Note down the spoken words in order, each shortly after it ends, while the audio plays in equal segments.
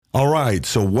All right,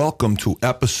 so welcome to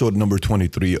episode number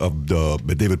 23 of the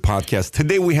David Podcast.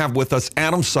 Today we have with us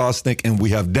Adam Sosnick and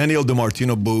we have Daniel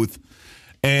DiMartino Booth.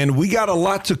 And we got a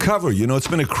lot to cover. You know, it's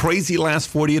been a crazy last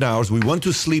 48 hours. We went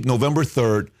to sleep November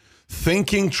 3rd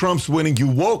thinking Trump's winning. You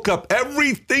woke up,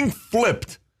 everything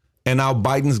flipped. And now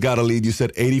Biden's got a lead. You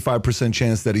said 85%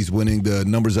 chance that he's winning, the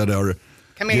numbers that are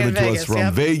coming given in to Vegas, us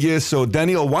from Vegas. So,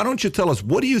 Daniel, why don't you tell us,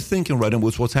 what are you thinking right now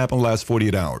with what's happened the last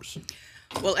 48 hours?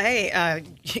 Well, hey,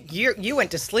 you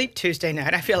went to sleep Tuesday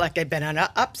night. I feel like I've been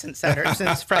up since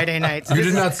Friday night. So you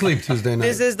did not sleep Tuesday night.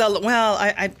 This is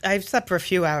I've slept for a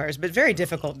few hours, but very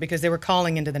difficult because they were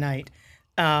calling into the night.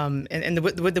 And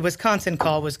the Wisconsin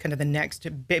call was kind of the next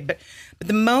big, but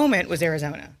the moment was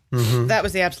Arizona. Mm-hmm. That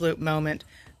was the absolute moment.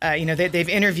 They've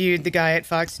interviewed the guy at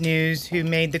Fox News who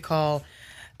made the call.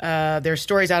 There's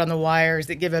stories out on the wires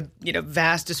that give a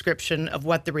vast description of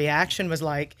what the reaction was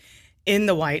like in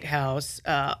the White House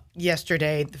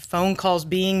yesterday. The phone calls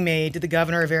being made to the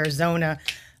governor of Arizona,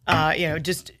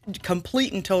 just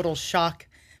complete and total shock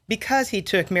because he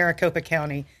took Maricopa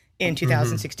County in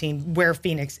 2016, where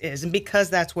Phoenix is, and because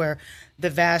that's where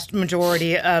the vast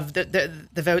majority of the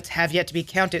votes have yet to be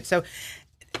counted. So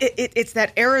it's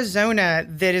that Arizona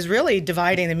that is really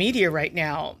dividing the media right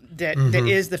now that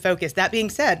is the focus. That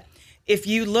being said, if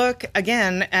you look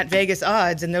again at Vegas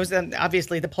odds, and those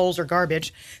obviously the polls are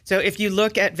garbage. So if you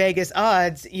look at Vegas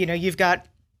odds, you've got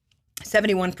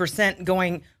 71%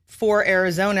 going for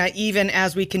Arizona, even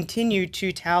as we continue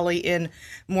to tally in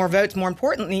more votes. More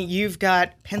importantly, you've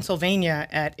got Pennsylvania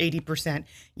at 80%.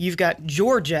 You've got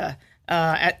Georgia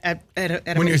at a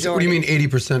majority. What do you mean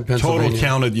 80% Pennsylvania? Total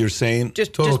counted, you're saying?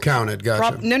 Total counted,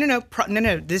 gotcha.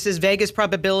 No. This is Vegas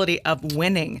probability of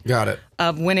winning. Got it.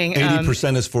 Of winning.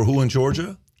 80% is for who in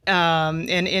Georgia? And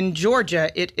in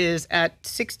Georgia, it is at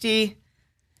 60%.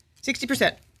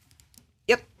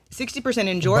 Yep, 60%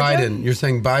 in Georgia. Biden, you're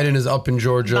saying Biden is up in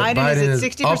Georgia. Biden is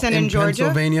at 60% up in Georgia.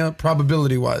 Pennsylvania,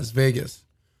 probability-wise, Vegas.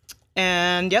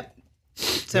 And yep.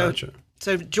 Gotcha.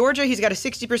 So Georgia, he's got a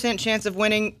 60% chance of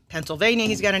winning. Pennsylvania,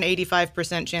 he's got an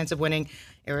 85% chance of winning.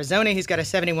 Arizona, he's got a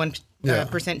 71%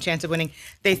 chance of winning.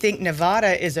 They think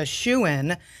Nevada is a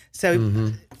shoo-in.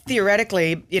 So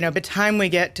theoretically, by the time we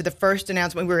get to the first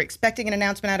announcement, we were expecting an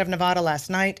announcement out of Nevada last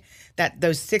night that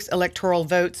those 6 electoral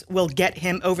votes will get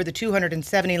him over the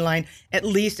 270 line, at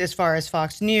least as far as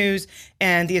Fox News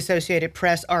and the Associated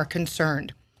Press are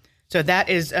concerned. So that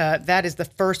is the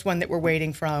first one that we're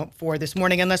waiting for this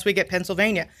morning, unless we get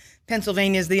Pennsylvania.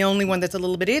 Pennsylvania is the only one that's a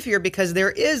little bit iffier because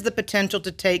there is the potential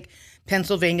to take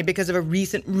Pennsylvania because of a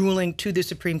recent ruling to the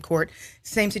Supreme Court.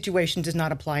 Same situation does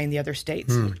not apply in the other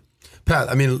states. Pat,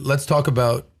 I mean, let's talk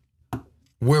about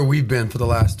where we've been for the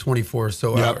last 24 or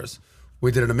so hours.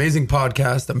 We did an amazing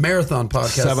podcast, a marathon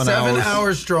podcast, 7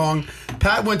 hours strong.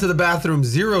 Pat went to the bathroom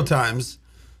 0 times.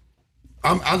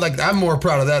 I'm more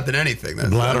proud of that than anything.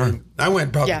 I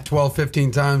went probably 12, 15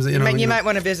 times. You might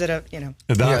want to visit a doctor.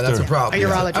 Yeah, that's a problem. A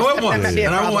urologist. I went once,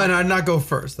 and I did not go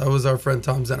first. That was our friend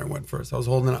Tom Zenner went first. I was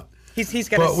holding it up. He's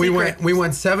got a secret. we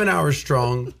went 7 hours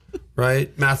strong,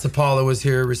 right? Matt Sapala was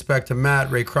here. Respect to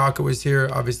Matt. Ray Crockett was here.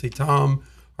 Obviously Tom,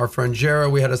 our friend Jera.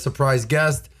 We had a surprise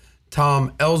guest.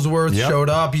 Tom Ellsworth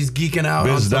showed up. He's geeking out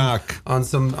on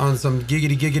some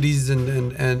giggities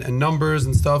and numbers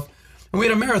and stuff. And we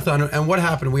had a marathon, and what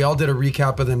happened? We all did a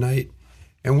recap of the night,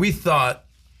 and we thought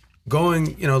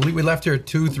we left here at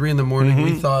 2, 3 in the morning.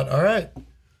 We thought, all right,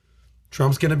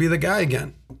 Trump's going to be the guy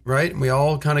again, right? And we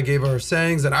all kind of gave our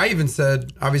sayings, and I even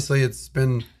said, obviously it's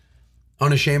been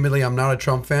unashamedly, I'm not a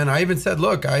Trump fan. I even said,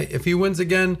 look, if he wins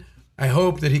again, I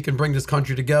hope that he can bring this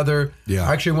country together. Yeah.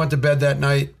 I actually went to bed that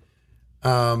night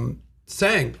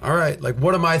saying, all right, like,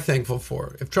 what am I thankful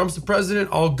for? If Trump's the president,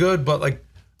 all good, but like,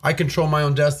 I control my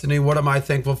own destiny. What am I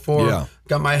thankful for? Yeah.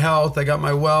 Got my health. I got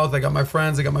my wealth. I got my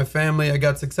friends. I got my family. I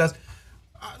got success.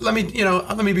 Let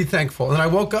me be thankful. And I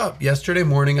woke up yesterday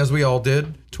morning, as we all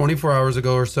did, 24 hours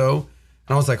ago or so,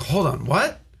 and I was like, hold on,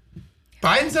 what?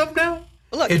 Biden's up now?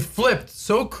 Look, it flipped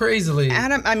so crazily.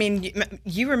 Adam, I mean,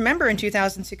 you remember in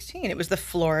 2016, it was the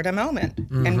Florida moment.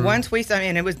 And once it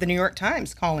was the New York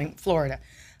Times calling Florida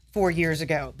 4 years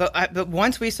ago. But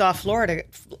once we saw Florida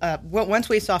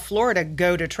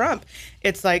go to Trump,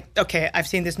 it's like, okay, I've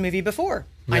seen this movie before.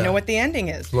 Yeah. I know what the ending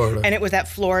is. Florida. And it was that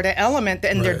Florida element,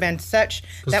 and there'd been that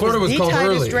Florida was the called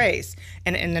tightest early. race.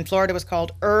 And then Florida was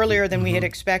called earlier than we had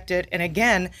expected. And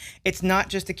again, it's not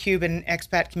just the Cuban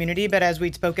expat community, but as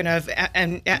we'd spoken of,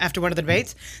 and after one of the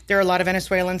debates, there are a lot of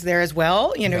Venezuelans there as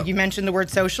well. You mentioned the word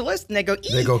socialist, and they go,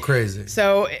 They go crazy.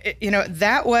 So,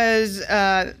 that was,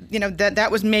 that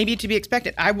was maybe to be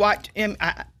expected. I watched him.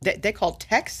 They called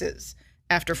Texas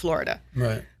after Florida,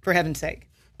 right? For heaven's sake.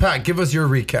 Pat, give us your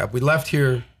recap. We left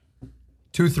here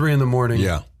 2, 3 in the morning.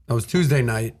 Yeah. That was Tuesday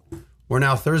night. We're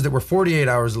now Thursday. We're 48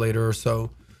 hours later or so.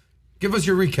 Give us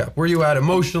your recap. Where you at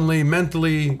emotionally,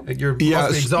 mentally? You're must be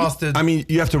exhausted. I mean,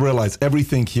 you have to realize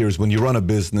everything here is when you run a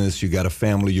business, you got a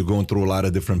family, you're going through a lot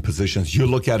of different positions. You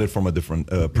look at it from a different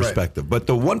perspective. Right. But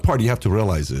the one part you have to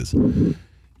realize is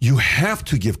you have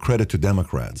to give credit to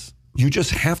Democrats. You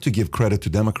just have to give credit to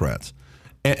Democrats.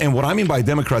 And what I mean by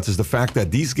Democrats is the fact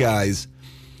that these guys,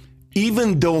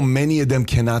 even though many of them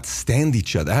cannot stand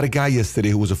each other. I had a guy yesterday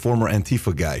who was a former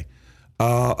Antifa guy.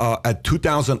 At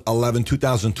 2011,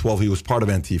 2012, he was part of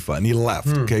Antifa, and he left.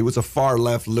 Okay, he was a far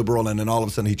left liberal, and then all of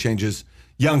a sudden he changes.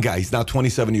 Young guy, he's now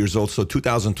 27 years old. So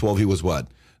 2012, he was what?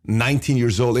 19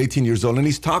 years old, 18 years old, and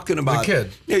he's talking about a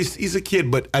kid. Yeah, he's a kid,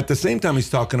 but at the same time, he's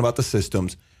talking about the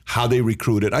systems, how they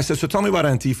recruited. I said, so tell me about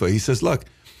Antifa. He says, look,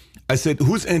 I said,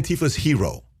 who's Antifa's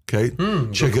hero? Okay,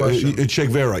 Che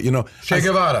Guevara. You know, Che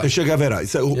Guevara. Che Guevara. I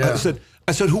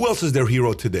said, who else is their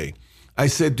hero today? I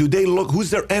said, do they look? Who's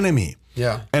their enemy?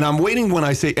 Yeah. And I'm waiting when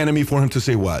I say enemy for him to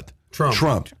say what?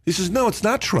 Trump. He says, no, it's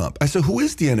not Trump. I said, who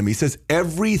is the enemy? He says,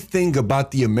 everything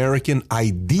about the American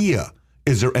idea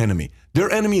is their enemy. Their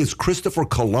enemy is Christopher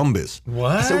Columbus.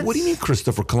 What? I said, what do you mean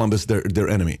Christopher Columbus, their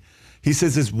enemy? He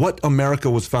says, it's what America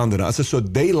was founded on. I said, so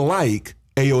they like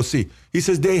AOC. He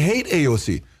says, they hate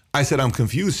AOC. I said, I'm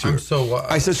confused here.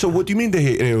 I said, so what do you mean they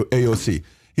hate AOC?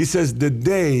 He says the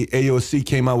day AOC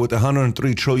came out with a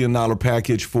 $103 trillion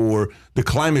package for the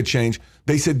climate change,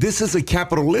 they said this is a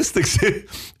capitalistic,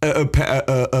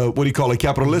 what do you call it,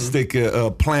 capitalistic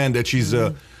plan that she's,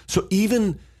 so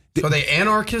even... So are they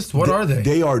anarchists? What are they?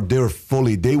 They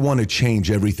want to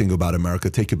change everything about America,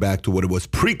 take it back to what it was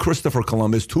pre-Christopher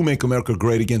Columbus, to make America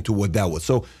great again, to what that was.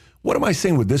 So what am I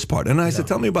saying with this part? And I said,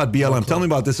 tell me about BLM, tell me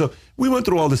about this. So we went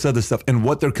through all this other stuff and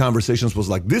what their conversations was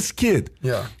like. This kid,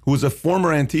 who was a former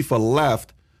Antifa,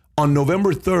 left on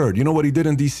November 3rd. You know what he did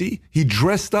in D.C.? He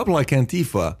dressed up like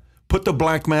Antifa, put the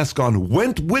black mask on,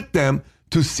 went with them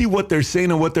to see what they're saying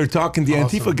and what they're talking. The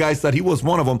Antifa guys thought he was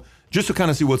one of them, just to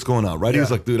kind of see what's going on, right? He was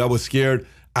like, dude, I was scared.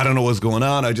 I don't know what's going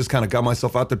on. I just kind of got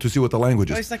myself out there to see what the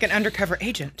language is. Oh, he's like an undercover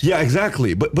agent. Yeah,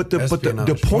 exactly. But the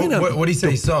point... What did he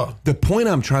say he saw? The point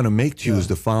I'm trying to make to you is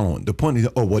the following. The point is,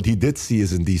 what he did see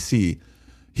is in D.C.,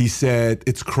 he said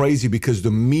it's crazy because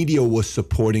the media was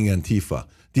supporting Antifa.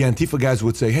 The Antifa guys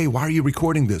would say, hey, why are you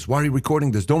recording this? Why are you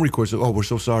recording this? Don't record. So, oh, we're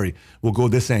so sorry. We'll go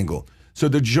this angle. So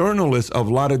the journalists of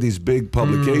a lot of these big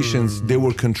publications, they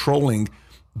were controlling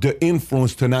the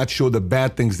influence to not show the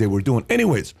bad things they were doing.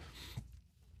 Anyways,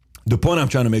 the point I'm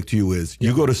trying to make to you is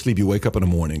you go to sleep, you wake up in the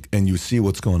morning, and you see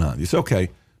what's going on. You say, okay,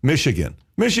 Michigan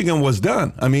was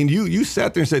done. I mean, you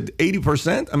sat there and said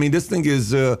 80%. I mean, this thing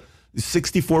is 64%,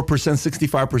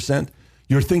 65%.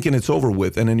 You're thinking it's over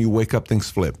with, and then you wake up, things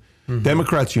flip.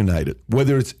 Democrats united.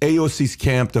 Whether it's AOC's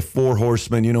camp, the Four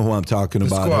Horsemen, you know who I'm talking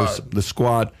about. The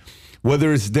squad.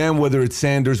 Whether it's them, whether it's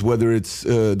Sanders, whether it's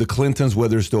the Clintons,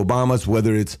 whether it's the Obamas,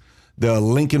 whether it's the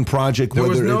Lincoln Project. There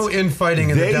was no infighting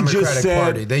in the Democratic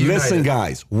Party. They united. Listen,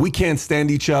 guys, we can't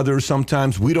stand each other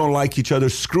sometimes. We don't like each other.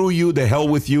 Screw you. The hell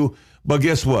with you. But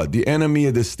guess what? The enemy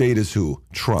of the state is who?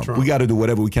 Trump. We got to do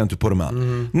whatever we can to put him out.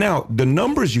 Now, the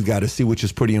numbers you got to see, which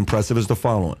is pretty impressive, is the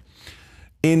following.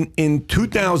 In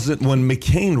 2000, when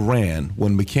McCain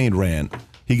ran,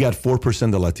 he got 4%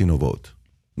 of the Latino vote.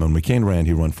 When McCain ran,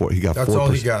 he got 4%. That's all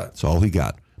he got. That's all he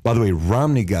got. By the way,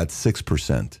 Romney got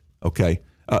 6%. Okay,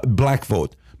 black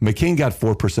vote. McCain got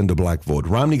 4% of black vote.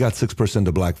 Romney got 6%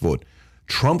 of black vote.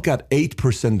 Trump got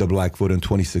 8% of black vote in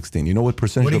 2016. You know what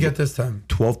percentage? What did he get this time?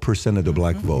 12% of the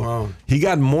black vote. Wow. He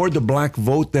got more of the black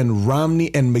vote than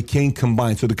Romney and McCain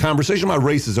combined. So the conversation about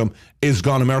racism is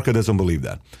gone. America doesn't believe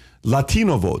that.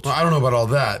 Latino votes. Well, I don't know about all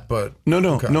that, but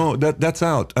no, that's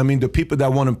out. I mean, the people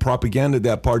that want to propaganda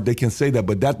that part, they can say that,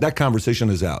 but that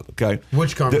conversation is out. Okay,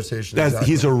 which conversation?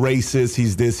 He's a racist.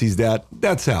 He's this. He's that.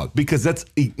 That's out because that's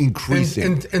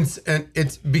increasing, and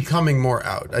it's becoming more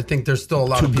out. I think there's still a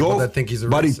lot of people that think he's a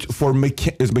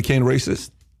racist. Is McCain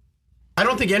racist? I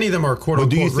don't think any of them are quote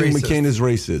unquote racist. But do you think McCain is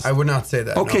racist? I would not say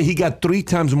that. Okay, he got 3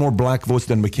 times more black votes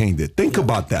than McCain did. Think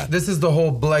about that. This is the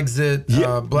whole Blexit,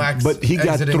 blacks. But he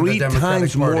got 3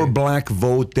 times more black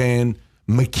vote than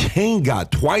McCain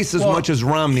got, twice as much as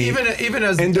Romney. Even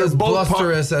as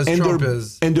blusterous as Trump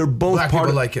is, and they're both black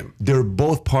people like him. They're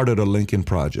both part of the Lincoln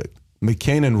Project.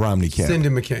 McCain and Romney camp. Cindy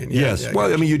McCain. Yes.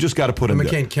 I mean, you just got to put him there.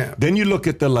 McCain camp. Then you look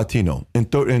at the Latino. And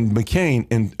McCain,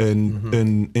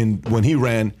 when he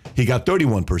ran, he got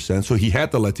 31%. So he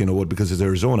had the Latino vote because it's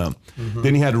Arizona.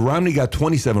 Then he had Romney got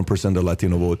 27% of the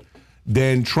Latino vote.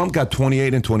 Then Trump got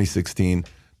 28 in 2016.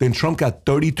 Then Trump got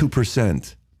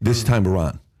 32% this time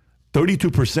around.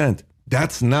 32%.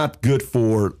 That's not good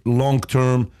for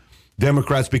long-term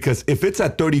Democrats, because if it's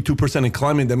at 32% in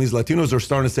climbing, that means Latinos are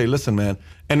starting to say, listen, man.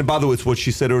 And by the way, it's what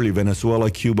she said earlier,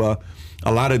 Venezuela, Cuba,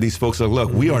 a lot of these folks are like,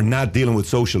 look, we are not dealing with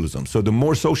socialism. So the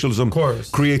more socialism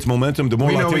creates momentum, the more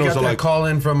we Latinos got are that like. Call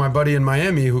in from my buddy in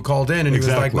Miami who called in and he was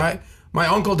like, my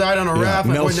uncle died on a raft.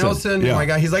 My boy Nelson. My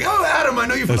guy, he's like, oh, Adam, I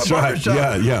know you from the barbershop.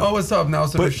 Right. Yeah. Oh, what's up,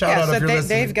 Nelson? Shout out if you're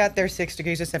listening. They've got their 6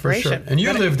 degrees of separation. For sure. And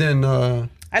you lived in...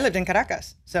 I lived in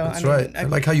Caracas. So that's right. I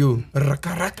like how you...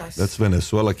 Caracas. That's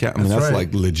Venezuela. I mean, that's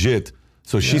like legit.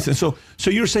 So she said, so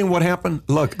you're saying what happened?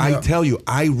 Look, I tell you,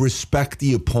 I respect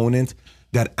the opponent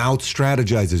that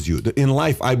out-strategizes you. In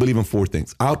life, I believe in 4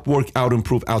 things. Outwork,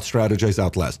 out-improve, out-strategize,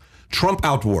 outlast. Trump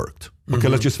outworked. Okay,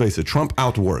 let's just face it. Trump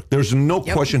outworked. There's no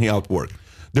question he outworked.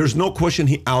 There's no question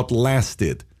he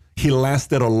outlasted. He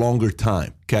lasted a longer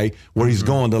time, okay? Where he's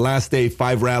going, the last day,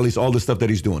 5 rallies, all the stuff that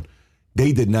he's doing.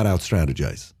 They did not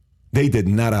out-strategize. They did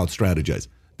not out-strategize.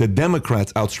 The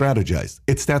Democrats out-strategized.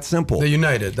 It's that simple. They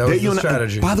united. That was the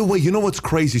strategy. By the way, you know what's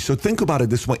crazy? So think about it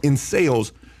this way. In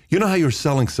sales, you know how you're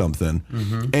selling something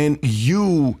and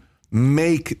you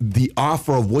make the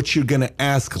offer of what you're going to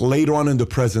ask later on in the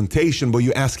presentation, but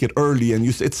you ask it early and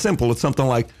you say, it's simple. It's something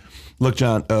like, look,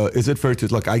 John, is it fair to,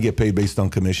 look, I get paid based on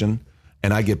commission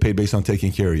and I get paid based on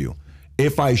taking care of you.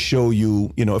 If I show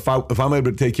you, if I'm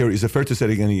able to take care of you, is it fair to say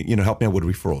they're going to, help me out with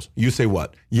referrals? You say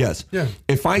what? Yes. Yeah.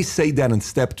 If I say that in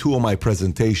step 2 of my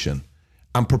presentation,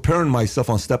 I'm preparing myself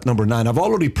on step number 9. I've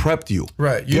already prepped you.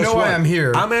 Right. You know why I'm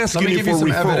here. I'm asking you for referrals. Let me give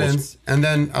you some evidence, and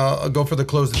then I'll go for the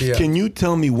close of the Can you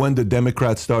tell me when the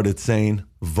Democrats started saying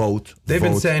vote? They've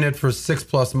been saying it for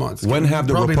 6+ months. When have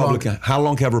the Republicans? How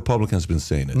long have Republicans been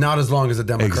saying it? Not as long as the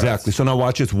Democrats. Exactly. So now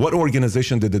watch this. What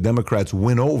organization did the Democrats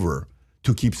win over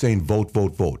to keep saying vote,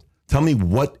 vote, vote? Tell me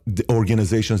what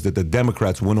organizations did the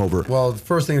Democrats win over? Well, the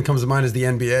first thing that comes to mind is the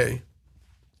NBA.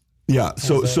 Yeah.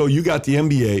 So you got the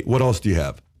NBA. What else do you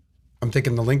have? I'm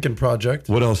thinking the Lincoln Project.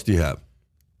 What else do you have?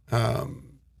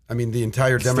 I mean, the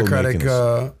entire Democratic...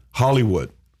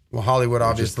 Hollywood. Well, Hollywood,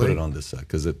 obviously. Just put it on this side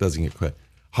because it doesn't get credit.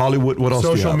 Hollywood, what else do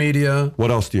you have? Social media.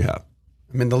 What else do you have?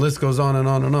 I mean, the list goes on and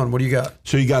on and on. What do you got?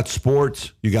 So you got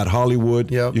sports, you got Hollywood,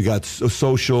 you got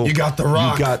social. You got The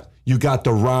Rock. You got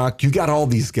The Rock. You got all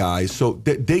these guys. So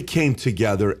they came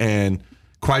together and...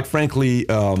 Quite frankly,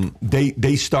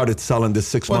 they started selling this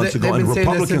 6 months ago, and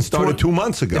Republicans started 2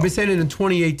 months ago. They've been saying it in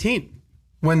 2018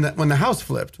 when the House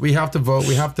flipped. We have to vote.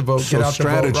 We have to vote. So get out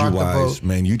strategy-wise,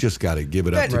 man, you just got to give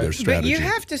it up to their strategy. But you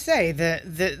have to say that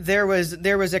there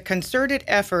was a concerted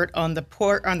effort on the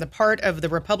part of the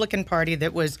Republican Party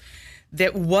that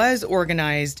was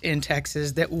organized in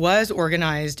Texas, that was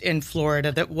organized in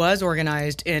Florida, that was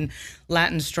organized in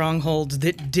Latin strongholds,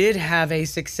 that did have a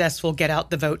successful get out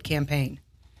the vote campaign.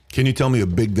 Can you tell me a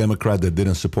big Democrat that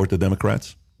didn't support the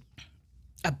Democrats?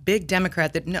 A big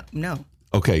Democrat that no.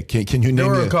 Okay, can you name? There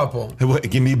were a couple.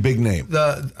 Give me a big name.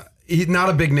 He's not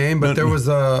a big name, but there was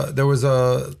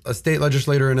a state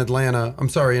legislator in Atlanta. I'm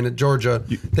sorry, in Georgia.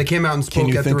 They came out and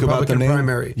spoke at the Republican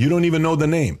primary. You don't even know the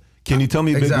name. Can you tell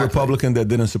me a big Republican that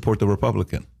didn't support the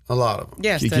Republican? A lot of them.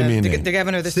 Yes, the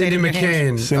governor of the state of New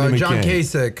Hampshire. John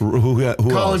Kasich, who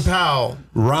Colin else? Powell.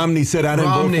 Romney said, I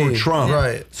didn't vote for Trump.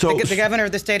 Right. So the governor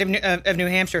of the state of New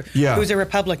Hampshire, who's a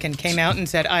Republican, came out and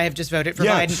said, I have just voted for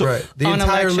Biden. So, right. The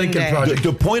entire Lincoln Project.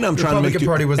 The point I'm trying to make. The Republican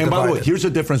Party was divided. And by the way, here's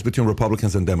the difference between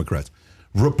Republicans and Democrats.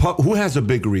 Who has a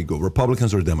bigger ego,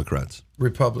 Republicans or Democrats?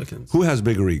 Republicans. Who has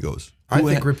bigger egos? I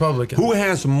think Republicans. Who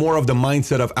has more of the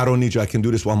mindset of, I don't need you, I can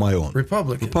do this on my own?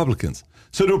 Republicans.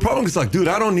 So the Republicans are like, dude,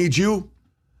 I don't need you.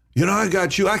 I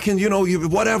got you. I can,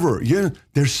 whatever.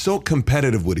 They're so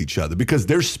competitive with each other because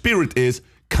their spirit is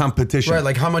competition. Right,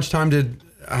 like how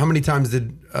many times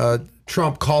did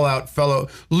Trump call out fellow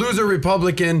loser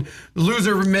Republican,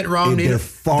 loser Mitt Romney? It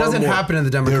doesn't happen in the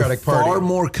Democratic Party. They're far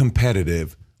more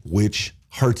competitive, which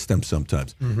hurts them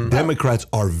sometimes. Democrats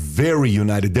are very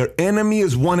united. Their enemy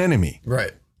is one enemy.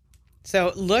 Right.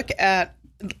 So look at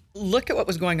what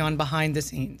was going on behind the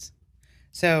scenes.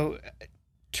 So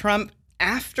Trump,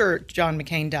 after John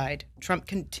McCain died, Trump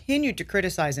continued to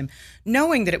criticize him,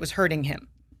 knowing that it was hurting him.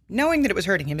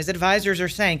 His advisors are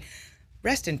saying,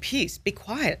 rest in peace, be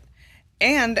quiet.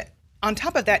 And on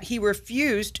top of that, he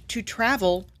refused to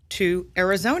travel to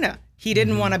Arizona. He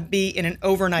didn't want to be in an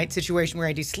overnight situation where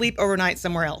he had to sleep overnight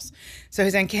somewhere else. So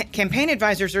his campaign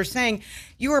advisors are saying,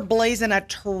 you are blazing a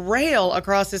trail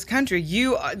across this country.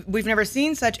 We've never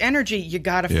seen such energy. You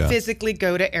got to physically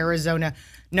go to Arizona.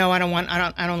 No, I don't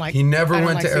like. He never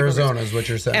went to Arizona, is what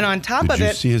you're saying. And on top of it, did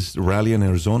you see his rally in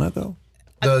Arizona though?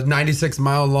 The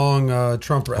 96-mile-long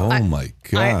Trump rally. Oh my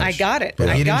gosh! I got it. But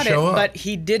I he didn't got it. show up. But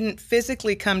he didn't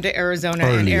physically come to Arizona.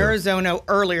 Earlier. And Arizona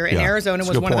Yeah, Arizona that's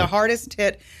a was good one of the point. hardest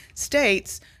hit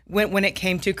states when it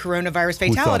came to coronavirus thought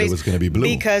it fatalities. was gonna be blue?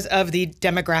 Because of the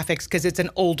demographics, because it's an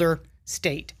older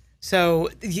state. So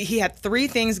he had three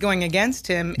things going against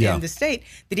him Yeah. in the state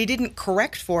that he didn't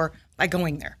correct for by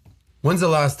going there. When's the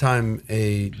last time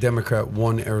a Democrat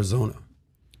won Arizona?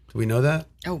 Do we know that?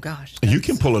 Oh gosh. You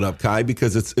can pull it up, Kai,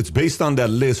 because it's based on that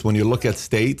list. When you look at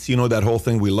states, you know that whole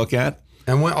thing we look at.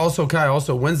 And Kai,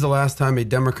 when's the last time a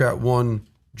Democrat won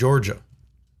Georgia?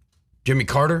 Jimmy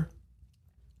Carter?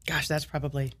 Gosh, that's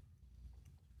probably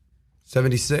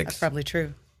 76.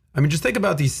 true. I mean, just think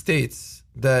about these states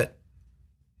that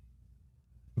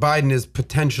Biden is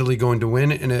potentially going to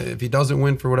win. And if he doesn't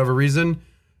win for whatever reason,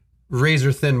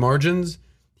 razor thin margins,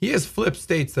 he has flipped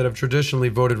states that have traditionally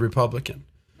voted Republican.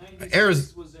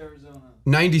 96 was Arizona.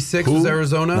 96 was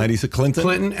Arizona. 96 Clinton?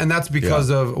 Clinton, and that's because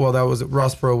of, well, that was,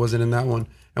 Ross Perot wasn't in that one.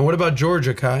 And what about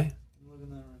Georgia, Kai? I'm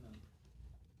looking at that right now.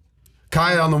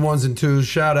 Kai on the ones and twos.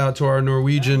 Shout out to our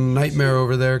Norwegian nightmare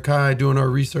over there. Kai doing our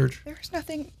research. There's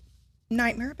nothing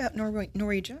nightmare about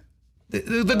Norwegia.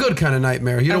 The good kind of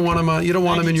nightmare. You don't want him. You don't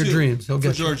want him in your 92 dreams. He'll for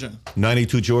get you. Georgia.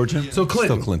 92 Georgia. So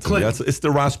Clinton. Still Clinton. Clinton. Yeah, it's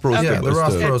the Ross Perot. Yeah, thing. the It's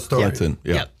Ross Perot story. Clinton.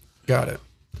 Yeah. Yep. Got it.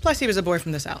 Plus, he was a boy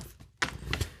from the South.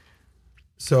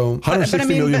 So 160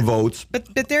 million votes. But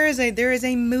there is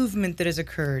a movement that has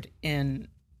occurred in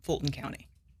Fulton County.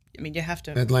 I mean, you have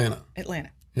to Atlanta.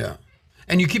 Yeah.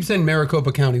 And you keep saying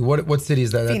Maricopa County. What city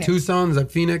is that? Phoenix. That Tucson? Is that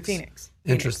Phoenix? Phoenix.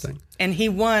 Interesting. And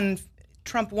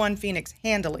Trump won Phoenix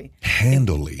handily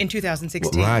in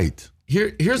 2016. Right.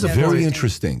 Here's a Very point.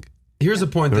 interesting. Here's a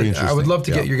point Very that I would interesting. love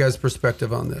to get Yeah. your guys'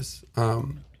 perspective on this.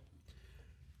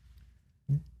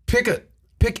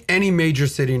 Pick any major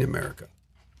city in America.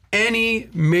 Any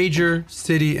major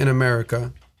city in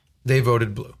America, they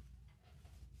voted blue.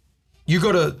 You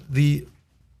go to the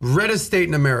reddest state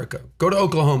in America. Go to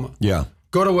Oklahoma. Yeah.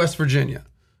 Go to West Virginia.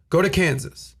 Go to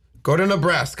Kansas. Go to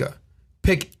Nebraska.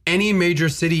 Pick any major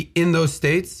city in those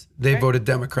states, they voted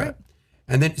Democrat. Right.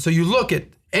 And then, so you look at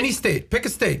any state, pick a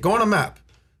state, go on a map.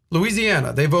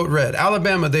 Louisiana, they vote red.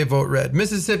 Alabama, they vote red.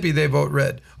 Mississippi, they vote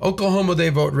red. Oklahoma, they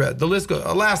vote red. The list goes,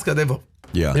 Alaska, they vote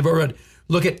red.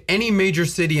 Look at any major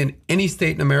city in any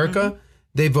state in America,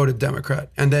 they voted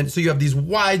Democrat. And then, so you have these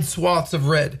wide swaths of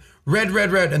red,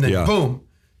 and then boom,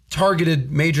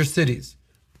 targeted major cities.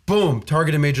 Boom,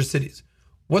 targeted major cities.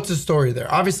 What's the story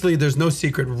there? Obviously, there's no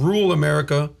secret. Rural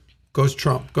America goes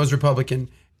Trump, goes Republican.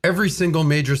 Every single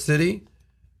major city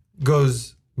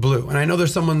goes blue. And I know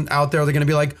there's someone out there, they're going to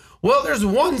be like, well, there's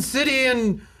one city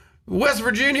in West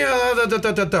Virginia.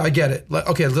 I get it.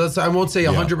 Okay, I won't say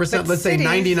 100%. But Let's say cities-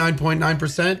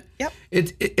 99.9%. Yep.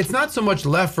 It's not so much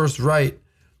left versus right.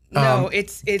 No,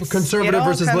 it's Conservative it all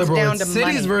versus comes liberal. down It's to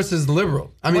cities money. versus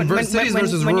liberal. I mean, cities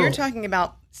versus when rural. you're talking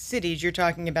about cities, you're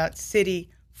talking about city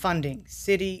funding,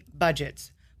 city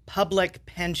budgets, public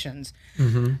pensions.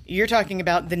 Mm-hmm. You're talking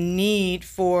about the need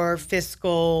for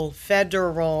fiscal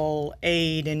federal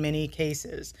aid in many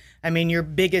cases. I mean, your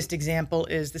biggest example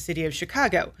is the city of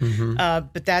Chicago, Mm-hmm.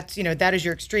 but that is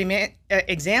your extreme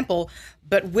example.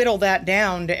 But whittle that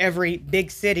down to every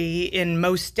big city in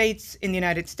most states in the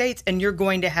United States, and you're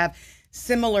going to have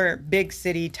similar big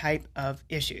city type of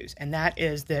issues, and that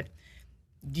is that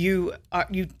you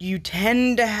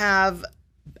tend to have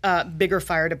bigger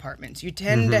fire departments. You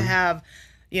tend to have,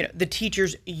 the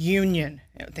teachers union.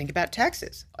 Think about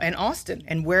Texas and Austin,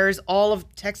 and where's all of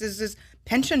Texas's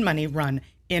pension money run?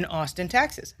 In Austin,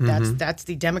 Texas. That's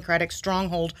the Democratic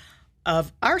stronghold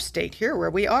of our state here, where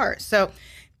we are. So,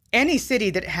 any city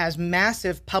that has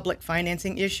massive public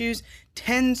financing issues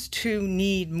tends to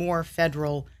need more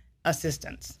federal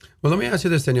assistance. Well, let me ask you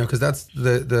this, Danielle, because that's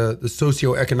the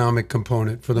socioeconomic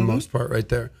component for the most part right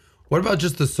there. What about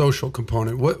just the social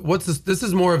component? What's this? This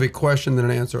is more of a question than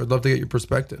an answer. I'd love to get your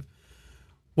perspective.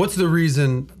 What's the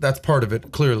reason? That's part of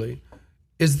it, clearly.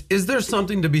 Is there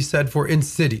something to be said for in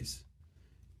cities?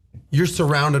 You're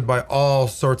surrounded by all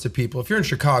sorts of people. If you're in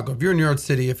Chicago, if you're in New York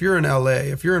City, if you're in LA,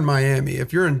 if you're in Miami,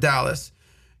 if you're in Dallas,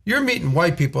 you're meeting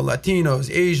white people, Latinos,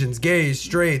 Asians, gays,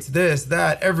 straights, this,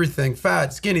 that, everything,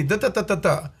 fat, skinny,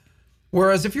 da.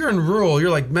 Whereas if you're in rural, you're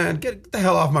like, man, get the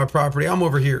hell off my property. I'm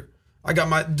over here.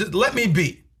 Let me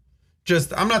be.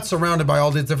 I'm not surrounded by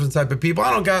all these different type of people.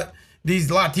 I don't got these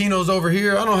Latinos over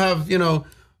here. I don't have,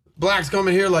 blacks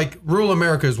coming here. Like rural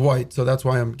America is white. So that's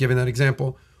why I'm giving that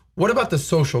example. What about the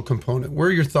social component? What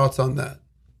are your thoughts on that?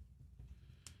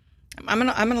 I'm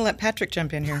gonna let Patrick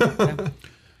jump in here.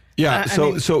 Yeah.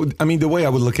 So I mean, the way I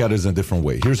would look at it is in a different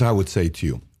way. Here's how I would say to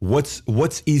you: What's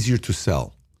easier to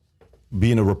sell,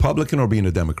 Being a Republican or being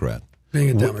a Democrat? Being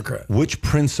a Democrat. Which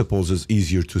principles is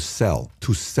easier to sell?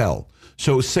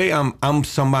 So say I'm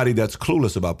somebody that's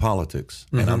clueless about politics,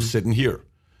 and I'm sitting here,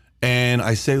 and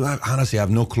I say, well, honestly, I have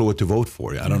no clue what to vote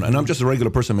for. I don't know. And I'm just a regular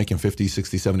person making 50,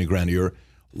 60, 70 grand a year.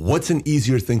 What's an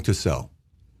easier thing to sell?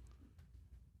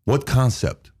 What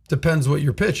concept? Depends what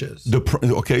your pitch is.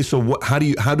 Okay, so how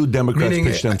do Democrats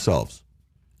pitch themselves?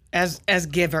 As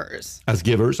givers. As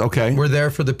givers, okay. We're there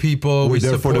for the people. We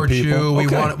support you.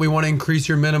 Okay. We want to increase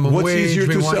your minimum What's wage. easier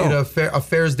We to want sell? you to a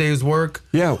fair day's work.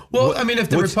 Yeah. Well, I mean, if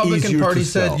the what's Republican easier Party to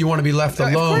said sell? you want to be left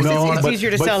Of alone, course, it's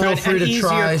easier to but sell feel an free to easier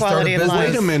try, start a quality of business. life.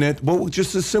 Wait a minute. Well,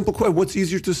 just a simple question. What's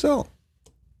easier to sell?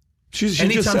 She just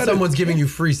anytime said someone's it. giving you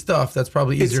free stuff, that's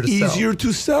probably easier It's to sell. easier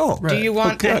to sell. Do you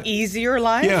want Okay. an easier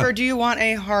life Yeah. or do you want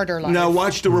a harder life? Now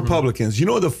watch the Republicans. You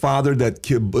know the father that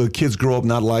kids grow up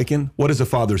not liking? What does the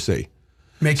father say?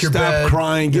 Make your Stop bed.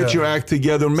 crying, get your act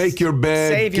together, make your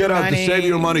bed, Save your get out money. to save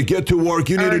your money, get to work,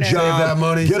 you need a Earn it. job, Save that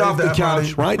money, get save off the that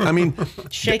couch, money. right? I mean,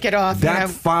 Shake it off. that you know.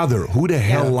 father, who the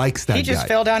hell likes that He just guy?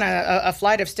 fell down a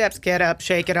flight of steps. Get up,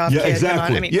 shake it off. Yeah, kid. Come on.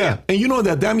 exactly. I mean, yeah. And you know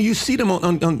that. I mean, you see them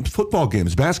on football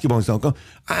games, basketball and stuff.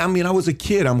 I mean, I was a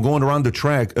kid. I'm going around the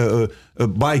track, a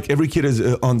bike. Every kid is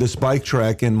on this bike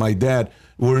track, and my dad,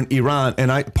 we're in Iran,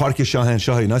 and I park at Shahin.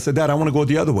 And I said, Dad, I want to go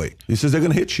the other way. He says, they're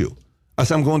going to hit you. I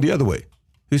said, I'm going the other way.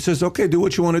 He says, okay, do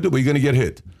what you want to do, but you're going to get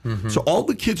hit. So all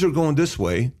the kids are going this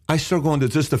way. I start going this.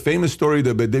 This is the famous story of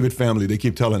the David family. They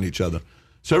keep telling each other.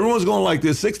 So everyone's going like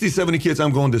this, 60, 70 kids,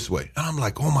 I'm going this way. And I'm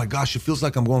like, oh my gosh, it feels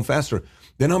like I'm going faster.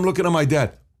 Then I'm looking at my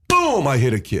dad. Boom, I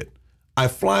hit a kid. I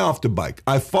fly off the bike.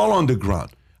 I fall on the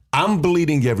ground. I'm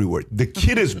bleeding everywhere. The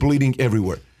kid is bleeding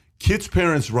everywhere. Kids'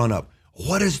 parents run up.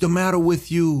 What is the matter with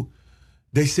you?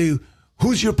 They say,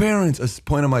 who's your parents? I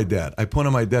point at my dad. I point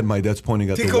at my dad. My dad's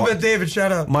pointing at the water. David,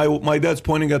 shut up. My dad's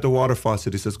pointing at the water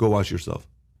faucet. He says, go wash yourself.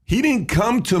 He didn't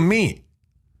come to me.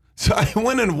 So I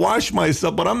went and washed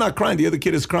myself, but I'm not crying. The other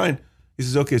kid is crying. He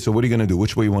says, okay, so what are you going to do?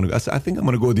 Which way you want to go? I said, I think I'm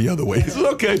going to go the other way. He says,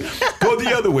 okay, go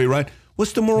the other way, right?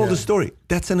 What's the moral of the story?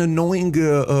 That's an annoying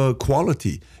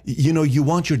quality. You know, you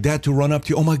want your dad to run up to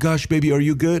you. Oh my gosh, baby, are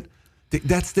you good?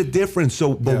 That's the difference.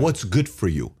 So, but what's good for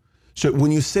you? So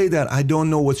when you say that, I don't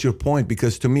know what's your point,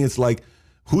 because to me, it's like,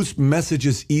 whose message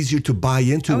is easier to buy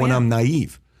into when I'm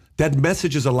naive? That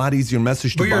message is a lot easier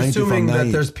message to But you're buy into if I'm assuming that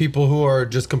naive. there's people who are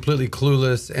just completely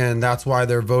clueless, and that's why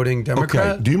they're voting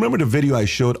Democrat. Okay. Do you remember the video I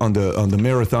showed on the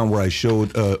marathon where I showed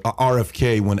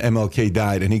RFK when MLK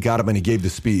died, and he got up and he gave the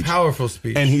speech? Powerful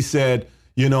speech. And he said,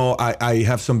 you know, I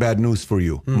have some bad news for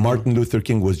you. Martin Luther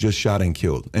King was just shot and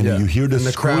killed. And you hear the And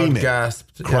the crowd screaming.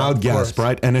 gasped. Crowd Yeah, of gasped, course.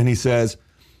 right? And then he says,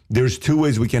 there's two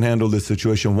ways we can handle this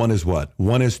situation. One is what?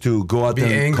 One is to go out Be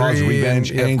there and angry cause revenge,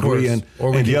 and- yeah, of angry, course.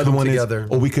 Or we and the can other come one together. is,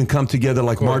 or we can come together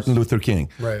like Martin Luther King.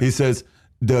 Right. He says,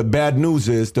 the bad news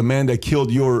is the man that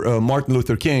killed your Martin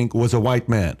Luther King was a white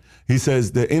man. He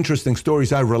says, the interesting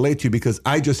stories I relate to, because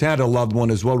I just had a loved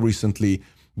one as well recently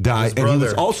die, His and he was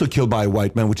brother. also killed by a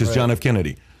white man, which is John F.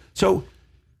 Kennedy. So,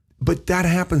 but that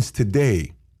happens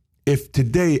today. If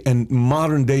today and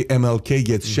modern day MLK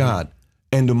gets shot,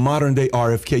 and the modern day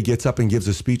RFK gets up and gives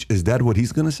a speech, is that what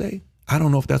he's going to say? I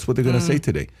don't know if that's what they're going to say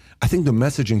today. I think the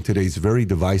messaging today is very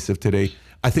divisive today.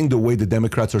 I think the way the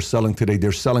Democrats are selling today,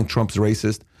 they're selling Trump's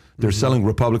racist. They're selling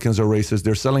Republicans are racist.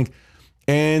 They're selling,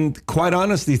 and quite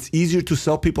honestly, it's easier to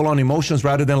sell people on emotions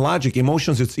rather than logic.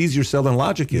 Emotions, it's easier to sell than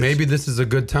logic is. Maybe this is a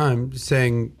good time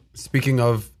saying, speaking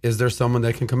of, is there someone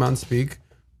that can come out and speak?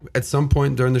 At some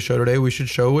point during the show today, we should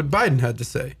show what Biden had to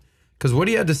say. Because what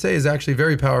he had to say is actually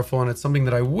very powerful, and it's something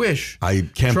that I wish I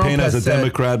campaign Trump as a has said,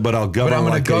 Democrat, but I'll govern but I'm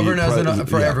going like to govern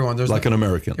for yeah, everyone. There's like an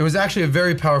American. It was actually a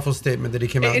very powerful statement that he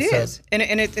came out It and is, said.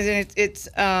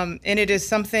 and it is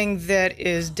something that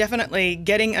is definitely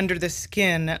getting under the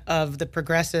skin of the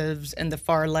progressives and the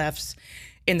far lefts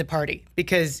in the party.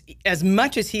 Because as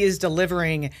much as he is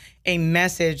delivering a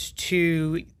message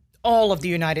to all of the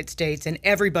United States and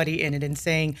everybody in it and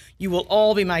saying, you will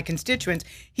all be my constituents,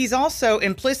 he's also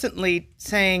implicitly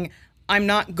saying, I'm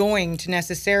not going to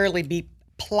necessarily be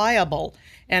pliable,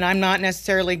 and I'm not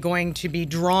necessarily going to be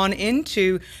drawn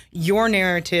into your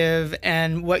narrative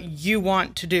and what you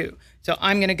want to do. So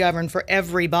I'm going to govern for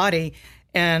everybody.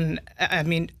 And I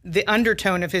mean, the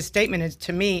undertone of his statement is,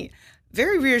 to me,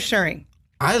 very reassuring.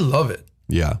 I love it.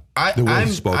 Yeah. The way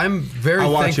he spoke. I'm very I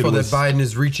watched thankful it. that Biden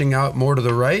is reaching out more to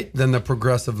the right than the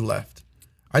progressive left.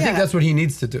 I think Yeah. that's what he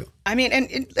needs to do. I mean,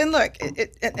 and look,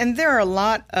 and there are a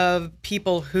lot of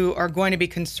people who are going to be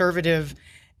conservative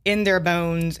in their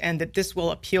bones, and that this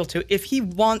will appeal to. If he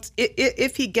wants,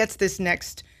 if he gets this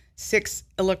next 6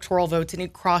 electoral votes and he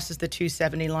crosses the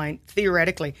 270 line,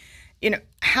 theoretically,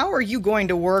 how are you going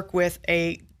to work with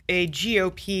a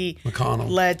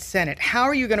GOP-led Senate? How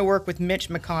are you going to work with Mitch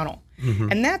McConnell?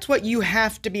 And that's what you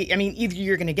have to be. I mean, either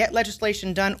you're going to get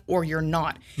legislation done or you're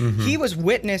not. He was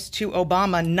witness to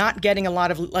Obama not getting a lot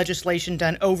of legislation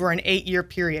done over an 8-year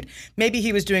period. Maybe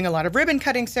he was doing a lot of ribbon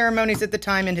cutting ceremonies at the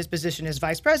time in his position as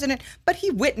vice president, but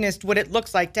he witnessed what it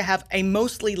looks like to have a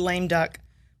mostly lame duck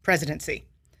presidency.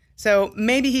 So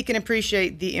maybe he can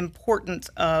appreciate the importance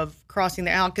of crossing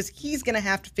the aisle because he's going to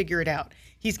have to figure it out.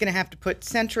 He's going to have to put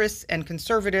centrists and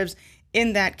conservatives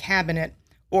in that cabinet,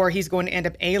 or he's going to end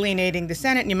up alienating the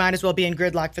Senate, and you might as well be in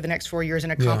gridlock for the next 4 years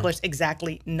and accomplish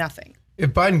exactly nothing.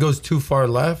 If Biden goes too far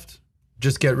left,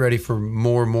 just get ready for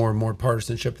more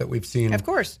partisanship that we've seen. Of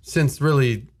course. Since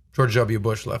really George W.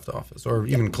 Bush left office, or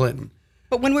even Clinton.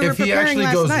 But when we were preparing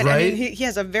last night, right, he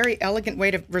has a very elegant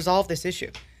way to resolve this issue.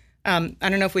 I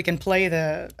don't know if we can play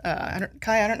the,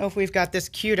 Kai, I don't know if we've got this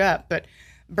queued up, but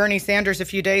Bernie Sanders a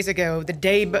few days ago, the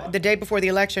day before the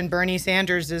election, Bernie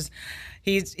Sanders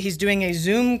he's doing a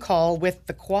Zoom call with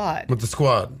the quad. With the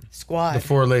squad. The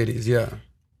 4 ladies, yeah.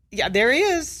 Yeah, there he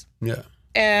is. Yeah.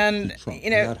 And,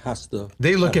 that has to.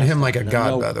 They look at him like a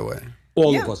god, by the way.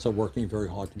 All of us are working very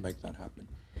hard to make that happen.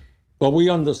 But we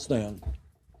understand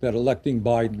that electing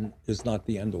Biden is not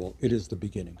the end all. It is the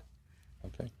beginning.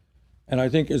 Okay? And I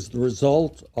think as the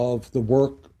result of the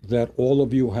work that all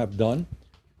of you have done,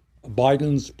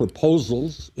 Biden's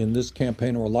proposals in this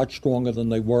campaign are a lot stronger than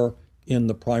they were in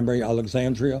the primary.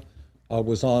 Alexandria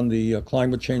was on the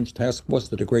climate change task force,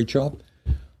 did a great job.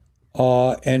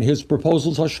 And his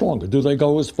proposals are stronger. Do they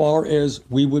go as far as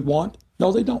we would want?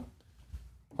 No, they don't.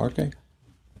 Okay.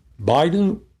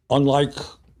 Biden, unlike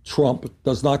Trump,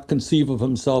 does not conceive of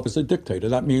himself as a dictator.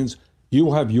 That means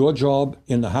you have your job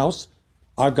in the House.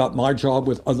 I've got my job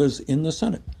with others in the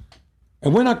Senate.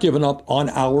 And we're not giving up on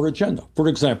our agenda. For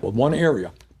example, one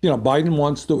area, Biden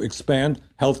wants to expand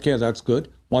healthcare, that's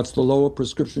good. Wants to lower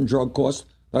prescription drug costs,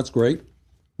 that's great.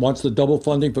 Wants the double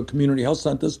funding for community health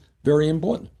centers, very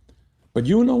important. But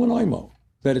you know and I know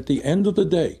that at the end of the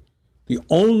day, the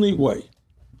only way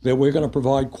that we're going to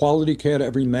provide quality care to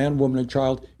every man, woman, and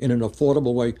child in an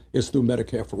affordable way is through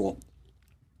Medicare for all.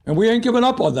 And we ain't giving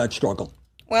up on that struggle.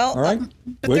 Well, all right?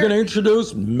 We're going to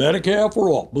introduce Medicare for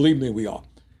all. Believe me, we are.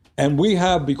 And we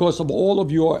have, because of all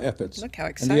of your efforts Look how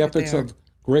and the efforts of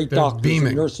great doctors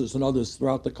and nurses and others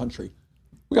throughout the country,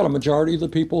 we got a majority of the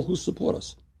people who support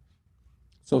us.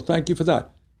 So thank you for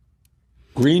that.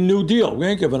 Green New Deal, we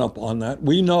ain't giving up on that.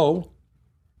 We know,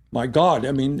 my God,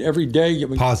 I mean, every day,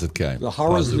 the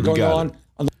horrors are going on.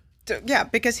 Yeah,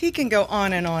 because he can go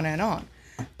on and on and on.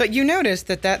 But you notice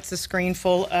that that's a screen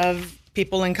full of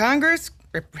people in Congress,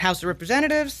 House of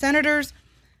Representatives, senators.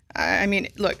 I mean,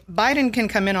 look, Biden can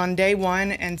come in on day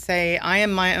one and say, I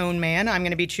am my own man. I'm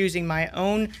going to be choosing my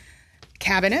own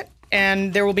cabinet,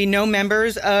 and there will be no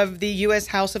members of the U.S.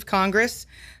 House of Congress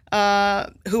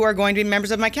who are going to be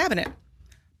members of my cabinet.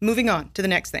 Moving on to the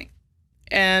next thing.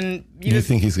 And you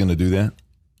think he's going to do that?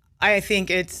 I think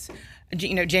it's,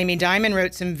 Jamie Dimon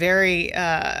wrote some very,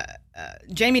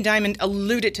 Jamie Dimon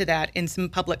alluded to that in some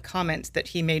public comments that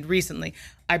he made recently.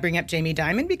 I bring up Jamie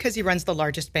Dimon because he runs the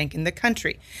largest bank in the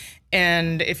country.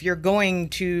 And if you're going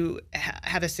to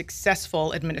have a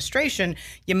successful administration,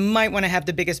 you might want to have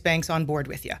the biggest banks on board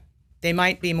with you. They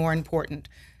might be more important.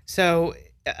 So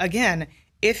again,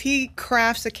 if he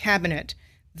crafts a cabinet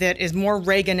that is more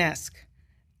Reagan-esque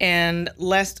and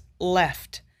less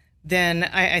left, then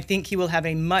I think he will have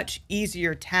a much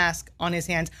easier task on his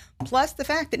hands. Plus the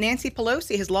fact that Nancy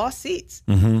Pelosi has lost seats.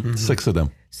 6 of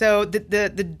them. So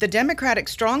the Democratic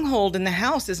stronghold in the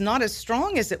House is not as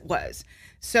strong as it was.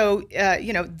 So,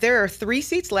 there are 3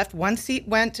 seats left. 1 seat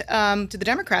went to the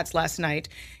Democrats last night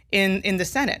in the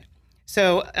Senate.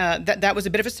 So that was a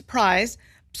bit of a surprise.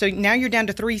 So now you're down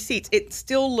to 3 seats. It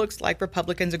still looks like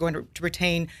Republicans are going to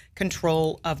retain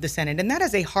control of the Senate. And that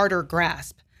is a harder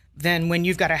grasp than when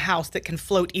you've got a House that can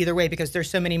float either way because there's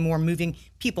so many more moving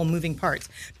parts.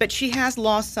 But she has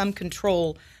lost some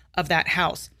control of that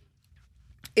House.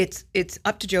 It's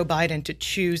up to Joe Biden to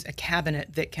choose a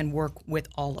cabinet that can work with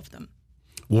all of them.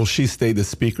 Will she stay the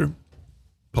Speaker,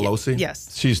 Pelosi? Yes.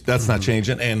 That's not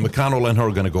changing. And McConnell and her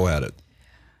are going to go at it.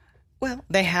 Well,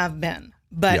 they have been.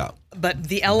 But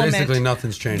the element basically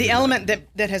nothing's changed. The element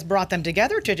that has brought them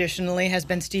together traditionally has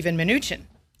been Stephen Mnuchin,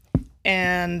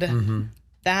 and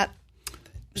that.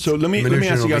 So let me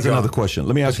ask you guys another question.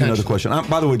 Let me ask you another question.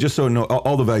 By the way, just so you know,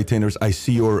 all the Valuetainers, I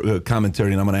see your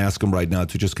commentary, and I'm going to ask them right now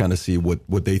to just kind of see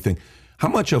what they think. How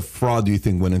much of fraud do you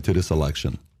think went into this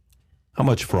election? How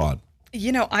much fraud?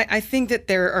 You know, I think that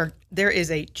there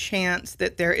is a chance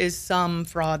that there is some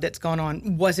fraud that's gone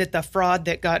on. Was it the fraud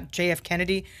that got John F.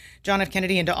 Kennedy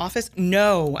into office?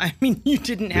 No. I mean, you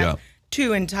didn't have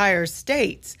two entire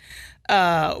states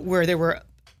where there were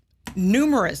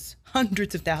numerous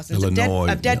hundreds of thousands of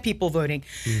dead people voting.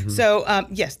 Mm-hmm. So,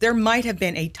 yes, there might have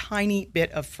been a tiny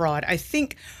bit of fraud. I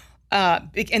think,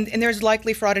 and there's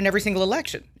likely fraud in every single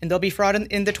election, and there'll be fraud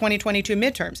in the 2022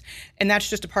 midterms, and that's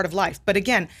just a part of life. But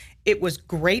again, it was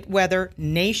great weather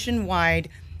nationwide.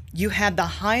 You had the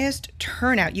highest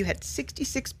turnout. You had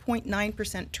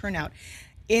 66.9% turnout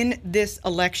in this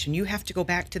election. You have to go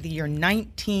back to the year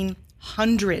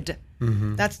 1900.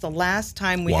 Mm-hmm. That's the last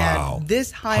time we had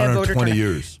this high of voter turnout. 120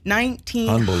 years.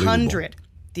 1900,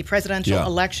 the presidential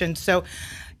election. So,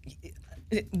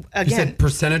 again, you said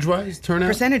percentage-wise turnout?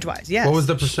 Percentage-wise, yes. What was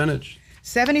the percentage?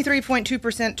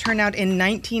 73.2% turnout in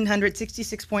 1900,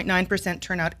 66.9%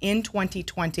 turnout in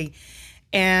 2020.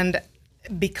 And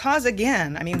because,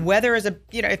 again, I mean, weather is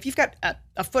if you've got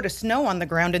a foot of snow on the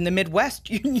ground in the Midwest,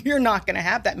 you're not going to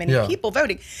have that many people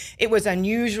voting. It was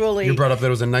unusually. You brought up that it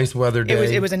was a nice weather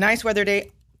day. It was a nice weather day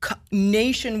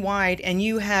nationwide, and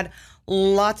you had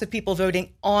lots of people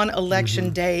voting on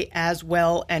election day as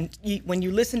well. And when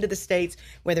you listen to the states,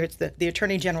 whether it's the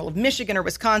Attorney General of Michigan or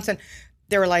Wisconsin,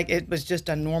 they were like, it was just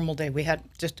a normal day. We had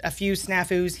just a few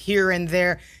snafus here and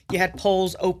there. You had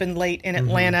polls open late in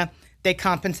Atlanta. They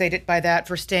compensated by that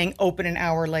for staying open an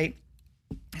hour late.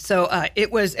 So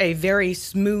it was a very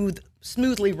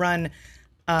smoothly run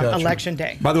election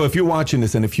day. By the way, if you're watching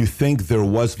this and if you think there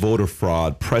was voter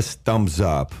fraud, press thumbs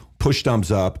up, push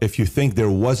thumbs up. If you think there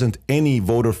wasn't any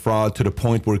voter fraud to the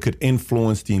point where it could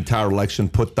influence the entire election,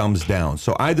 put thumbs down.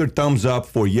 So either thumbs up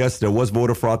for yes, there was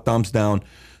voter fraud, thumbs down,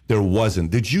 there wasn't.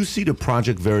 Did you see the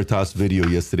Project Veritas video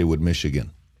yesterday with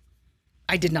Michigan?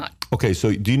 I did not. Okay,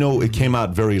 so do you know it came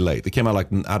out very late? It came out like,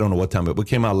 I don't know what time, but it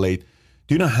came out late.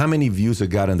 Do you know how many views it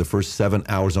got in the first 7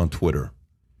 hours on Twitter?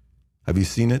 Have you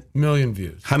seen it? Million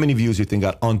views. How many views do you think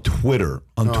got on Twitter?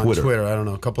 On Twitter, I don't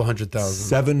know, a couple 100,000.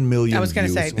 7 million I was gonna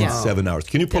views say, in 7 hours.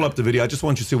 Can you pull up the video? I just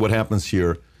want you to see what happens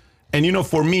here. And you know,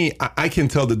 for me, I can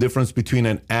tell the difference between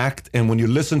an act and when you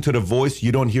listen to the voice,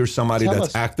 you don't hear somebody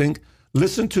that's acting.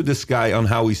 Listen to this guy on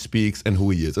how he speaks and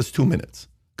who he is. That's 2 minutes.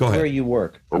 Go ahead. Where you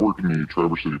work? I work in the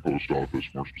Traverse City Post Office,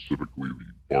 more specifically the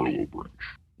Barlow branch.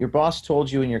 Your boss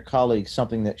told you and your colleagues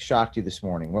something that shocked you this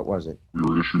morning. What was it? We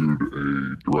were issued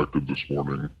a directive this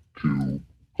morning to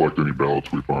collect any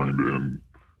ballots we find in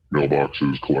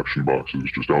mailboxes, collection boxes,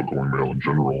 just outgoing mail in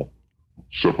general,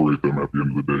 separate them at the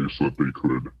end of the day so that they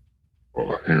could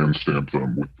hand stamp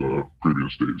them with the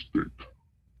previous day's date.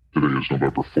 Today is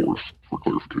November 4th, for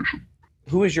clarification.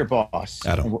 Who is your boss?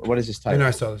 Adam. And what is his I title? know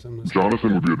I saw this.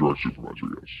 Jonathan would be a direct supervisor,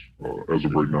 yes. As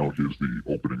of right now, he is the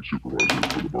opening supervisor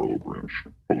for the Barlow branch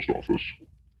post office.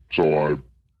 So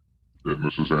and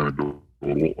this is anecdotal,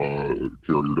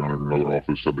 carrier down in another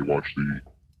office said they watched the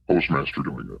postmaster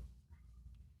doing it.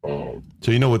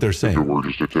 So you know what they're If it saying. were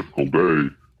just a typical day,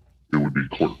 it would be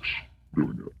clerks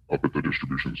doing it up at the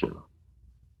distribution center.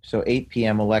 So 8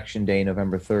 p.m. election day,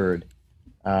 November 3rd.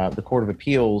 The Court of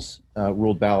Appeals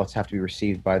ruled ballots have to be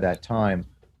received by that time.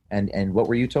 And what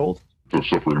were you told? To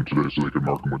separate them today so they could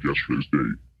mark them with yesterday's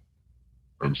date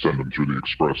and send them through the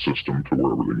express system to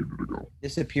wherever they needed to go.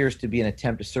 This appears to be an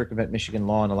attempt to circumvent Michigan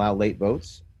law and allow late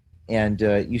votes. And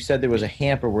you said there was a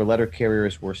hamper where letter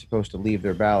carriers were supposed to leave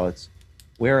their ballots.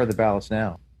 Where are the ballots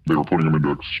now? They were putting them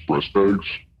into express bags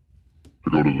to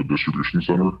go to the distribution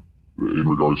center. In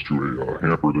regards to a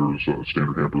hamper, there's a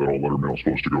standard hamper that all letter mail is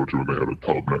supposed to go to, and they had a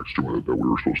tub next to it that we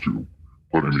were supposed to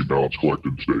put any ballots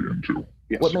collected today into.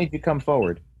 Yes. What made you come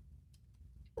forward?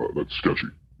 That's sketchy.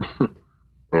 I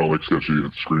don't like sketchy.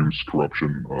 It screams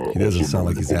corruption. He doesn't sound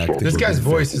like he's acting. This guy's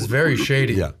voice is very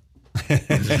shady. Yeah.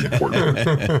 What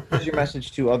is your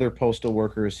message to other postal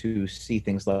workers who see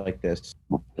things like this?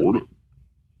 Report it.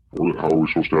 How are we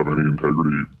supposed to have any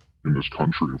integrity in this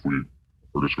country if we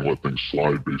are just going to let things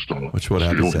slide based on Which what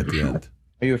happens at the end.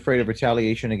 Are you afraid of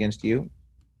retaliation against you?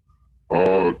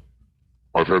 I've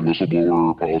had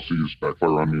whistleblower policies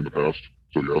backfire on me in the past,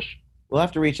 so yes. We'll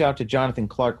have to reach out to Jonathan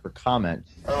Clark for comment.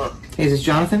 Hey, is this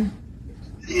Jonathan?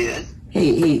 Yeah.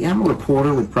 Hey, I'm a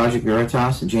reporter with Project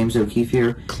Veritas, James O'Keefe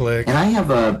here. Click. And I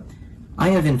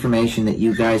have information that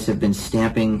you guys have been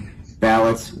stamping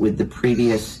ballots with the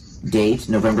previous date,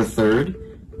 November 3rd.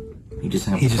 He just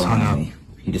hung up the phone on me.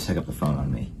 He just hung up the phone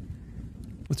on me.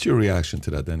 What's your reaction to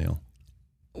that, Danielle?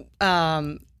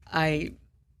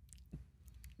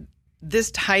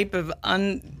 This type of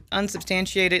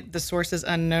unsubstantiated, the source is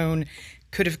unknown,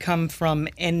 could have come from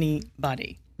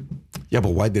anybody. Yeah, but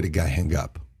why did a guy hang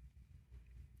up?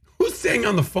 Who staying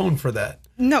on the phone for that?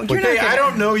 No, you're Hey, not. I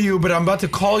don't know you, but I'm about to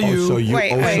call you. so you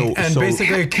Wait, wait. and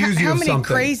basically accuse you How of many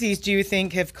something. crazies do you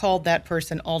think have called that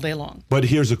person all day long? But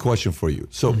here's a question for you.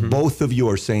 So both of you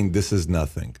are saying this is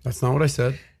nothing. That's not what I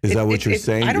said. Is that what you're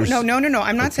saying? I don't You're know. No.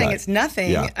 I'm not saying Okay. it's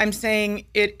nothing. Yeah. I'm saying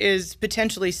it is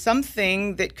potentially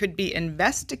something that could be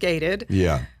investigated,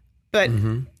 Yeah. but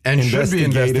And should be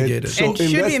investigated. And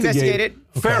should be investigated.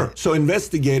 Fair. So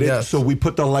investigate it. Yes. So we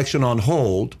put the election on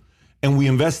hold and we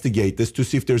investigate this to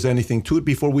see if there's anything to it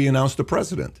before we announce the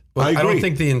president. Well, I agree. don't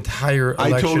think the entire I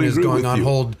election totally is agree going with on you.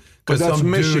 hold But because that's some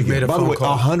Michigan. dude made a By the phone way,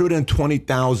 call.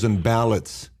 120,000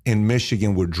 ballots in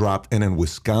Michigan were dropped, and in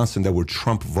Wisconsin that were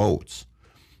Trump votes.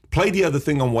 Play the other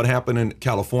thing on what happened in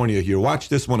California here. Watch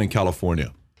this one in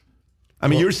California. I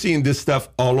mean, you're seeing this stuff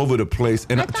all over the place.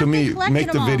 And to me,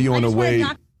 make the video in a way.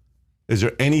 Is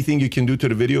there anything you can do to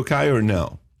the video, Kai, or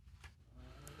no?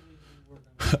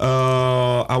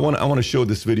 I want to show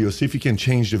this video. See if you can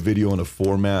change the video in a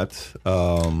format.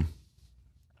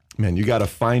 Man, you got to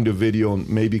find a video and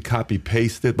maybe copy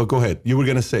paste it. But go ahead. You were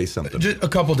going to say something. Just a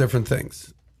couple different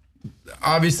things.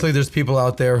 Obviously, there's people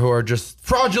out there who are just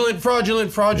fraudulent. It's I'm fraud,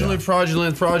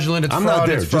 not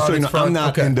there. it's Just fraud, so you know, it's fraud.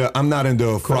 I'm not in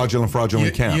the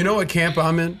fraudulent camp. You know what camp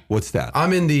I'm in? What's that?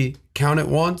 I'm in the count it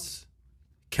once,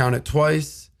 count it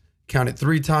twice, count it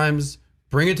 3 times,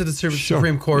 bring it to the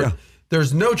Supreme Court. Yeah.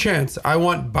 There's no chance I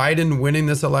want Biden winning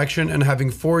this election and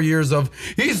having 4 years of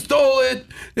he stole it.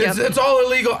 It's all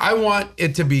illegal. I want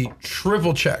it to be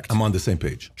triple checked. I'm on the same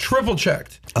page. Triple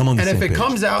checked. I'm on the and same if it page.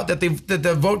 comes out that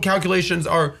the vote calculations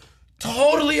are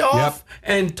totally off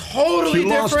and totally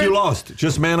different. You lost.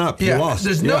 Just man up. Yeah, You lost.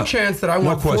 there's no chance that I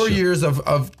want 4 question. years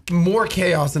of more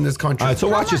chaos in this country. All right, so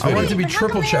watch this I video. want it to be But how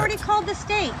triple come they already checked. called the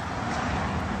state?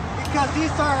 Because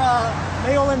these are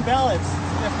mail-in ballots.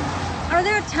 Are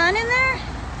there a ton in there?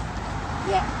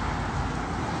 Yeah.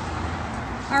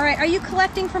 All right. Are you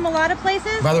collecting from a lot of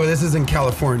places? By the way, this is in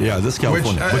California. Yeah, this is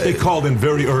California. Which, but they called in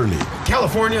very early.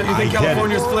 California? You think I get it.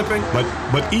 California's flipping?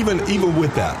 But even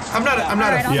with that, I'm not All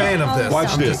right, a I'll fan just of follow this. watch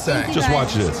I'm this. just saying. Thank you, Just guys.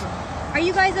 watch this. Are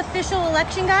you guys official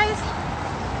election guys?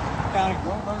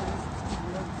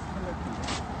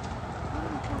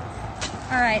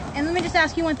 All right. And let me just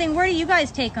ask you one thing. Where do you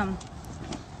guys take them?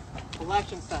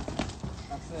 Election stuff.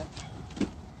 That's it.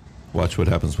 watch what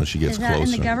happens when she gets Is that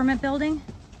closer. in the government building?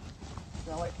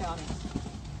 LA County.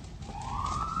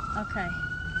 Okay.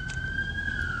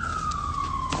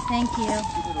 Thank you.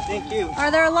 Thank you.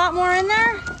 Are there a lot more in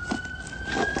there?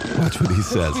 Watch what he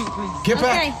says. Get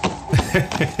Okay.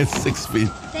 back. It's 6 feet.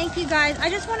 Thank you, guys. I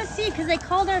just want to see because they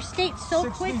called our state so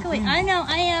quickly. I know.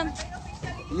 I am.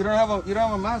 You don't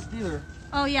have a mask either.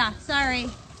 Oh yeah. Sorry.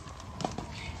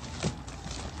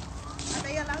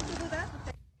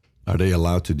 Are they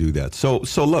allowed to do that? So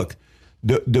look,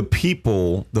 the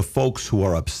people, the folks who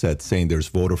are upset saying there's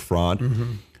voter fraud,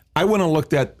 I went and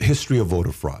looked at history of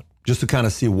voter fraud just to kind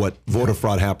of see what voter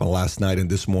fraud happened last night and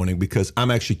this morning because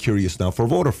I'm actually curious now for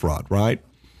voter fraud, right?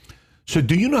 So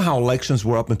do you know how elections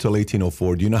were up until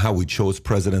 1804? Do you know how we chose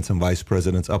presidents and vice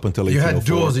presidents up until You 1804? had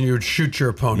duels and you would shoot your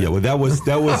opponent. Yeah, well, that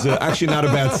was actually not a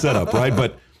bad setup, right?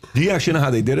 But do you actually know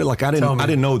how they did it? Like I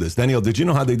didn't know this. Danielle, did you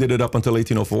know how they did it up until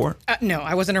 1804? No,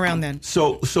 I wasn't around then.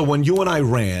 So when you and I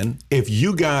ran, if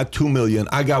you got 2 million,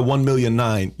 I got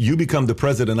 1,000,009, you become the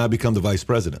president, I become the vice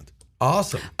president.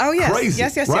 Awesome. Oh yes. Crazy,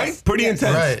 Yes. right? Yes. Pretty Yes.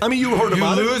 intense. Right. I mean, you heard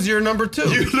about it. You lose your number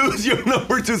 2. You lose your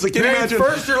number 2. So can you Hey, imagine?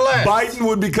 first or last? Biden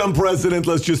would become president.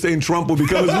 Let's just say, and Trump would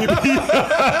become his VP.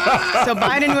 So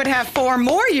Biden would have 4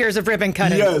 more years of ribbon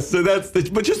cutting. Yes, so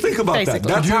but just think about that.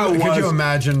 Basically. That's how it was. Could you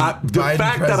imagine the Biden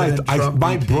fact president, that Trump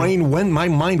my VP?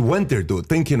 mind went there, dude,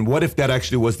 thinking, what if that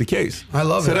actually was the case? I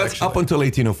love so it, that's actually. up until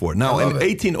 1804. Now, I in love it.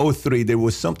 1803, there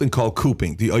was something called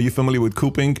cooping. Are you familiar with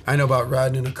cooping? I know about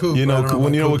riding in a coupe. You know, I don't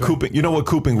when you know about what cooping, you know what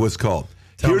cooping was called.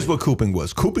 Here's what cooping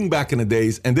was. Cooping back in the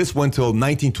days, and this went till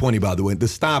 1920, by the way.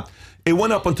 This stopped. It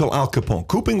went up until Al Capone.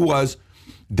 Cooping was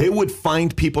they would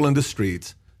find people in the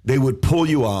streets. They would pull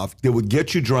you off. They would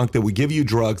get you drunk. They would give you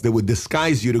drugs. They would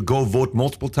disguise you to go vote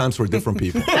multiple times for different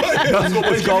people. That's what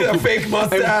was called A cooping. fake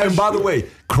mustache. And by the way,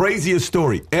 craziest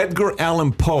story. Edgar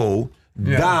Allan Poe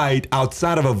died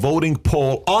outside of a voting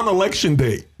poll on election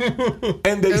day.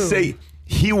 And they say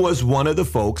he was one of the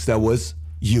folks that was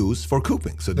used for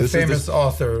cooping. So The this famous is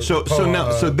author.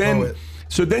 Poet.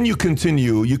 So then you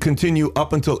continue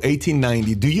up until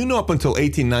 1890. Do you know up until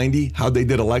 1890 how they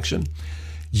did election?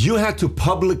 You had to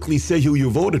publicly say who you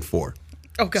voted for.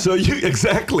 Okay. So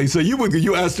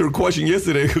you asked her a question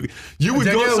yesterday. You would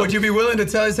Danielle, go. would you be willing to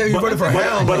say you voted for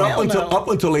hell? But Hell up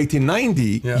until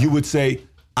 1890, Yeah. you would say,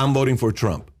 I'm voting for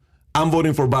Trump. I'm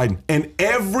voting for Biden. And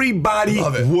everybody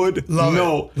would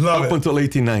know up until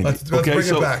 1890. Let's bring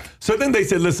it back. So then they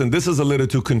said, listen, this is a little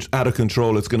too out of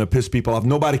control. It's going to piss people off.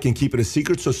 Nobody can keep it a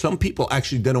secret. So some people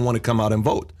actually didn't want to come out and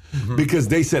vote because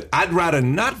they said, I'd rather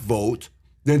not vote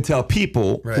than tell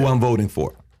people who I'm voting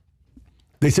for.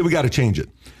 They said, we got to change it.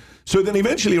 So then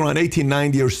eventually around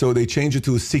 1890 or so, they changed it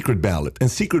to a secret ballot. And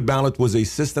secret ballot was a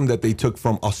system that they took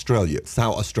from Australia. It's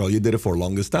how Australia did it for the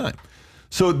longest time.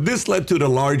 So this led to the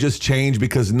largest change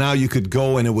because now you could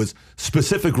go and it was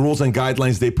specific rules and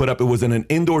guidelines they put up. It was in an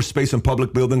indoor space in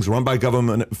public buildings run by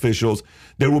government officials.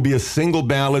 There will be a single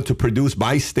ballot to produce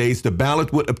by states. The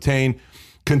ballot would contain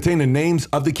the names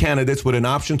of the candidates with an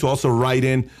option to also write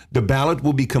in. The ballot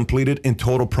will be completed in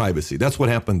total privacy. That's what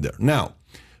happened there. Now,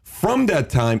 from that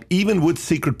time, even with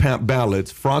secret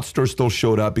ballots, fraudsters still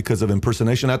showed up because of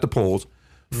impersonation at the polls,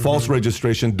 false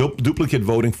registration, duplicate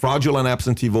voting, fraudulent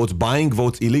absentee votes, buying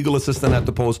votes, illegal assistance at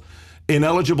the polls,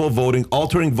 ineligible voting,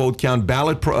 altering vote count,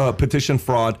 ballot petition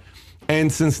fraud. And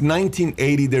since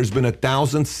 1980, there's been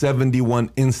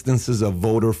 1,071 instances of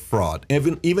voter fraud.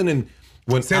 Even in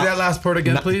Say that last part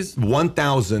again, please.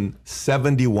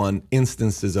 1,071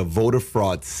 instances of voter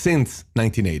fraud since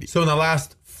 1980. So in the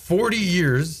last 40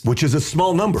 years, which is a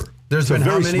small number. There's been a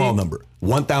very how many? small number.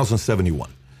 1,071.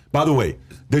 By the way,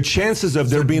 the chances of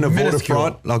there being a voter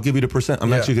fraud, I'll give you the percent.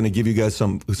 I'm actually going to give you guys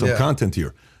some content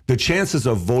here. The chances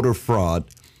of voter fraud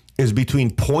is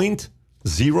between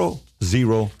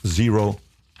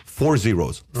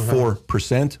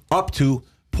 0.00040% up to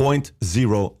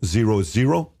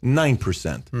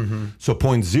 0.0009%. So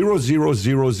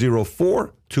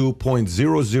 0.00004 to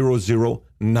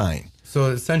 0.0009.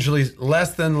 So essentially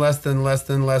less than 1%. Less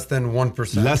than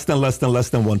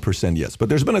 1%, yes. But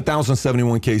there's been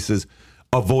 1,071 cases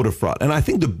of voter fraud. And I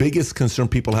think the biggest concern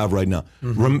people have right now,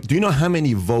 do you know how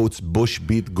many votes Bush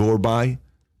beat Gore by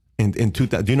in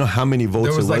 2000? Do you know how many votes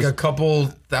there was? Like a couple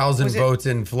thousand votes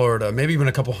in Florida, maybe even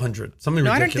a couple hundred. Something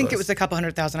ridiculous. I don't think it was a couple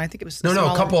 100,000. I think it was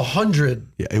No, a couple hundred.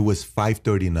 Yeah, it was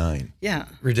 539. Yeah.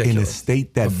 Ridiculous. In a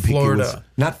state that Florida. Was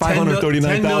not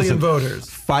 539,000. 10 million votors.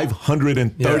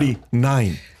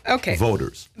 539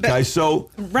 voters. Okay, so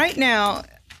right now,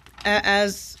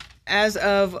 as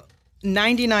of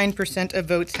 99% of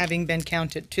votes having been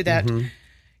counted to that,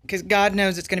 because God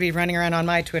knows it's going to be running around on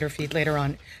my Twitter feed later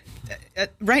on.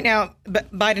 Right now,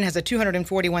 Biden has a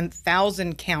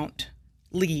 241,000 count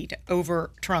lead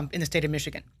over Trump in the state of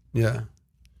Michigan. Yeah.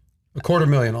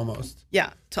 250,000 almost.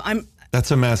 Yeah. So that's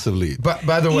a massive lead. But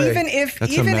by the way, even if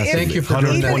thank you for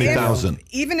 120,000.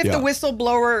 Even if the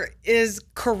whistleblower is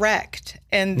correct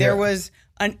and there was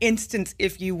an instance,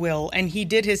 if you will, and he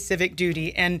did his civic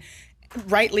duty and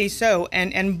rightly so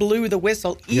and blew the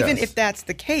whistle, even if that's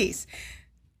the case,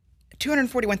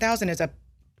 241,000 is a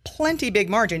plenty big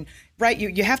margin, right?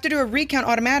 You have to do a recount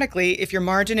automatically if your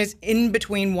margin is in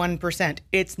between 1%.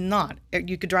 It's not.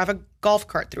 You could drive a golf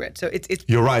cart through it. So it's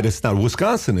You're right. It's not.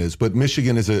 Wisconsin is, but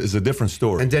Michigan is a different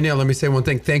story. And Danielle, let me say one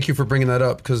thing. Thank you for bringing that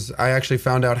up because I actually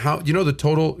found out how. You know the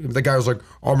total. The guy was like,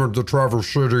 "I'm at the Traverse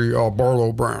City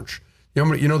Barlow branch."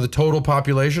 You know the total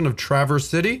population of Traverse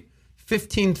City,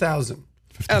 15,000.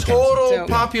 Total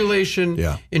population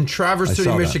in Traverse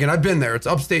City, Michigan. I've been there. It's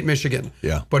upstate Michigan.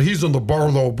 Yeah. But he's in the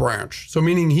Barlow branch. So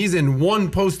meaning he's in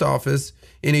one post office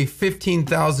in a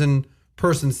 15,000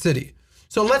 person city.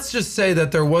 So let's just say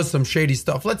that there was some shady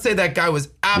stuff. Let's say that guy was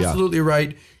absolutely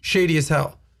right, shady as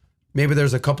hell. Maybe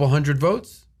there's a couple hundred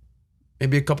votes.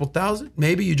 Maybe a couple thousand.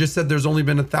 Maybe you just said there's only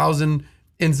been 1,000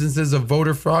 instances of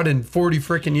voter fraud in 40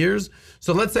 freaking years.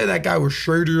 So let's say that guy was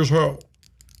shady as hell.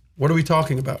 What are we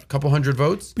talking about? A couple hundred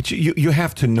votes? But you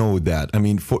have to know that. I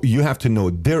mean, you have to know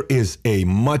there is a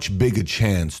much bigger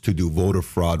chance to do voter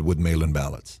fraud with mail-in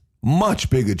ballots.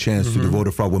 Much bigger chance to do voter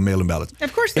fraud with mail-in ballots.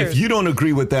 Of course there is. If you don't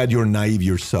agree with that, you're naive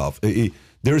yourself.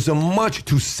 There's a much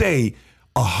to say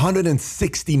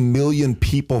 160 million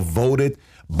people voted.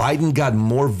 Biden got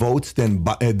more votes than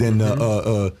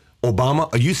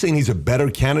Obama. Are you saying he's a better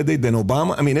candidate than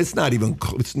Obama? I mean, it's not even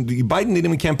close. Biden didn't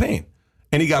even campaign.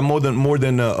 And he got more than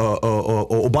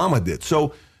Obama did.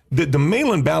 So the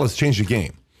mail-in ballots changed the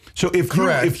game. So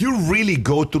if you really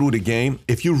go through the game,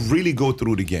 and if you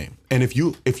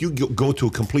go to a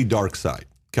complete dark side,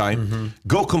 okay,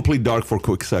 go complete dark for a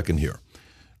quick second here.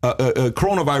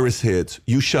 Coronavirus hits,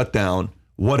 you shut down.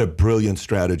 What a brilliant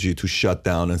strategy to shut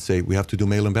down and say we have to do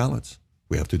mail-in ballots.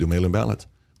 We have to do mail-in ballots.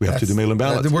 We have to do mail-in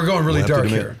ballots. We're going really dark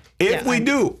here. If we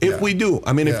do,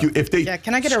 I mean, if they,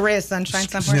 can I get a ray of sunshine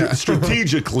somewhere?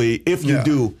 Strategically, if you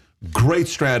do, great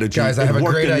strategy. Guys, I have a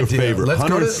great idea. Favor.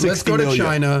 Let's go to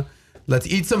China. Let's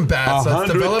eat some bats.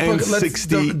 Let's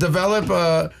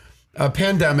develop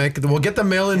pandemic. We'll get the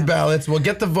mail-in ballots. We'll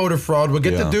get the voter fraud. We'll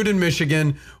get the Yeah. dude in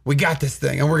Michigan. We got this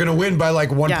thing, and we're gonna win by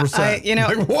like 1%.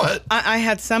 Like what? I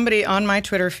had somebody on my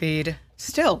Twitter feed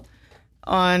still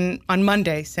on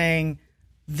Monday saying,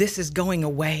 "This is going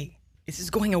away. This is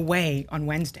going away on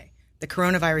Wednesday. The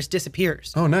coronavirus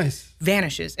disappears, Oh, nice.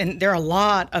 vanishes, and there are a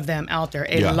lot of them out there.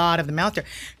 Yeah. Lot of them out there.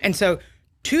 And so,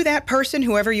 to that person,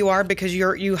 whoever you are, because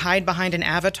you hide behind an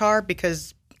avatar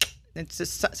because." It's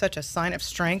just such a sign of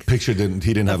strength. He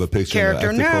didn't have a picture. in the Character.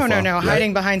 active profile. No.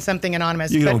 Hiding behind something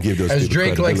anonymous. You But- don't give those As people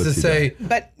Drake likes to credibility, say,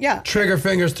 But yeah. trigger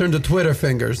fingers turn to Twitter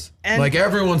fingers. And- Like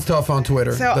everyone's tough on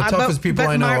Twitter. So, The toughest people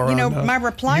I know my, are on my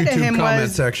reply to YouTube him comment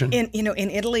was section. in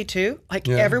Italy too, like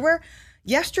Yeah. everywhere.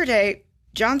 Yesterday,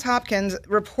 Johns Hopkins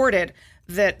reported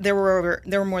that there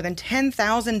were more than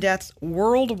 10,000 deaths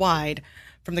worldwide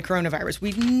from the coronavirus.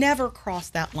 We've never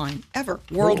crossed that line ever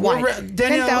worldwide.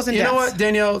 Danielle, 10,000 you deaths. know what,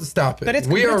 Danielle? Stop it. But it's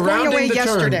we are going rounding away the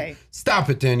yesterday. turn. Stop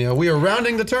it, Danielle. We are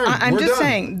rounding the turn. I'm We're just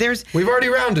done. saying, We've already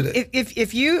rounded it.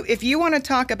 If you want to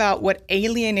talk about what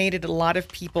alienated a lot of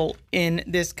people in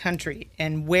this country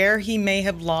and where he may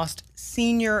have lost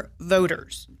senior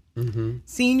voters,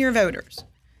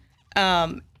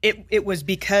 it was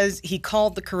because he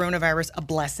called the coronavirus a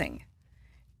blessing,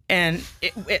 and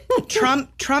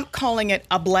Trump calling it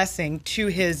a blessing to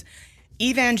his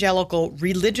evangelical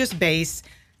religious base,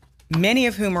 many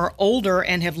of whom are older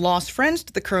and have lost friends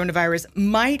to the coronavirus,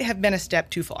 might have been a step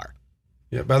too far.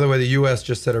 Yeah. By the way, the U.S.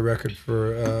 just set a record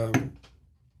for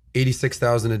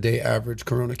 86,000 a day average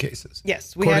corona cases.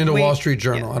 Yes, according to Wall Street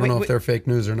Journal. I don't know if they're fake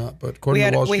news or not, but according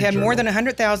to Wall Street we had Journal, more than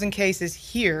 100,000 cases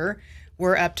here.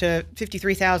 We're up to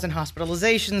 53,000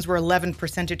 hospitalizations. We're 11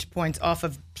 percentage points off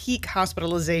of peak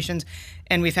hospitalizations,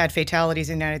 and we've had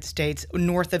fatalities in the United States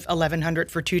north of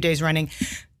 1,100 for 2 days running.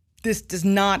 This does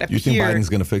not appear. You think Biden's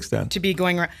going to fix that? To be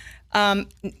going around.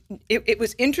 It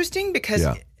was interesting because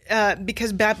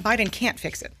Biden can't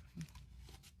fix it.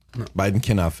 Biden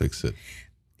cannot fix it.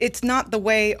 It's not the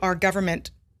way our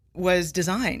government was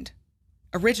designed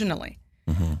originally.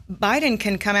 Biden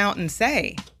can come out and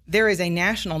say there is a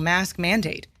national mask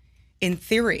mandate. In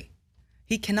theory,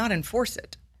 he cannot enforce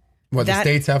it. What, the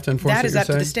states have to enforce it? That is you're up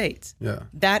to the saying? states. Yeah.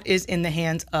 That is in the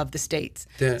hands of the states.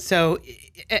 Yeah. So,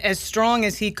 as strong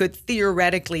as he could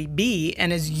theoretically be,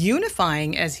 and as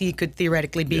unifying as he could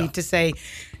theoretically be, to say,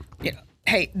 you know,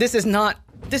 hey, this is not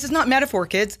metaphor,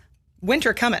 kids.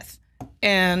 Winter cometh,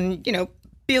 and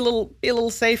be a little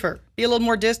safer, be a little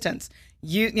more distance.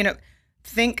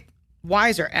 Think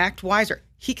wiser, act wiser.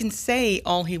 He can say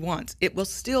all he wants. It will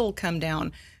still come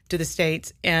down to the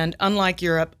states. And unlike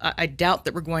Europe, I doubt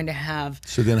that we're going to have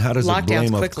So then how does the lockdowns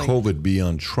blame quickly. of COVID be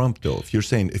on Trump, though? If you're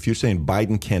saying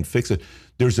Biden can't fix it,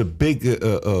 there's a big,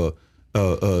 in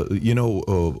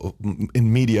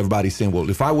media, everybody's saying, well,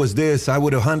 if I was this, I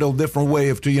would have handled a different way.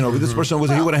 If, this person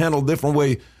was, he would have handled a different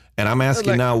way. And I'm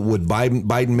asking now, would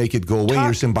Biden make it go away?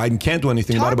 You're saying Biden can't do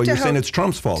anything about it, but you're saying it's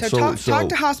Trump's fault. So talk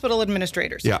to hospital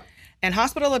administrators. Yeah. And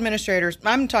hospital administrators,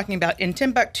 I'm talking about in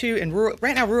Timbuktu and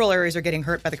right now rural areas are getting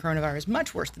hurt by the coronavirus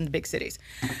much worse than the big cities.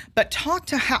 But talk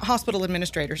to hospital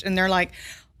administrators, and they're like,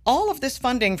 all of this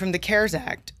funding from the CARES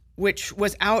Act, which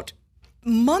was out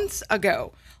months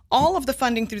ago, all of the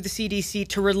funding through the CDC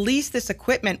to release this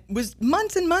equipment was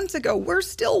months and months ago. We're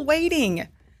still waiting.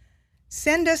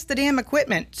 Send us the damn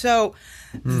equipment. So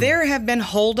there have been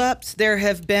holdups. There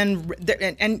have been,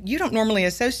 and you don't normally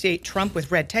associate Trump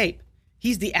with red tape.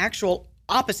 He's the actual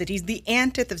opposite. He's the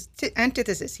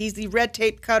antithesis. He's the red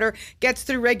tape cutter, gets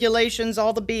through regulations,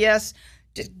 all the BS,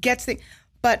 gets the.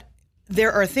 But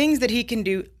there are things that he can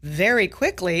do very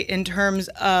quickly in terms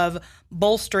of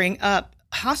bolstering up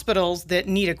hospitals that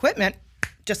need equipment,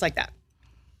 just like that.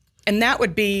 And that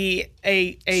would be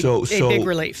a big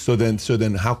relief. So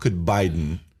then how could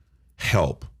Biden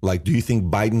help? Like, do you think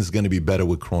Biden's going to be better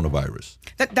with coronavirus?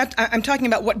 I'm talking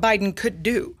about what Biden could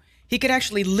do. He could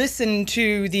actually listen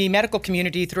to the medical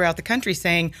community throughout the country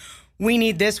saying, we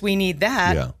need this, we need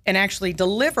that, and actually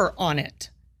deliver on it,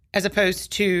 as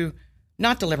opposed to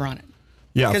not deliver on it.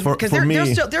 Yeah, because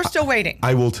they're still waiting.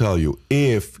 I will tell you,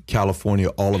 if California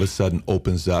all of a sudden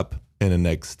opens up in the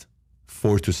next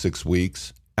 4 to 6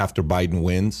 weeks after Biden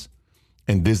wins,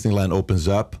 and Disneyland opens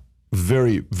up,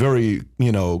 very, very,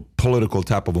 political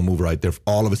type of a move right there.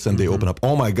 All of a sudden they open up.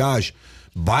 Oh my gosh,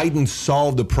 Biden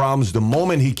solved the problems. The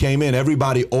moment he came in,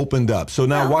 everybody opened up. So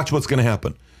now watch what's going to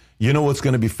happen. You know what's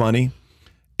going to be funny?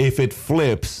 If it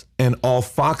flips and all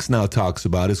Fox now talks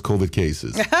about is COVID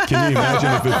cases. Can you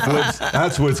imagine if it flips?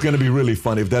 That's what's going to be really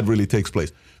funny if that really takes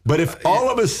place. But if all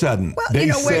of a sudden they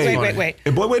say, wait.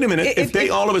 But wait a minute. If they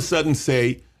all of a sudden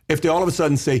say, if they all of a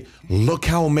sudden say, look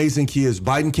how amazing he is,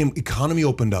 Biden came, economy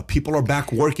opened up, people are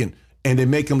back working, and they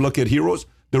make him look at heroes,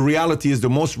 the reality is the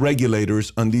most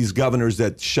regulators on these governors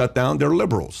that shut down, they're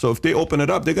liberals. So if they open it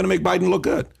up, they're going to make Biden look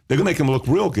good. They're going to make him look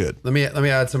real good. Let me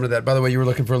add some to that. By the way, you were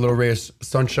looking for a little ray of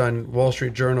sunshine. Wall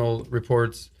Street Journal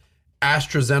reports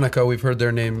AstraZeneca, we've heard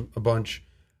their name a bunch,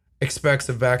 expects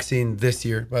a vaccine this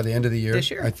year, by the end of the year. This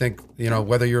year. I think,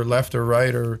 whether you're left or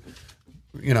right or,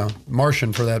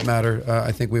 Martian for that matter,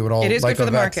 I think we would all It is like good for a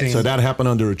the market. vaccine. So that happened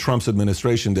under Trump's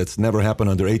administration. That's never happened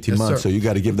under 18 months. sir. So you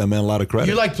got to give that man a lot of credit.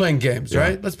 You like playing games,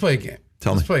 right? Let's play a game.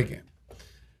 Let's play a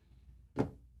game.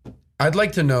 I'd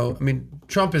like to know,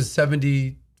 Trump is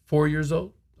 74 years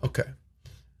old. Okay.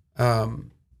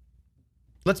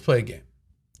 Let's play a game.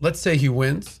 Let's say he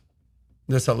wins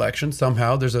this election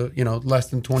somehow. There's a, less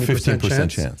than 20% 15%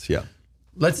 chance. Yeah.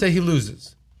 Let's say he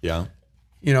loses. Yeah.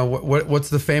 What's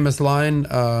the famous line?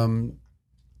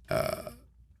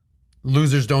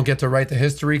 Losers don't get to write the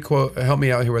history. Quote, help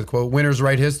me out here with a quote. Winners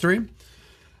write history.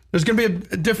 There's going to be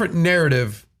a different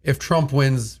narrative if Trump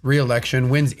wins re-election,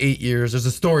 wins 8 years. There's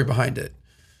a story behind it.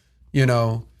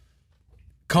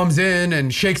 Comes in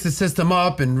and shakes the system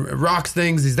up and rocks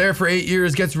things. He's there for 8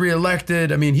 years, gets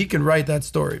reelected. He can write that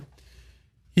story.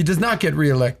 He does not get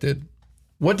reelected.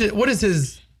 What is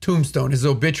his tombstone, his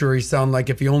obituary sound like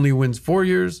if he only wins 4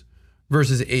 years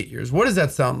versus 8 years? What does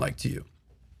that sound like to you?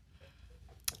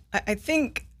 I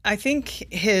think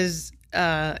his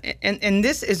and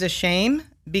this is a shame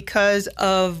because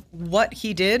of what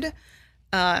he did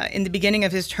in the beginning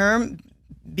of his term,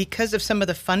 because of some of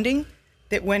the funding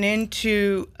that went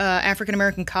into African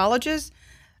American colleges,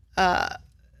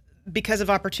 because of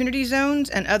opportunity zones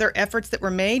and other efforts that were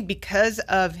made, because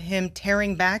of him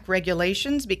tearing back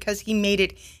regulations, because he made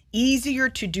it easier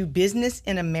to do business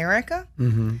in America,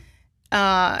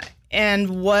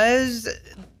 and was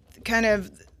kind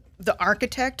of the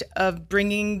architect of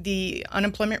bringing the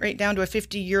unemployment rate down to a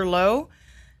 50-year low.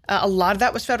 A lot of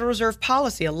that was Federal Reserve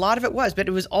policy. A lot of it was, but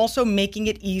it was also making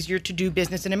it easier to do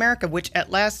business in America, which at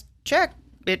last check,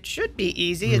 it should be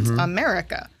easy. It's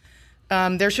America.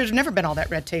 There should have never been all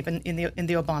that red tape in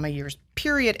the Obama years,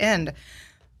 period, end.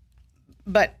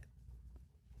 But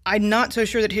I'm not so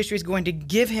sure that history is going to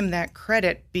give him that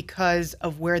credit because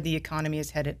of where the economy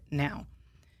is headed now.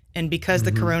 And because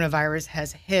the coronavirus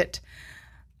has hit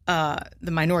the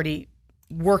minority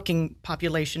working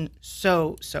population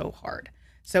so hard.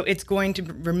 So it's going to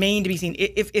remain to be seen.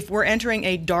 If we're entering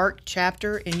a dark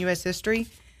chapter in U.S. history,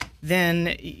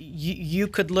 then you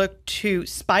could look to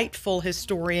spiteful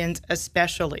historians,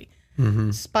 especially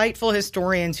spiteful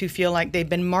historians who feel like they've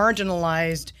been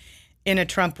marginalized in a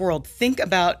Trump world. Think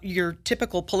about your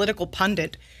typical political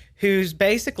pundit who's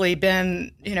basically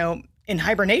been, in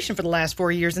hibernation for the last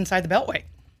 4 years inside the Beltway.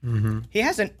 He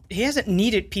hasn't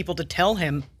needed people to tell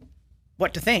him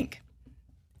what to think,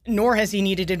 nor has he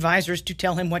needed advisors to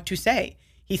tell him what to say.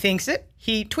 He thinks it,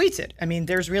 he tweets it.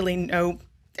 There's really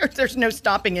there's no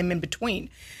stopping him in between.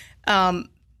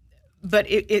 But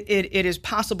it is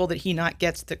possible that he not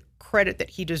gets the credit that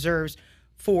he deserves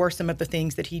for some of the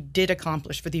things that he did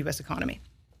accomplish for the U.S. economy.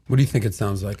 What do you think it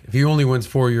sounds like if he only wins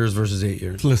 4 years versus 8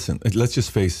 years? Listen, let's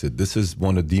just face it. This is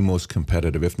one of the most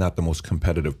competitive, if not the most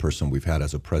competitive person we've had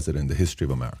as a president in the history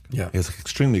of America. Yeah. He's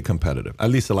extremely competitive, at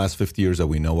least the last 50 years that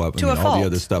we know of. To a all fault. the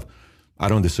other stuff, I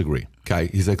don't disagree. Okay,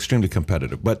 he's extremely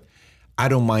competitive. But I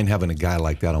don't mind having a guy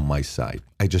like that on my side.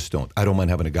 I just don't. I don't mind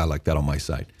having a guy like that on my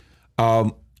side.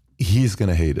 He's going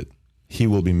to hate it. He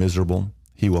will be miserable.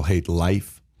 He will hate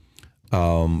life.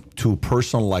 To a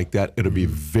person like that, it'll be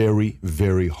very,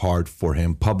 very hard for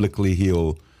him. Publicly,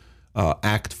 he'll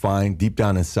act fine. Deep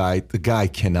down inside, the guy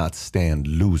cannot stand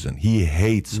losing. He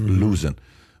hates losing.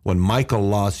 When Michael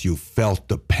lost, you felt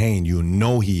the pain. You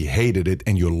know he hated it,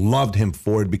 and you loved him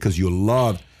for it because you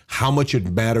loved how much it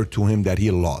mattered to him that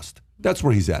he lost. That's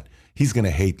where he's at. He's going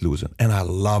to hate losing, and I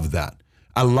love that.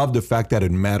 I love the fact that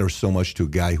it matters so much to a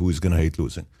guy who is going to hate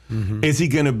losing. Is he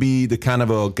going to be the kind of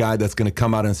a guy that's going to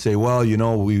come out and say, well,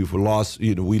 we've lost,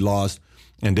 we lost,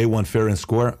 and they won fair and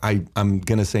square? I'm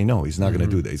going to say no, he's not going to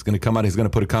do that. He's going to come out, he's going to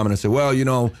put a comment and say, well,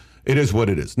 it is what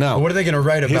it is. Now, what are they going to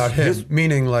write about him?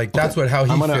 Meaning, that's how he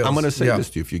feels. I'm going to say this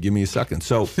to you if you give me a second.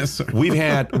 So Yes, we've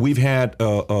had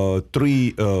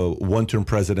 3 one-term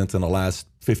presidents in the last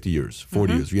 50 years,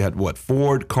 40 years. We had what?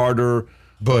 Ford, Carter,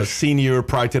 Bush Senior.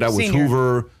 Prior to that was Senior.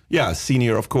 Hoover. Yeah,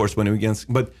 Senior, of course, when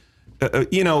against. But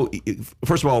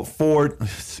first of all, Ford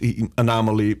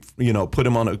anomaly. Put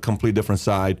him on a complete different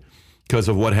side because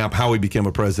of what happened, how he became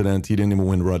a president. He didn't even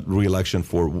win re-election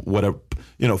for whatever.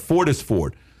 Ford is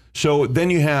Ford. So then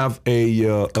you have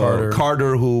a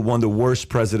Carter who won the worst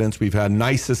presidents we've had,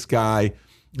 nicest guy,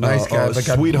 Nice guy, but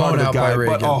got sweetheart blown of a out by guy, but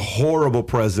Reagan. a horrible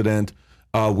president.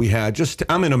 We had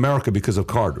I'm in America because of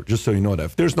Carter. Just so you know that.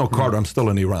 If there's no Carter, I'm still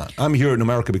in Iran. I'm here in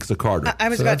America because of Carter. I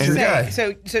was So about to that's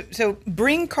your say. So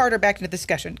bring Carter back into the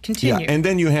discussion. Continue. Yeah, and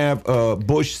then you have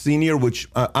Bush Senior, which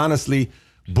honestly,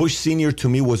 Bush Senior to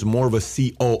me was more of a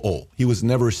COO. He was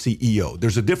never a CEO.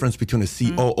 There's a difference between a COO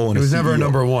and a CEO. He was never a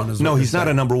number one, is what No, you're he's not a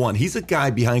saying. number one. He's a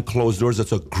guy behind closed doors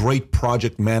that's a great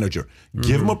project manager.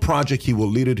 Give him a project, he will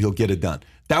lead it, he'll get it done.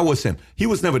 That was him. He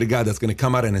was never the guy that's going to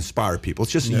come out and inspire people.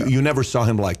 It's just you never saw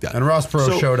him like that. And Ross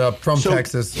Perot showed up from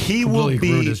Texas. He will completely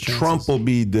ruined be. his chances. Trump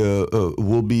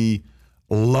will be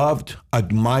loved,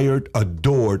 admired,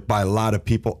 adored by a lot of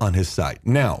people on his side.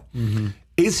 Now,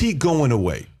 is he going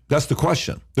away? That's the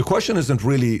question. The question isn't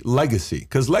really legacy,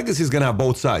 because legacy is going to have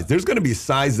both sides. There's going to be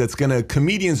sides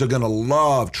comedians are going to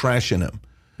love trashing him.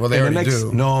 Well, they And already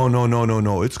do.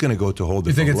 No. It's going to go to a whole different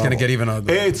You think it's going to level. get even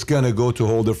uglier? It's going to go to a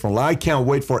whole different level. I can't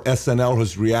wait for SNL,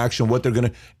 his reaction, what they're going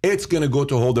to... It's going to go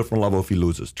to a whole different level if he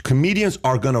loses. Comedians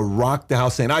are going to rock the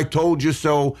house saying, I told you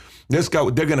so. This guy,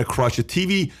 they're going to crush it.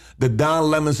 TV, the Don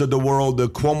Lemons of the world, the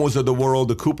Cuomos of the world,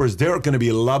 the Coopers, they're going to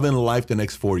be loving life the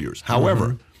next 4 years.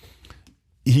 However,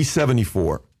 he's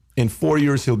 74. In 4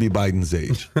 years, he'll be Biden's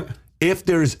age. If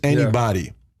there's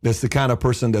anybody... That's the kind of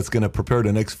person that's going to prepare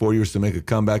the next 4 years to make a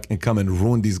comeback and come and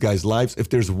ruin these guys' lives. If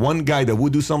there's one guy that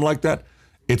would do something like that,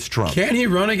 it's Trump. Can he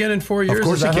run again in 4 years? Of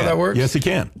course Is that he can. how that works? Yes, he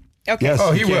can. Okay. Yes,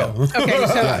 Oh, he can. will. Okay,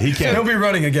 so Yeah, he can. He'll be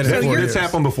running again in 4 years. It's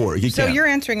happened before. He So can. you're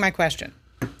answering my question.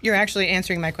 You're actually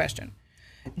answering my question.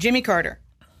 Jimmy Carter.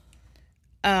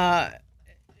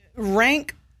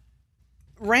 Rank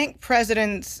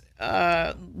presidents,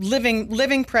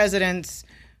 living presidents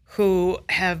who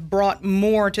have brought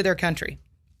more to their country.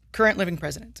 Current living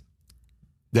presidents.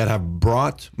 That have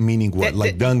brought, meaning what?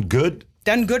 Like done good?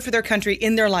 Done good for their country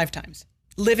in their lifetimes.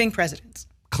 Living presidents.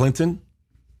 Clinton?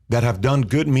 That have done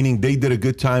good, meaning they did a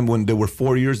good time when they were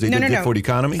 4 years, they did good for the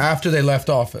economy? After they left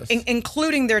office.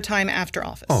 Including their time after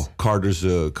office. Oh, Carter's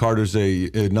a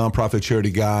nonprofit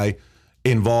charity guy,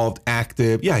 involved,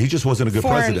 active. Yeah, he just wasn't a good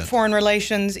president. Foreign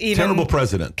relations, even. Terrible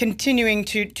president. Continuing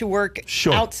to work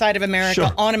Sure. outside of America,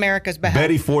 Sure. on America's behalf.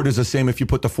 Betty Ford is the same. If you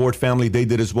put the Ford family, they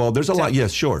did as well. There's a lot.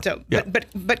 Yes, sure. So, Yeah.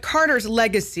 but Carter's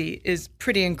legacy is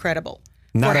pretty incredible.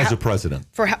 Not For as how- a president.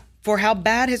 For how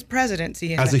bad his presidency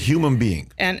has As a been. human being.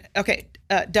 And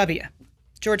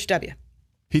George W.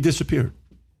 He disappeared.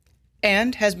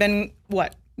 And has been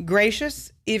what?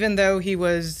 Gracious, even though he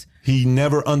was. He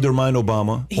never undermined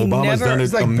Obama. He Obama's never- done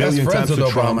He's it like a million best friends times with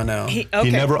to Trump. Obama now. He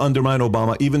never undermined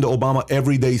Obama. Even though Obama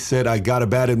every day said, I got a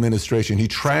bad administration. He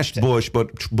trashed Bush,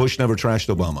 but Bush never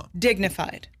trashed Obama.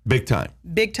 Dignified. Big time.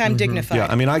 Big time dignified. Yeah,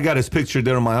 I mean, I got his picture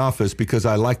there in my office because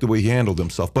I like the way he handled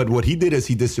himself. But what he did is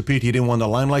he disappeared. He didn't want the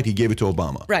limelight. He gave it to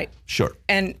Obama. Right. Sure.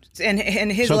 And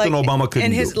his Something Obama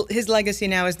couldn't and do. his legacy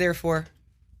now is therefore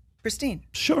pristine.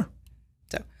 Sure.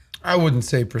 So I wouldn't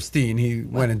say pristine. He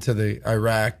went into the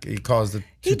Iraq. He caused the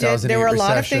he 2008 did. There were a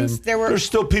lot of recession. things. There were. There's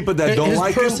still people that don't his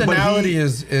like him. personality but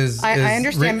is I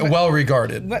understand, but- well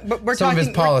regarded. But we're Some talking of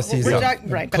his policies, we're are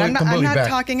right? But I'm not completely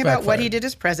talking about what he backfired. did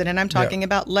as president. I'm talking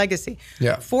about legacy.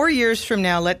 Yeah. 4 years from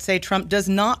now, let's say Trump does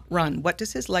not run. What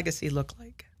does his legacy look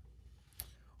like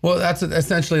Well, that's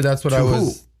essentially that's what To I who?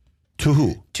 was. To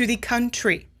who? to the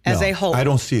country as No, a whole? I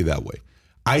don't see it that way.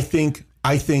 I think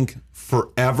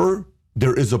forever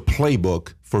there is a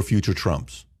playbook for future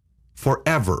Trumps.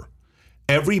 Forever.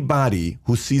 Everybody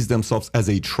who sees themselves as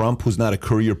a Trump, who's not a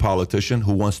career politician,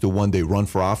 who wants to one day run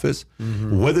for office,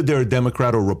 whether they're a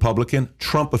Democrat or Republican,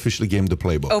 Trump officially gave him the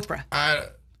playbook. Oprah.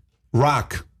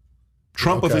 Rock.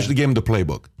 Trump officially gave him the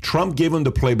playbook. Trump gave him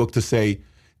the playbook to say,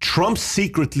 Trump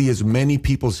secretly is many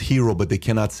people's hero, but they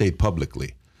cannot say it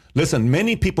publicly. Listen,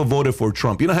 many people voted for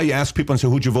Trump. You know how you ask people and say,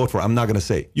 who'd you vote for? I'm not going to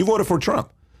say. You voted for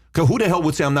Trump. Because who the hell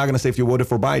would say I'm not going to say if you voted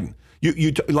for Biden?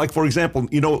 Like, for example,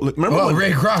 remember Well,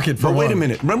 Ray Crockett, for But wait a one.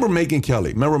 minute. Remember Megyn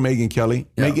Kelly?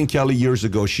 Yeah. Megyn Kelly years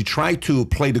ago, she tried to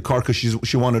play the card because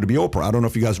she wanted to be Oprah. I don't know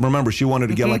if you guys remember. She wanted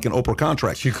to get like an Oprah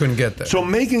contract. She couldn't get there. So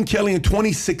Megyn Kelly in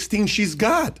 2016, she's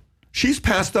God. She's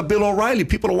passed up Bill O'Reilly.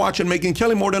 People are watching Megyn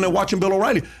Kelly more than they're watching Bill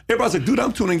O'Reilly. Everybody's like, dude,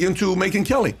 I'm tuning into Megyn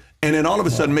Kelly. And then all of a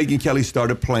sudden, Megyn Kelly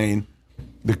started playing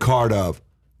the card of,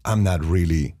 I'm not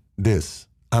really this.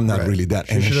 I'm not really that.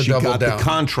 She And then should've she got doubled down. the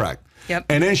contract. Yep.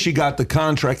 And then she got the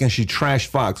contract and she trashed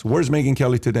Fox. Where's Megyn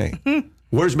Kelly today?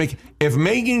 Where's Megyn? If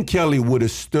Megyn Kelly would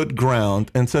have stood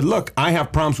ground and said, look, I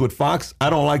have problems with Fox. I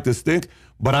don't like this thing,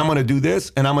 but I'm going to do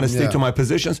this and I'm going to stick to my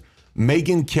positions.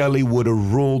 Megyn Kelly would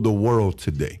have ruled the world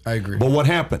today. I agree. But what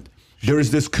happened? There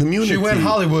is this community. She went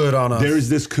Hollywood on us. There is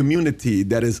this community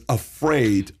that is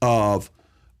afraid of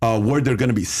where they're going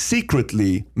to be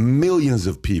secretly millions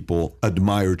of people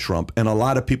admire Trump, and a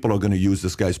lot of people are going to use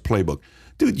this guy's playbook.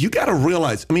 Dude, you got to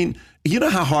realize, I mean, you know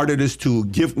how hard it is to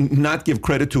not give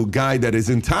credit to a guy that his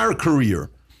entire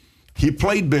career, he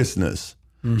played business.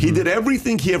 He did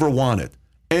everything he ever wanted.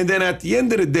 And then at the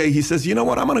end of the day, he says, you know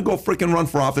what, I'm going to go freaking run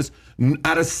for office.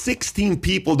 Out of 16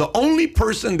 people, the only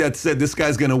person that said this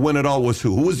guy's going to win it all was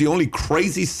who? Who was the only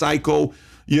crazy psycho,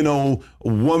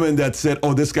 woman that said,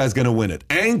 oh, this guy's going to win it?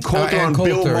 Ann Coulter on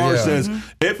Bill Maher says,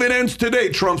 if it ends today,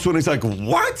 Trump's winning. He's like,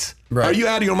 what? Right. Are you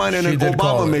out of your mind? And then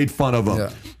Obama made fun of him.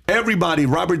 Yeah. Everybody,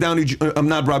 George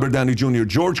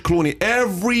Clooney,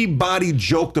 everybody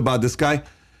joked about this guy.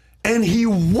 And he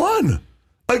won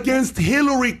against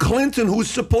Hillary Clinton, who's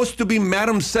supposed to be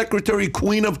Madam Secretary,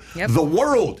 Queen of the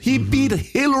world. He beat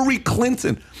Hillary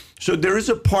Clinton. So there is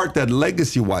a part that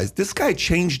legacy-wise, this guy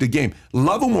changed the game.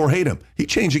 Love him or hate him, he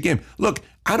changed the game. Look,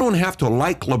 I don't have to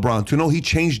like LeBron to know he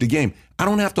changed the game. I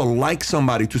don't have to like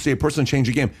somebody to say a person changed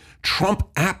the game. Trump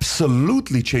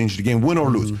absolutely changed the game, win or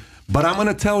lose. But I'm going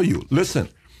to tell you, listen,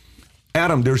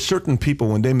 Adam, there's certain people,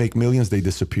 when they make millions, they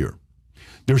disappear.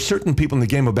 There's certain people in the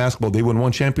game of basketball, they win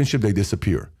one championship, they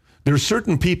disappear. There's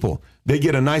certain people, they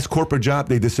get a nice corporate job,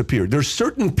 they disappear. There's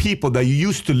certain people that you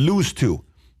used to lose to,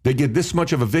 they get this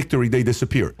much of a victory, they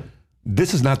disappear.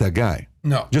 This is not that guy.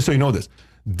 No. Just so you know this.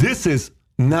 This is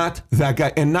not that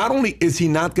guy. And not only is he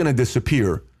not going to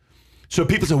disappear, so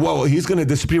people say, well, he's going to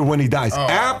disappear when he dies. Oh.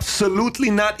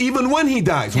 Absolutely not, even when he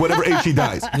dies, whatever age he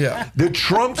dies. Yeah. The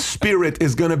Trump spirit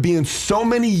is going to be in so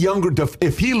many younger,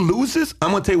 if he loses,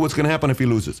 I'm going to tell you what's going to happen if he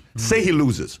loses. Say he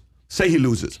loses. Say he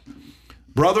loses.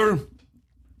 Brother,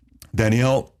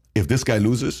 Danielle, if this guy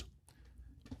loses,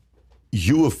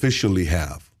 you officially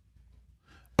have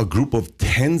a group of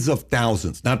tens of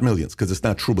thousands, not millions, because it's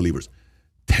not true believers,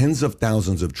 tens of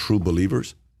thousands of true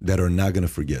believers that are not going to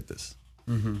forget this.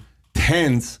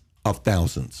 Tens of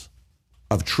thousands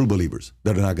of true believers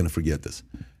that are not going to forget this.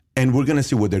 And we're going to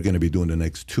see what they're going to be doing the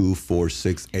next 2, 4,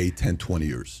 6, 8, 10, 20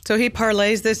 years. So he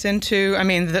parlays this into, I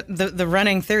mean, the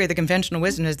running theory, the conventional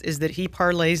wisdom is that he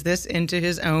parlays this into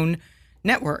his own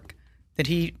network, that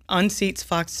he unseats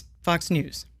Fox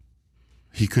News.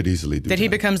 He could easily do that. That he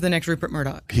becomes the next Rupert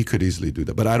Murdoch. He could easily do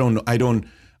that. But I don't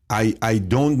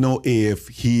know if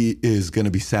he is going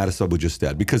to be satisfied with just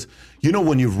that. Because,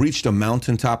 when you've reached a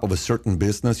mountaintop of a certain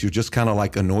business, you're just kind of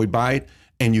like annoyed by it.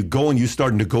 And you go and you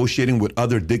start negotiating with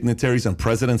other dignitaries and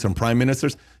presidents and prime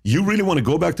ministers. You really want to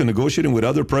go back to negotiating with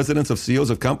other presidents of CEOs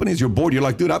of companies? You're bored. You're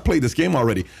like, dude, I played this game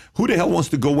already. Who the hell wants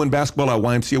to go win basketball at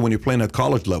YMCA when you're playing at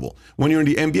college level? When you're in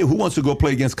the NBA, who wants to go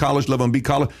play against college level and be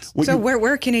college? So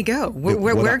where can he go?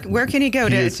 Where can he go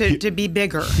to be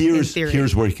bigger, in theory?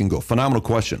 Here's where he can go. Phenomenal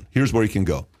question. Here's where he can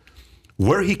go.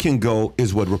 Where he can go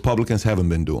is what Republicans haven't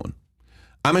been doing.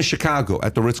 I'm in Chicago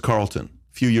at the Ritz-Carlton.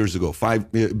 Few years ago,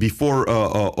 before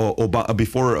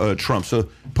Trump. So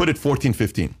put it 14,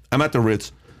 15. I'm at the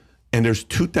Ritz, and there's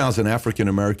 2,000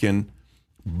 African-American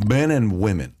men and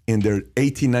women in their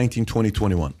 18, 19, 20,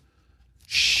 21.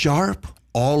 Sharp,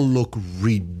 all look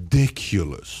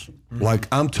ridiculous. Like,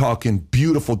 I'm talking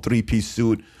beautiful three-piece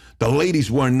suit. The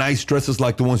ladies wearing nice dresses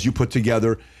like the ones you put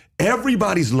together.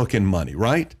 Everybody's looking money,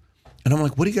 right? And I'm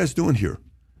like, what are you guys doing here?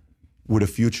 We're the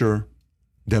future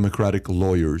Democratic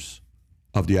lawyers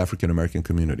of the African-American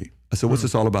community. I said, what's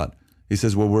this all about? He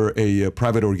says, well, we're a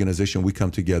private organization. We come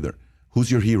together.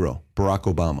 Who's your hero? Barack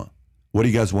Obama. What do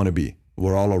you guys want to be?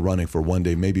 We're all running for one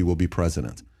day. Maybe we'll be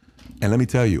president. And let me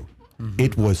tell you,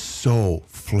 it was so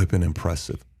flippin'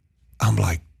 impressive. I'm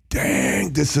like,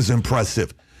 dang, this is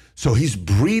impressive. So he's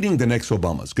breeding the next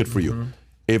Obamas. Good for you.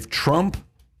 If Trump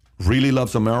really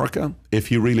loves America,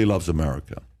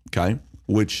 okay,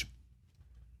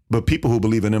 but people who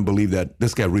believe in him believe that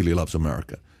this guy really loves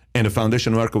America. And the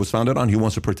foundation America was founded on, he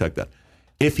wants to protect that.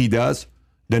 If he does,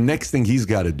 the next thing he's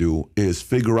got to do is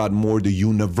figure out more the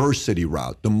university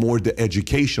route, the more the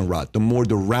education route, the more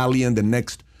the rallying the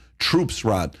next troops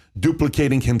route,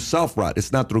 duplicating himself route.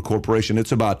 It's not through corporation.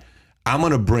 It's about, I'm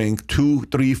going to bring 2,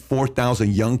 3,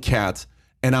 4,000 young cats,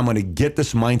 and I'm going to get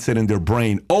this mindset in their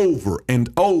brain over and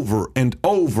over and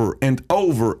over and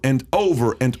over and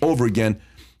over and over again,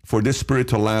 for this spirit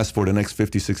to last for the next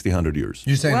 50, 60, 100 years.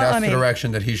 You're saying the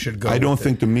direction that he should go? I don't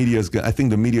think the media is going. I think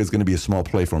the media is going to be a small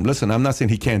play for him. Listen, I'm not saying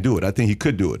he can't do it. I think he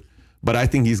could do it. But I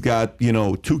think he's got,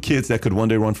 2 kids that could one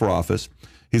day run for office.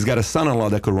 He's got a son-in-law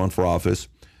that could run for office.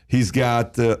 He's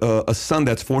got a son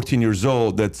that's 14 years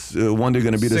old that's one day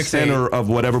going to be the center of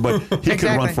whatever, but he could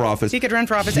run for office. He could run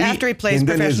for office after he plays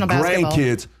professional basketball. And then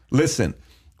his grandkids, listen,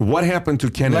 what happened to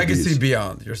Kennedy's? Legacy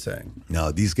beyond, you're saying.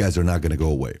 No, these guys are not going to go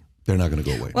away. They're not going to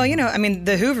go away. Well, I mean,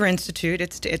 the Hoover Institute,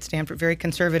 it's Stanford, very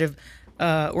conservative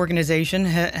organization,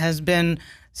 has been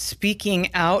speaking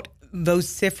out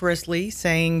vociferously,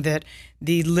 saying that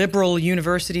the liberal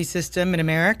university system in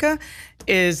America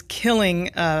is killing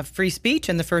free speech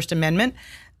and the First Amendment.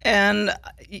 And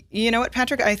you know what,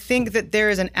 Patrick? I think that there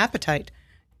is an appetite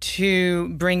to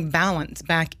bring balance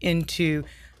back into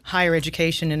higher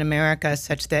education in America,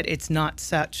 such that it's not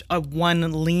such a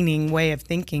one-leaning way of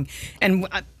thinking. And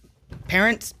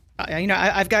parents,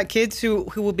 I've got kids who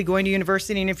will be going to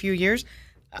university in a few years.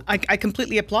 I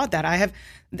completely applaud that. I have.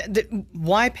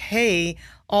 Why pay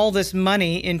all this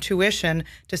money in tuition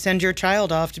to send your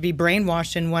child off to be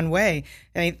brainwashed in one way?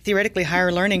 I mean, theoretically,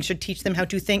 higher learning should teach them how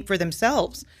to think for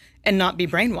themselves and not be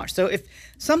brainwashed. So if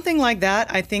something like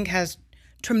that, I think, has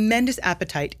tremendous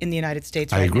appetite in the United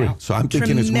States right now. I agree. So I'm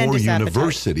thinking it's more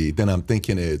university than I'm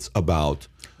thinking it's about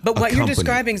But what you're company.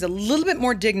 describing is a little bit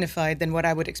more dignified than what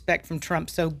I would expect from Trump.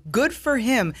 So good for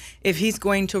him if he's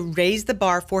going to raise the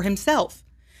bar for himself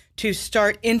to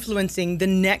start influencing the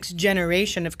next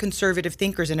generation of conservative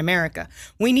thinkers in America.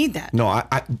 We need that. No,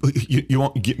 you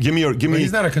won't give me. Well,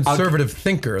 he's not a conservative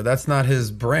thinker. That's not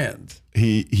his brand.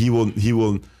 He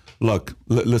will look.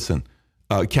 Listen,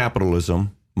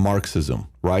 capitalism, Marxism,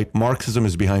 right? Marxism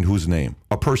is behind whose name?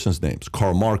 A person's name. It's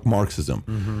Karl Marx, Marxism.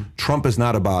 Mm-hmm. Trump is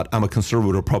not about, I'm a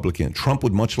conservative Republican. Trump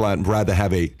would much rather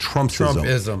have a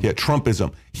Trumpism. Yeah,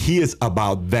 Trumpism. He is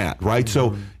about that, right?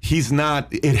 Mm-hmm. So he's not,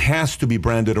 it has to be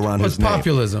branded around his name. It's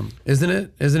populism, isn't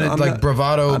it? Isn't it like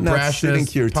bravado, I'm not brashness, sitting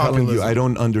here telling you populism? I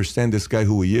don't understand this guy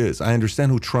who he is. I understand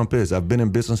who Trump is. I've been in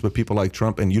business with people like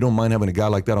Trump, and you don't mind having a guy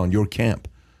like that on your camp.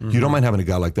 You don't mind having a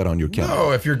guy like that on your camp.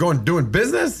 No, if you're doing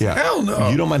business, hell no.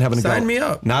 You don't mind having a guy. Sign me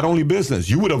up. Not only business.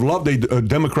 You would have loved a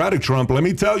Democratic Trump. Let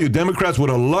me tell you, Democrats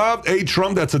would have loved a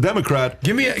Trump that's a Democrat.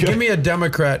 Give me a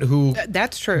Democrat who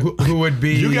that's true. Who would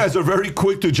be? You guys are very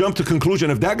quick to jump to conclusion.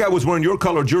 If that guy was wearing your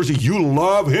color jersey, you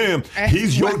love him.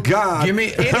 He's your guy. Give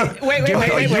me. Wait.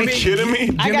 Are you kidding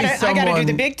me? I gotta do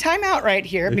the big timeout right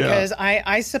here because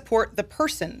I support the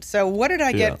person. So what did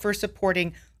I get for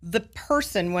supporting the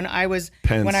person when I was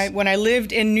Pence. when I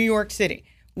lived in New York City?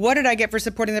 What did I get for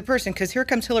supporting the person? Because here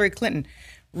comes Hillary Clinton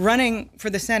running for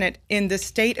the Senate in the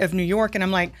state of New York, and I'm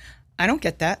like, I don't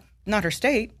get that. Not her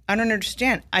state. I don't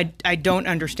understand. I don't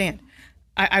understand.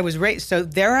 I was raised. So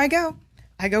there I go.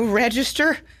 I go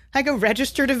register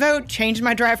to vote, change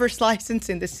my driver's license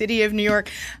in the city of New York.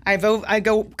 I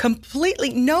go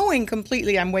knowing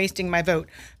completely I'm wasting my vote,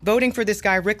 voting for this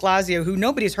guy, Rick Lazio, who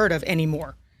nobody's heard of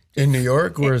anymore. In New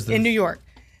York? Where is this? In New York.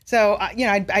 So,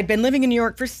 I'd been living in New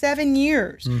York for 7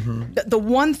 years. Mm-hmm. The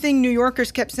one thing New Yorkers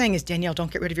kept saying is, Danielle,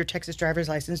 don't get rid of your Texas driver's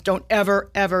license. Don't ever,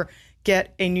 ever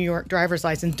get a New York driver's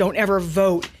license. Don't ever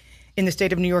vote in the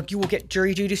state of New York. You will get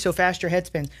jury duty so fast your head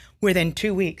spins. Within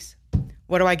 2 weeks,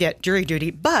 what do I get? Jury duty.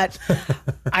 But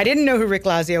I didn't know who Rick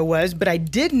Lazio was, but I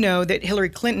did know that Hillary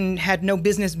Clinton had no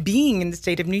business being in the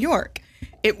state of New York.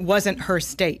 It wasn't her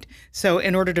state. So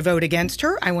in order to vote against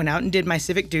her, I went out and did my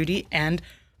civic duty and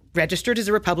registered as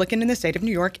a Republican in the state of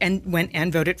New York and went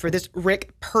and voted for this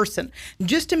Rick person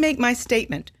just to make my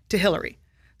statement to Hillary.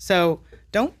 So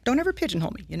don't ever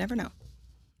pigeonhole me. You never know.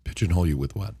 Pigeonhole you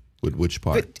with what? With which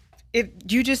part? But if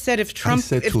you just said if Trump, I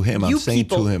said to him, I'm saying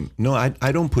to him. No, I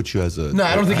don't put you as a. No,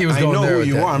 I don't think he was going there. I know who with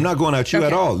you that. are. I'm not going at you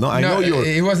at all. No, I know you're.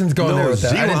 He wasn't going there with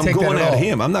that. Zero, I didn't I'm take going that at at all.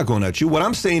 him. I'm not going at you. What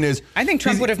I'm saying is, I think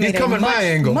Trump would have made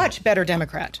a much better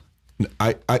Democrat.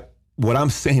 What I'm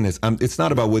saying is, it's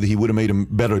not about whether he would have made a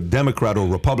better Democrat or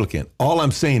Republican. All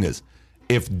I'm saying is,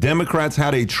 if Democrats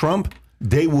had a Trump,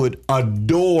 they would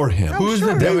adore him. Who's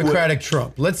the Democratic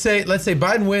Trump? Let's say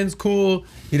Biden wins. Cool.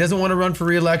 He doesn't want to run for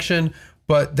re-election,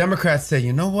 but Democrats say,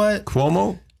 you know what?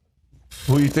 Cuomo?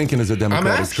 Who are you thinking is a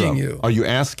Democratic I'm asking Trump? you. Are you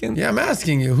asking? Yeah, I'm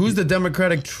asking you. Who's the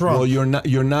Democratic Trump? Well, you're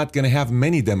not going to have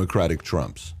many Democratic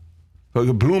Trumps.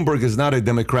 Bloomberg is not a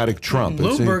Democratic Trump.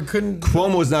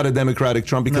 Cuomo is not a Democratic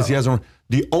Trump because he hasn't.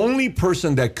 The only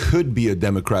person that could be a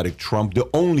Democratic Trump, the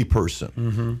only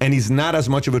person, and he's not as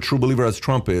much of a true believer as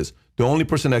Trump is, the only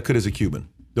person that could is a Cuban.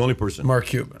 The only person. Mark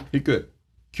Cuban. He could.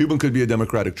 Cuban could be a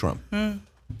Democratic Trump.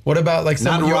 What about like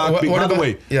not Rock? By the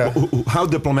way, yeah. How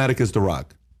diplomatic is The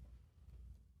Rock?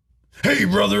 Hey,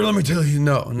 brother, let me tell you.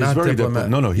 No, not very diplomatic.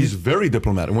 No, he's very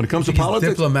diplomatic. When it comes to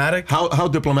politics, diplomatic. How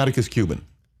diplomatic is Cuban?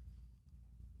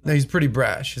 No, he's pretty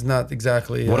brash. He's not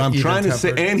exactly. What I'm trying to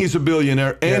say, and he's a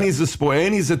billionaire, and he's a sport,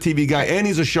 and he's a TV guy, and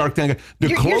he's a Shark Tank guy.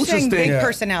 You're saying big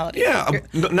personality. Yeah,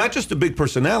 not just a big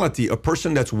personality, a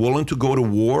person that's willing to go to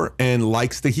war and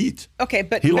likes the heat. Okay,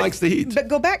 but he likes the heat. But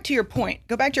go back to your point.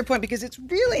 Go back to your point because it's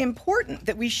really important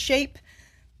that we shape,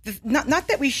 not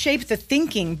that we shape the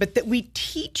thinking, but that we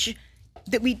teach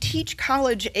that we teach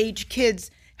college-age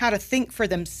kids how to think for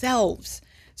themselves.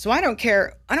 So I don't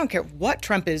care what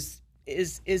Trump is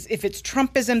if it's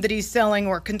Trumpism that he's selling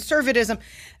or conservatism.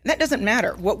 That doesn't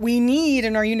matter. What we need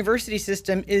in our university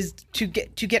system is to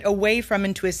get away from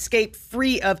and to escape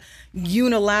free of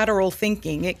unilateral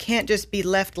thinking. It can't just be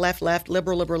left,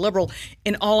 liberal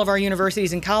in all of our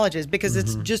universities and colleges, because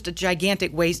it's just a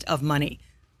gigantic waste of money.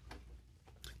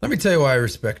 Let me tell you why I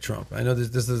respect Trump. I know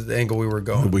this is the angle we were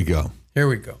going. Here we go. Here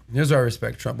we go. Here's why I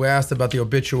respect Trump. We asked about the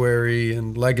obituary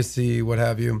and legacy, what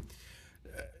have you.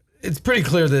 It's pretty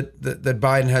clear that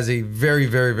Biden has a very,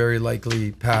 very, very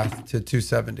likely path to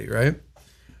 270, right?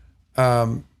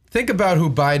 Think about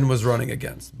who Biden was running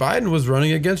against. Biden was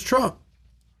running against Trump,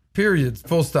 period,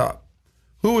 full stop.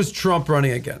 Who was Trump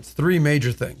running against? Three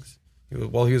major things. He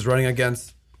was running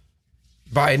against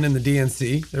Biden and the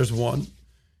DNC. There's one.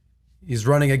 He's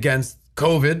running against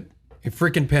COVID, a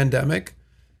freaking pandemic.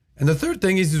 And the third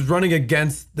thing is he's running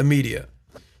against the media.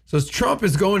 So Trump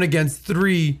is going against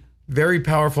three very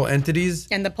powerful entities.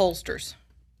 And the pollsters.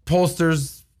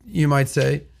 Pollsters, you might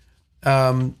say.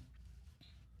 And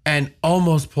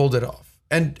almost pulled it off.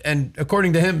 And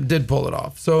according to him, did pull it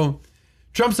off. So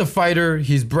Trump's a fighter.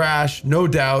 He's brash, no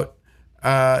doubt.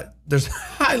 There's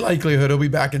high likelihood he'll be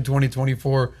back in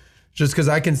 2024, just because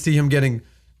I can see him getting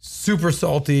super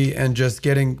salty and just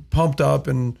getting pumped up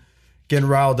and getting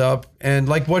riled up. And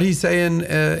like what he's saying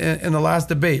in the last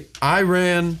debate, I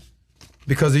ran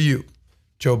because of you,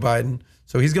 Joe Biden.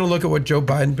 So he's going to look at what Joe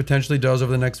Biden potentially does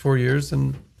over the next 4 years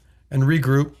and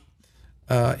regroup.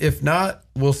 If not,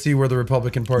 we'll see where the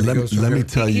Republican Party goes from Let here. me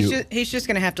tell you. He's just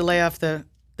going to have to lay off the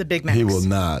Big Macs. He will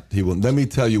not. He will. Let me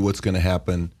tell you what's going to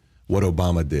happen, what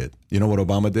Obama did. You know what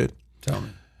Obama did? Tell me.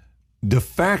 The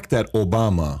fact that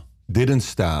Obama didn't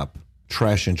stop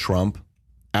trashing Trump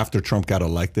after Trump got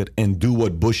elected and do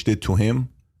what Bush did to him,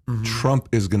 Trump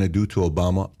is going to do to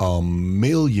Obama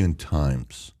 1,000,000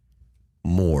 times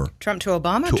more. Trump to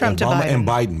Obama? To Trump Obama to Biden? and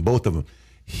Biden, both of them.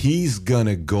 He's going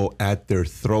to go at their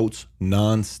throats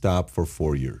nonstop for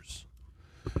 4 years.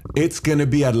 It's going to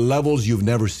be at levels you've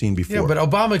never seen before. Yeah, but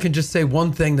Obama can just say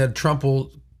one thing that Trump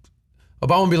will...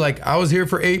 Obama will be like, I was here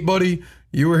for 8, buddy.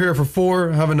 You were here for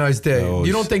 4. Have a nice day. No,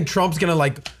 you don't think Trump's going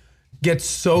to get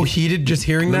so heated just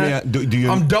hearing that?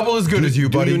 I'm double as good as you,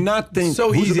 buddy. Do you not think...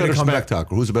 so who's easy a better to come smack back?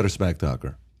 talker? Who's a better smack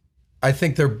talker? I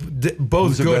think they're both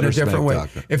Who's a good in a better different way.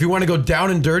 smack talker? If you want to go down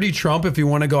and dirty, Trump. If you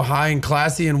want to go high and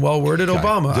classy and well-worded, Obama.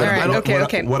 All All right, I don't,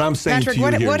 okay. what I'm saying Patrick, to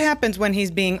you here what is- happens when he's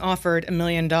being offered $1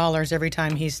 million every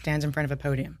time he stands in front of a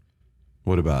podium?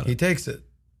 What about He it? takes it.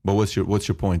 But what's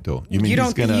your point, though? You mean You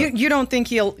he's don't going to...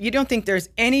 you don't think there's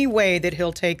any way that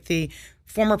he'll take the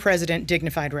former president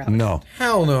dignified route? No.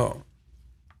 Hell no.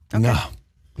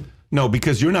 No,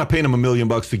 because you're not paying him $1 million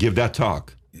to give that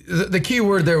talk. The key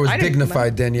word there was I didn't-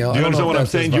 dignified, Danielle. Do you I don't understand know what if I'm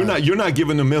that's his saying? vibe. You're not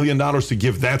giving him $1 million to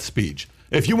give that speech.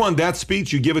 If you want that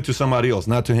speech, you give it to somebody else,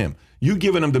 not to him. You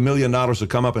giving him the $1 million to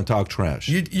come up and talk trash.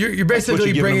 You're That's what basically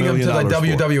you're giving bringing him to $1 the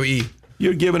million for. WWE.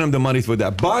 You're giving him the money for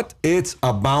that. But it's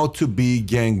about to be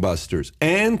gangbusters.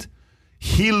 And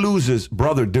he loses.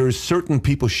 Brother, there's certain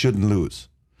people shouldn't lose.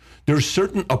 There's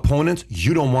certain opponents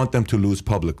you don't want them to lose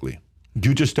publicly.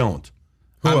 You just don't.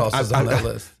 Who else is on that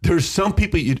list? There's some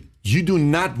people you do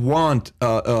not want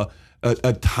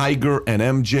a Tiger and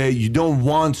MJ. You don't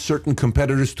want certain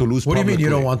competitors to lose What do you publicly. mean you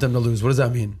don't want them to lose? What does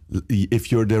that mean?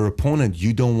 If you're their opponent,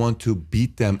 you don't want to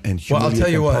beat them and Well, humiliate I'll tell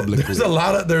you them what.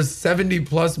 publicly. There's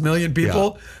 70+ million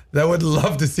people that would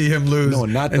love to see him lose. No,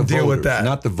 not the and deal voters. with that.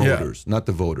 Not the Yeah. voters. Not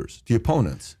the voters. The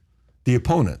opponents. The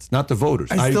opponents, not the voters.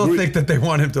 I still agree. think that they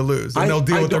want him to lose, and they'll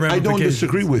deal with the I ramifications. don't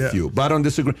disagree with Yeah. you, but I don't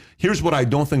disagree. Here's what I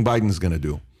don't think Biden's going to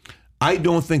do. I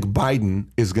don't think Biden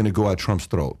is going to go at Trump's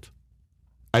throat.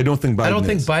 I don't think Biden I don't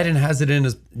think is. Biden has it in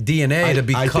his DNA to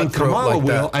be I think cutthroat Kamala like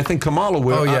will. that. I think Kamala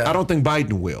will. Oh, yeah. I don't think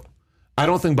Biden will. I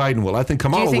don't think Biden will. I think Do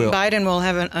Kamala you think will. Biden will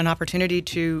have an opportunity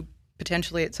to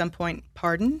potentially at some point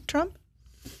pardon Trump?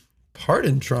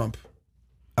 Pardon Trump.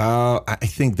 I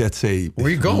think that's a... Where are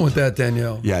you going with that,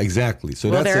 Danielle? Yeah, exactly. So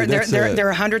Well, that's there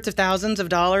are hundreds of thousands of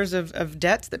dollars of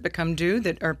debts that become due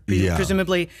that are Yeah.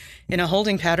 presumably in a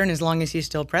holding pattern as long as he's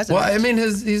still president. Well, I mean,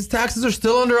 his taxes are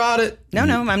still under audit. No,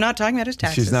 I'm not talking about his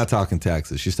taxes. She's not talking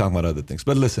taxes. She's talking about other things.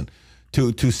 But listen,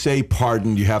 to say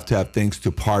pardon, you have to have things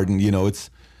to pardon. You know,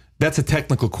 that's a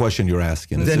technical question you're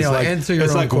asking. It's Danielle, just like, answer your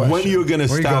it's own like when question. you're going to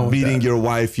Where are you stop going with beating that? your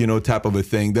wife, you know, type of a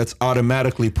thing. That's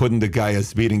automatically putting the guy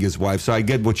as beating his wife. So I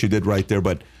get what you did right there.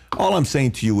 But all I'm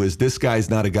saying to you is this guy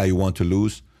is not a guy you want to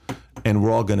lose. And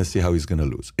we're all going to see how he's going to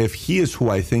lose. If he is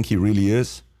who I think he really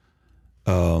is,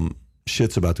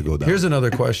 shit's about to go down. Here's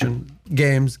another question.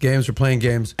 Games. We're playing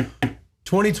games.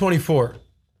 2024.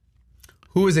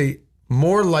 who is a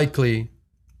more likely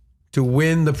to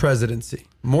win the presidency?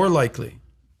 More likely,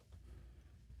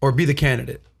 or be the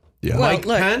candidate? Yeah. Well, Mike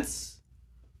look. Pence,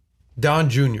 Don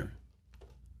Jr.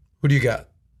 Who do you got?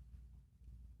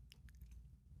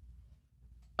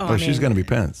 Oh, She's going to be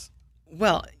Pence.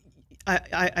 Well,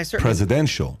 I certainly.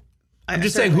 Presidential. I'm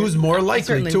just saying, who's more likely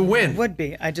certainly to win? Would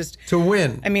be. To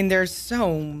win. I mean, there's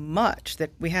so much that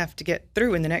we have to get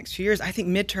through in the next few years. I think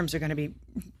midterms are going to be.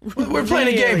 We're playing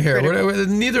a game here.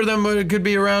 Neither of them could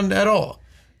be around at all.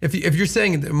 If you're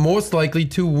saying that most likely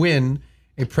to win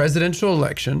a presidential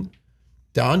election,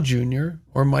 Don Jr.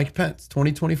 or Mike Pence,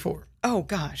 2024. Oh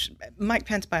gosh, Mike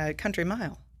Pence by a country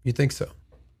mile. You think so?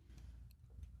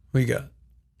 Who you got?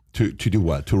 To do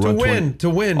what? To win. win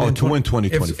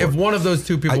 2024. If one of those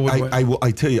two people would win.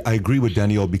 I tell you, I agree with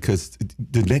Danielle because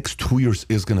the next 2 years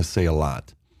is going to say a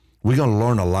lot. We're going to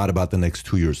learn a lot about the next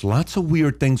 2 years. Lots of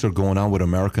weird things are going on with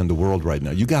America and the world right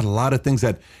now. You got a lot of things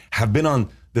that have been on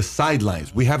the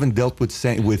sidelines. We haven't dealt with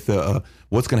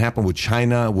what's going to happen with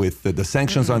China, with the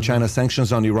sanctions on China,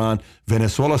 sanctions on Iran.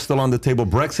 Venezuela's still on the table.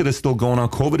 Brexit is still going on.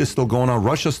 COVID is still going on.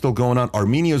 Russia's still going on.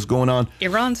 Armenia's going on.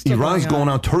 Iran's going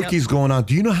on. Turkey's going on.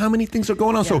 Do you know how many things are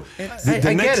going on? Yeah, So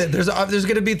I get it. There's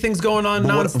going to be things going on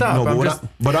nonstop.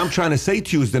 But I'm trying to say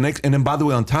to you is the next, and then by the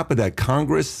way, on top of that,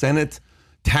 Congress, Senate,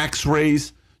 tax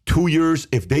raise, 2 years.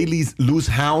 If they lose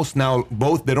House, now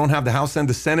both, they don't have the House and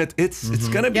the Senate. It's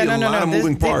going to be a lot of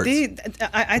moving parts.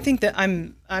 I think that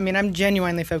I'm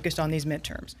genuinely focused on these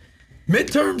midterms.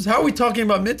 Midterms? How are we talking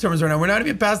about midterms right now? We're not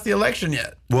even past the election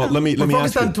yet. Well, let me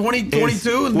focus ask on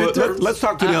 2022 and midterms. Let's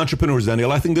talk to the entrepreneurs,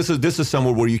 Daniel. I think this is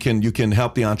somewhere where you can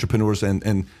help the entrepreneurs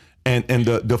and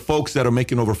the folks that are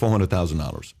making over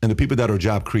 $400,000 and the people that are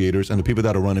job creators and the people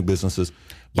that are running businesses.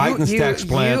 Biden's tax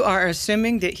plan. You are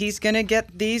assuming that he's going to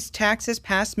get these taxes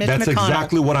past Mitch McConnell. That's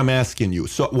exactly what I'm asking you.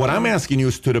 So what I'm asking you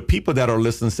is to the people that are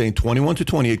listening, saying 21 to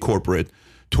 28 corporate,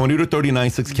 20 to 39,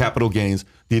 6 capital gains,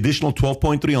 the additional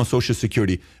 12.3 on Social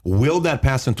Security. Will that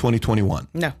pass in 2021?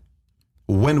 No.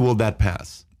 When will that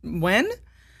pass? When?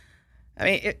 I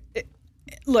mean,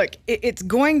 look, it's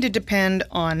going to depend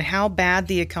on how bad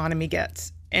the economy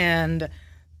gets. And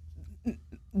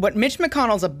what Mitch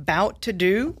McConnell's about to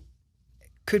do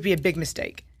could be a big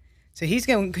mistake. So he's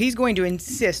going to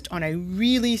insist on a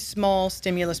really small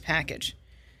stimulus package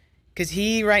because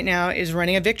he right now is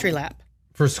running a victory lap.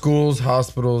 For schools,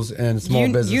 hospitals, and small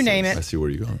businesses. You name it. I see where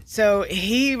you're going. So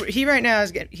he right now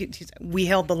is we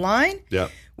held the line. Yeah.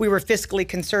 We were fiscally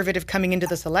conservative coming into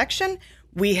this election.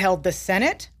 We held the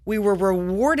Senate. We were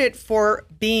rewarded for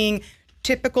being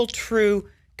typical, true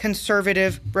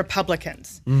conservative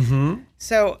Republicans. Mm-hmm.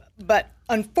 So, but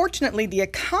unfortunately, the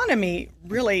economy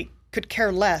really could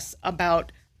care less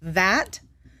about that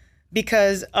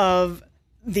because of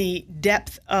the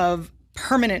depth of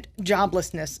permanent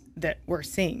joblessness that we're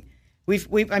seeing. We've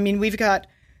got,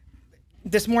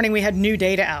 this morning we had new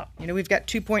data out. We've got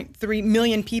 2.3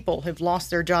 million people have lost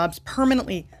their jobs,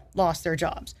 permanently lost their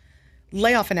jobs.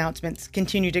 Layoff announcements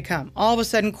continue to come. All of a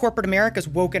sudden, corporate America's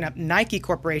woken up. Nike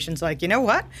Corporation's like, you know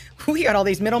what? We got all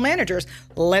these middle managers.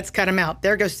 Let's cut them out.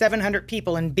 There goes 700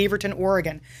 people in Beaverton,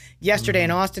 Oregon. Yesterday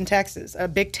in Austin, Texas, a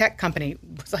big tech company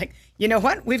was like, you know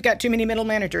what? We've got too many middle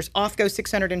managers. Off goes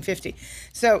 650.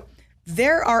 So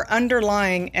there are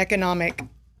underlying economic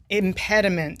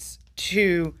impediments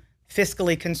to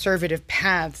fiscally conservative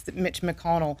paths that Mitch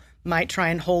McConnell might try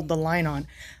and hold the line on.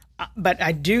 But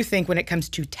I do think when it comes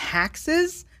to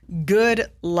taxes, good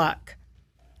luck.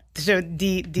 So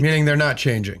meaning they're not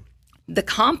changing. The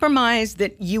compromise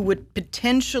that you would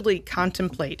potentially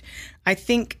contemplate, I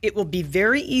think it will be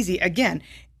very easy. Again,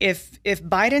 if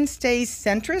Biden stays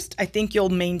centrist, I think you'll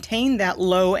maintain that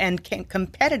low and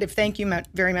competitive, thank you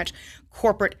very much,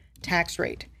 corporate tax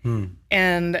rate.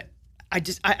 And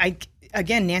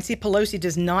again, Nancy Pelosi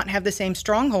does not have the same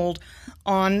stronghold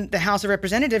on the House of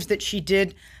Representatives that she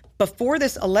did before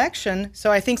this election.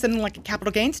 So I think something like a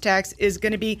capital gains tax is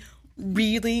going to be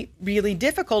really, really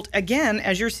difficult, again,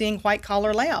 as you're seeing white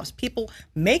collar layoffs, people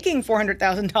making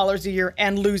 $400,000 a year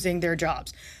and losing their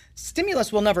jobs.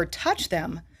 Stimulus will never touch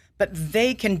them, but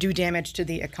they can do damage to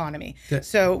the economy. Yeah.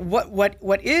 So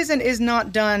what is and is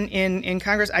not done in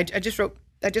Congress, I just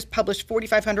published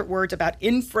 4,500 words about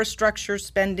infrastructure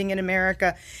spending in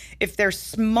America. If they're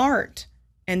smart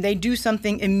and they do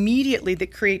something immediately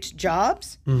that creates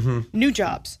jobs, new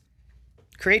jobs,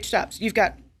 creates jobs. You've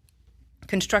got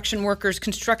construction workers,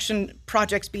 construction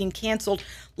projects being canceled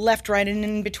left, right, and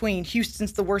in between.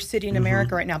 Houston's the worst city in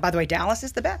America right now. By the way, Dallas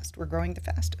is the best. We're growing the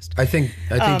fastest. I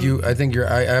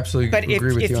absolutely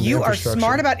agree with you on the infrastructure. But if you are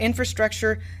smart about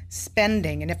infrastructure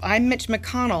spending, and if I'm Mitch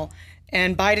McConnell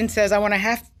and Biden says I want to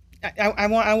I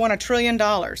want $1 trillion.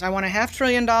 I want $500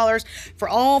 billion for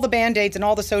all the Band-Aids and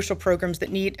all the social programs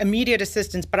that need immediate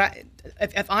assistance. But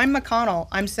if I'm McConnell,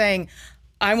 I'm saying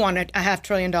I want $500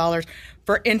 billion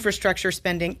for infrastructure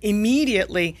spending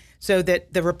immediately so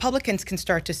that the Republicans can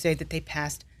start to say that they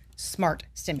passed smart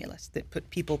stimulus that put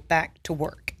people back to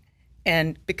work.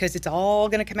 And because it's all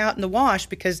going to come out in the wash,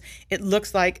 because it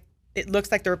looks like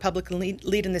the Republican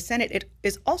lead in the Senate, it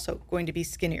is also going to be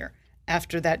skinnier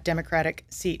after that Democratic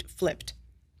seat flipped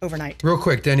overnight. Real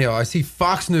quick, Danielle, I see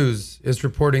Fox News is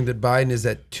reporting that Biden is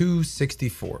at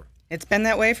 264. It's been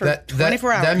that way for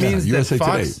 24 hours. That means that USA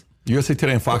Fox... Today. USA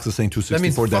Today and Fox is saying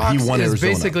 264 that means Fox he won is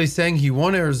Arizona. basically saying he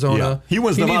won Arizona. Yeah. He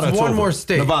wins Nevada. Needs one more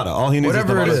state. Nevada. All he needs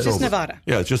Whatever is Nevada. it is. It's just Nevada.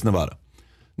 Yeah, it's just Nevada.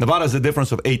 Nevada is a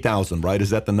difference of 8,000, right? Is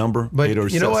that the number? But 8 or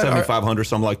you know what? 7,500,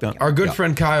 something like that? Our good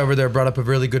friend Kai over there brought up a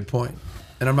really good point.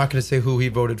 And I'm not going to say who he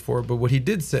voted for, but what he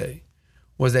did say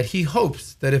was that he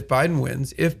hopes that if Biden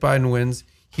wins,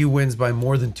 he wins by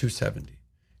more than 270.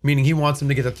 Meaning he wants him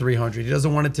to get to 300. He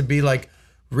doesn't want it to be like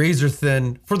razor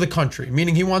thin for the country.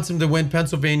 Meaning he wants him to win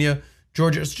Pennsylvania,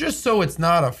 Georgia, it's just so it's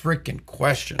not a freaking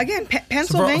question. Again,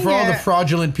 Pennsylvania... So for all the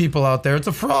fraudulent people out there, it's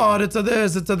a fraud, it's a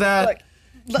this, it's a that.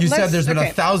 You said there's been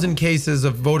 1,000 cases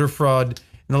of voter fraud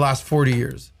in the last 40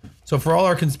 years. So for all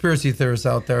our conspiracy theorists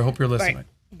out there, I hope you're listening. Right.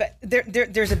 But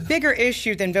there's a bigger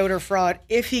issue than voter fraud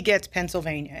if he gets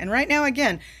Pennsylvania. And right now,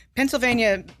 again,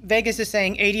 Pennsylvania, Vegas is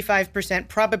saying 85%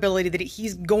 probability that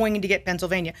he's going to get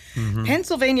Pennsylvania. Mm-hmm.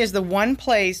 Pennsylvania is the one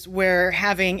place where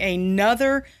having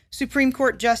another Supreme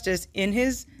Court justice in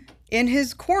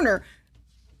his corner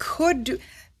could do.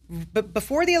 But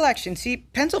before the election, see,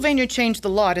 Pennsylvania changed the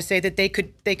law to say that they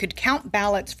could count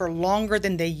ballots for longer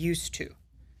than they used to.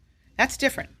 That's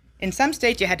different. In some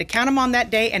states, you had to count them on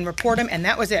that day and report them, and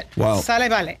that was it. Wow. Sale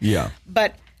vale. Yeah.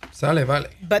 Sale vale.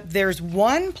 But there's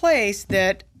one place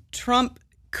that Trump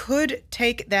could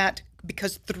take that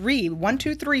because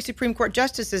 3 Supreme Court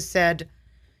justices said,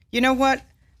 you know what?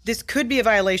 This could be a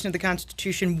violation of the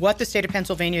Constitution, what the state of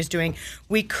Pennsylvania is doing.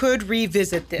 We could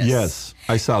revisit this. Yes,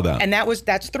 I saw that. And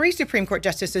that's 3 Supreme Court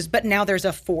justices, but now there's a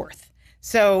 4th.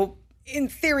 So in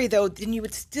theory, though, then you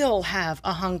would still have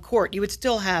a hung court. You would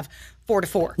still have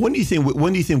 4-4. When do you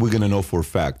think we're going to know for a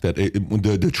fact that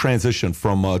the transition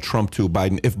from Trump to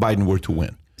Biden, if Biden were to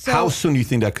win? So, how soon do you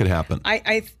think that could happen?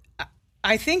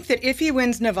 I think that if he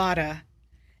wins Nevada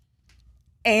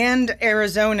and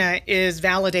Arizona is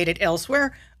validated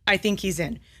elsewhere, I think he's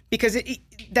in. Because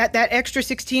that extra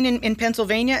 16 in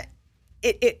Pennsylvania,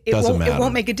 it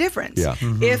won't make a difference. Yeah.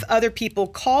 Mm-hmm. If other people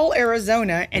call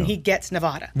Arizona and he gets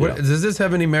Nevada. Does this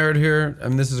have any merit here? I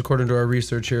mean, this is according to our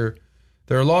research here.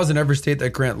 There are laws in every state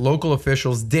that grant local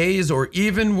officials days or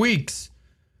even weeks.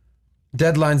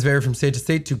 Deadlines vary from state to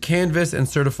state to canvass and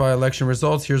certify election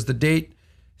results. Here's the date.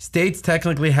 States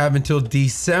technically have until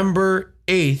December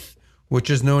 8th, which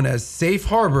is known as Safe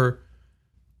Harbor,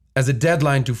 as a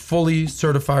deadline to fully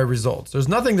certify results. There's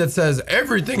nothing that says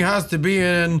everything has to be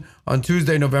in on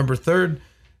Tuesday, November 3rd.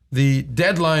 The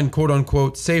deadline, quote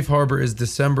unquote, Safe Harbor is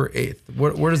December 8th.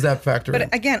 Where does that factor in?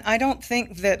 But again, I don't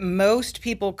think that most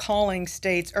people calling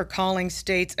states are calling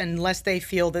states unless they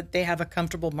feel that they have a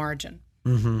comfortable margin.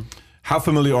 Mm-hmm. How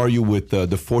familiar are you with the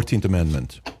 14th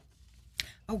Amendment?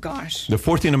 Oh, gosh. The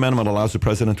 14th Amendment allows the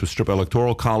president to strip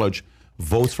electoral college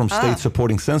votes from states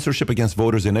supporting censorship against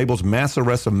voters, enables mass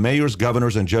arrests of mayors,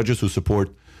 governors, and judges who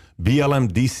support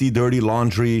BLM, DC, dirty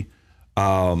laundry.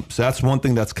 So that's one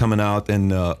thing that's coming out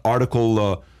in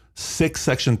Article 6,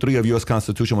 Section 3 of U.S.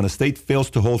 Constitution. When a state fails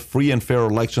to hold free and fair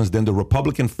elections, then the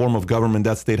Republican form of government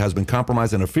that state has been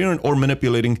compromised, and interfering or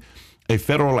manipulating a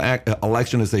federal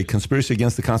election is a conspiracy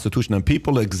against the Constitution and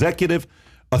people. Executive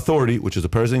authority, which is the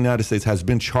President of the United States, has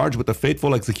been charged with the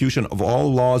faithful execution of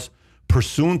all laws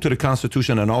pursuant to the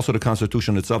Constitution and also the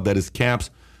Constitution itself, that is caps,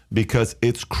 because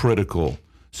it's critical.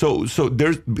 So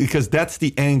there's, because that's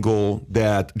the angle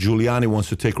that Giuliani wants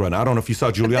to take right now. I don't know if you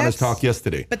saw Giuliani's talk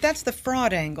yesterday. But that's the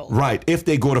fraud angle. Right, if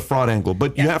they go to fraud angle.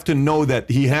 But you have to know that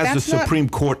he has the Supreme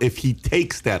Court if he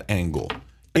takes that angle.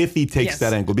 If he takes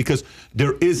that angle. Because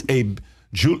there is a...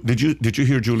 Did you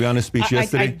hear Giuliani's speech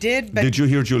yesterday? I did, but... Did you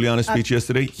hear Giuliani's speech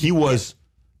yesterday? He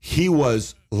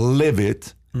was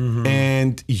livid. Mm-hmm.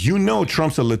 And you know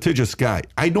Trump's a litigious guy.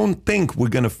 I don't think we're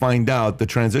going to find out the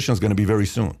transition is going to be very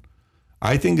soon.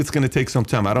 I think it's going to take some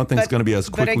time. I don't think it's going to be as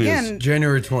quickly as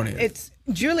January 20th. It's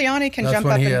Giuliani can That's jump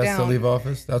when up he and has down. to leave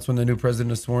office. That's when the new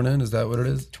president is sworn in. Is that what it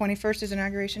is? 21st is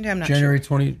inauguration day. I'm not January sure.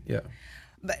 20. Yeah.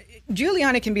 But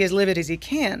Giuliani can be as livid as he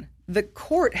can. The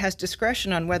court has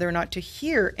discretion on whether or not to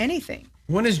hear anything.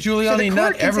 When is Giuliani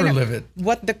not ever livid?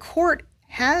 What the court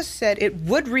has said it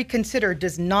would reconsider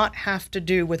does not have to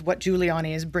do with what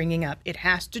Giuliani is bringing up. It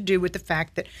has to do with the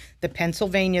fact that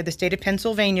the state of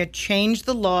Pennsylvania changed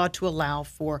the law to allow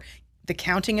for the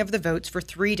counting of the votes for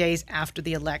 3 days after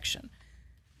the election.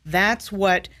 That's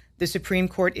what the Supreme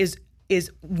Court is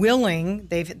willing.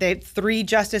 They've 3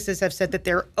 justices have said that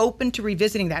they're open to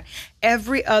revisiting that.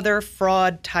 Every other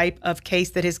fraud type of case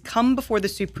that has come before the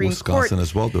Supreme Court, Wisconsin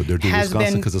as well, though. They're doing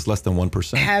Wisconsin because it's less than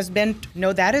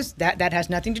 1%. That has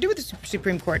nothing to do with the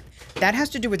Supreme Court. That has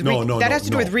to do with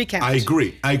do with recount. I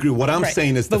agree. What I'm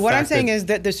saying is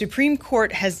that the Supreme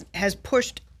Court has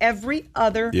pushed every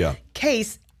other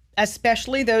case,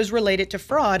 especially those related to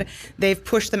fraud. They've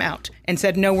pushed them out and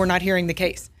said, no, we're not hearing the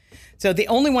case. So the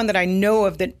only one that I know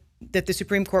of that the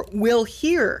Supreme Court will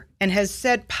hear and has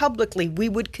said publicly we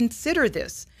would consider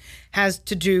this has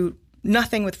to do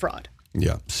nothing with fraud.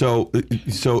 Yeah. So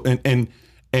the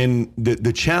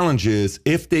challenge is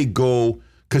if they go,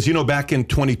 because back in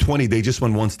 2020 they just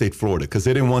went one state, Florida, because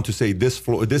they didn't want to say this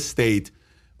state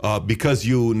because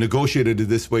you negotiated it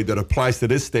this way that applies to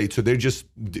this state. So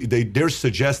they're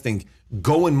suggesting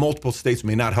go in multiple states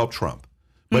may not help Trump.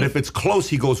 But if it's close,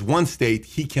 he goes one state,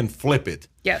 he can flip it.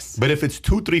 Yes. But if it's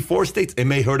 2, 3, 4 states, it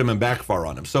may hurt him and backfire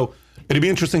on him. So it'd be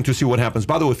interesting to see what happens.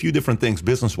 By the way, a few different things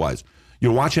business-wise.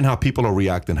 You're watching how people are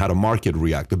reacting, how the market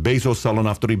react. The Bezos selling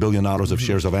off $3 billion of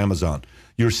shares of Amazon.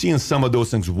 You're seeing some of those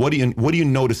things. What do you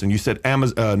notice? And you said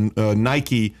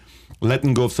Nike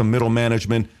letting go of some middle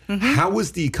management. How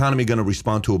is the economy going to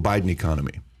respond to a Biden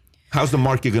economy? How's the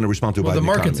market going to respond to a Biden economy?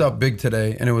 Well, the market's up big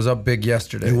today, and it was up big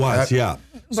yesterday. It was, yeah.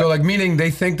 So, meaning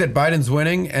they think that Biden's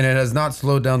winning, and it has not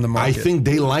slowed down the market. I think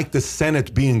they like the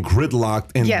Senate being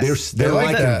gridlocked, and they're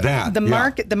liking that.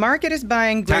 The market is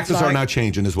buying gridlock. Taxes are not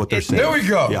changing, is what they're saying. There we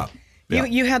go. Yeah.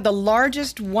 You had the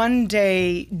largest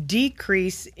one-day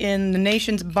decrease in the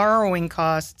nation's borrowing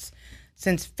costs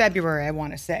since February, I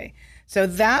want to say. So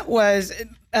that was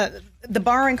the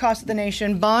borrowing cost of the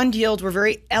nation. Bond yields were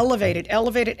very elevated.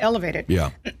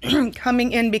 Yeah.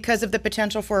 Coming in because of the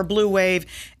potential for a blue wave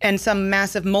and some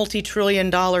massive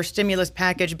multi-trillion-dollar stimulus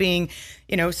package being,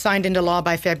 signed into law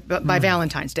by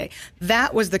Valentine's Day.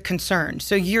 That was the concern.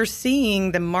 So you're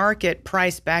seeing the market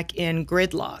price back in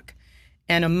gridlock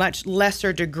and a much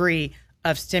lesser degree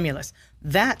of stimulus.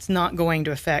 That's not going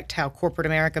to affect how corporate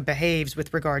America behaves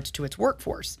with regards to its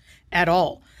workforce at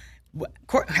all.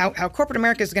 How corporate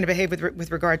America is going to behave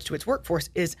with regards to its workforce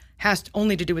has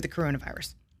only to do with the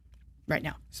coronavirus right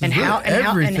now,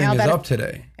 everything is up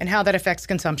today, and how that affects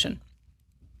consumption.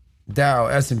 Dow,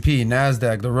 S&P,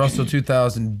 NASDAQ, the Russell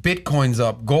 2000, Bitcoin's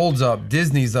up, gold's up,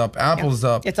 Disney's up, Apple's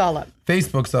up. It's all up.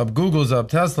 Facebook's up, Google's up,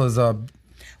 Tesla's up.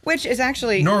 Which is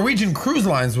actually Norwegian Cruise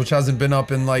Lines, which hasn't been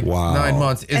up in 9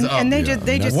 months, is up. And they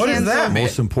just what is that?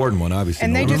 Most important one, obviously.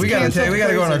 And they just we got to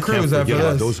go on a cruise after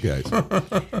this. Those guys.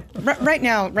 Right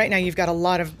now, you've got a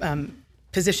lot of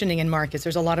positioning in markets.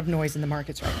 There's a lot of noise in the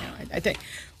markets right now. I think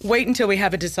wait until we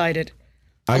have a decided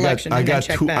election. I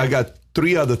got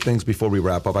 3 other things before we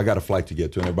wrap up. I got a flight to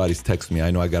get to, and everybody's texting me.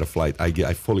 I know I got a flight.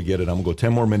 I fully get it. I'm gonna go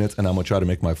 10 more minutes, and I'm gonna try to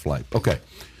make my flight. Okay,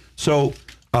 so.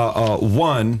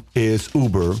 One is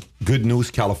Uber. Good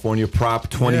news, California. Prop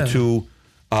 22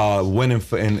 went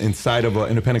inside of an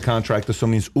independent contractor. So it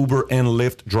means Uber and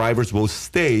Lyft drivers will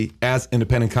stay as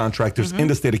independent contractors in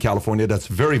the state of California. That's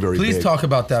very, very big. Please talk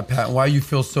about that, Pat, why you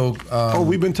feel so...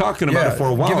 we've been talking about it for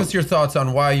a while. Give us your thoughts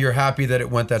on why you're happy that it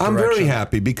went that direction. I'm very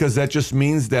happy because that just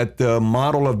means that the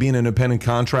model of being an independent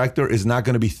contractor is not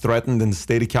going to be threatened in the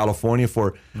state of California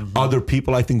for other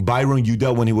people. I think Byron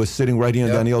Udell, when he was sitting right here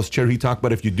in Danielle's chair, he talked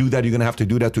about if you do that, you're going to have to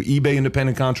do that to eBay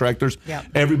independent contractors. Yep.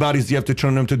 You have to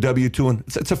turn them to W-2. And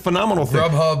it's a phenomenal thing.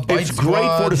 Grubhub, it's great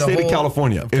for the state of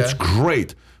California. Okay. It's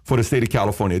great for the state of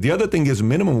California. The other thing is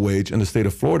minimum wage in the state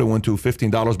of Florida went to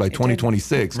 $15 by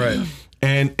 2026. Right.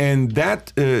 And that,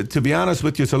 to be honest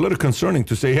with you, it's a little concerning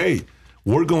to say, hey,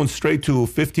 we're going straight to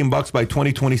 $15 by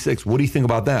 2026. What do you think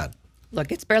about that?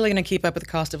 Look, it's barely going to keep up with the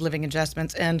cost of living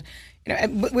adjustments. And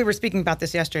we were speaking about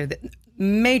this yesterday. That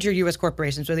major U.S.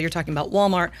 corporations, whether you're talking about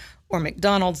Walmart or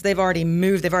McDonald's, they've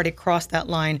already crossed that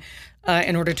line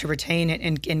in order to retain it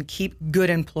and keep good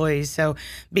employees. So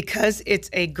because it's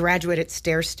a graduated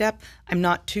stair step, I'm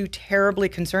not too terribly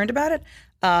concerned about it.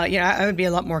 I would be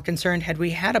a lot more concerned had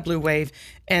we had a blue wave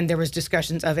and there was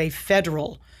discussions of a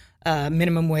federal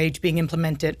minimum wage being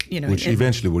implemented, which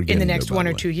eventually we're getting in the next 1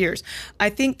 or 2 years. I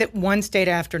think that one state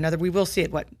after another, we will see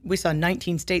it. We saw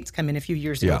 19 states come in a few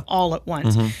years ago, all at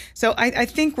once. So I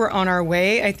think we're on our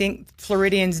way. I think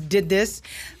Floridians did this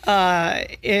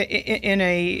in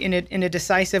a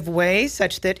decisive way,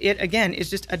 such that it again is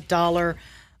just $1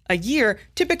 a year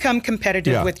to become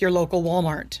competitive with your local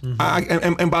Walmart.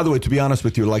 And by the way, to be honest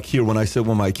with you, like here, when I sit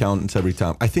with my accountants every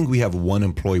time, I think we have one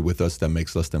employee with us that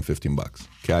makes less than $15.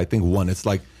 Okay, I think one. It's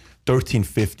like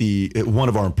 $13.50. One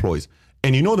of our employees.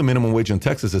 And you know the minimum wage in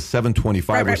Texas is $7.25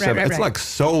 or $7. It's like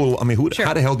so. I mean,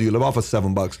 how the hell do you live off of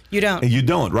 $7? You don't. And you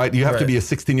don't, right? You have to be a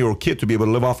 16-year-old kid to be able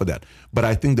to live off of that. But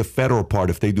I think the federal part,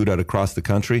 if they do that across the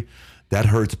country, that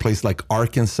hurts places like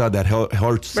Arkansas. That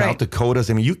hurts South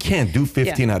Dakotas. I mean, you can't do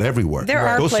 15 out everywhere. There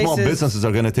are those places, small businesses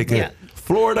are going to take it.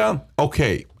 Florida,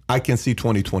 okay, I can see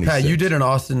 2026. Pat, you did an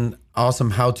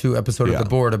awesome how-to episode of The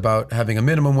Board about having a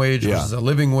minimum wage versus a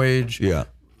living wage. Yeah.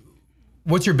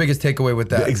 What's your biggest takeaway with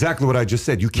that? Exactly what I just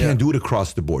said. You can't do it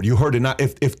across the board. You heard it. Not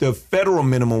if the federal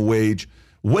minimum wage.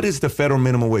 What is the federal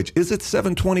minimum wage? Is it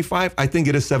 $7.25? I think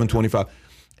it is $7.25.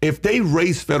 If they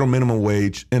raise federal minimum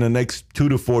wage in the next 2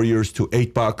 to 4 years to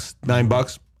 $8,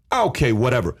 $9, okay,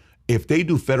 whatever. If they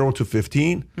do federal to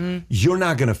 15, you're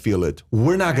not going to feel it.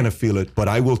 We're not going to feel it. But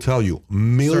I will tell you,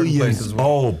 millions.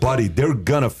 Oh, buddy, they're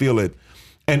going to feel it.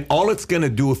 And all it's going to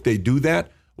do if they do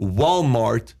that,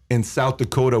 Walmart in South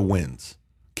Dakota wins.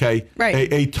 Okay,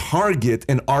 a Target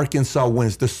in Arkansas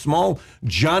wins. The small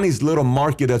Johnny's Little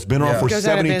Market that's been on for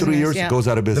 73 years goes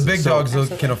out of business. The big dogs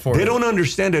can afford it. They don't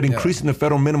understand that increasing the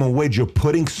federal minimum wage, you're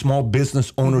putting small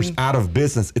business owners out of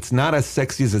business. It's not as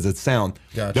sexy as it sounds.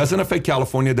 Doesn't affect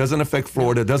California, doesn't affect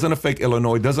Florida, doesn't affect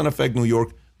Illinois, doesn't affect New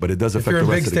York, but it does affect the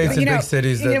rest of the guys. Big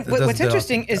cities, what's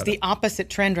interesting is the opposite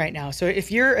trend right now. So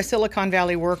if you're a Silicon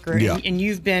Valley worker and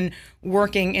you've been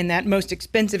working in that most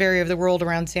expensive area of the world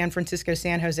around San Francisco,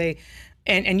 San Jose,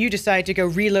 and you decide to go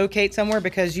relocate somewhere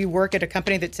because you work at a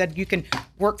company that said you can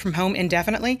work from home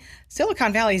indefinitely,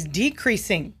 Silicon Valley is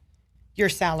decreasing your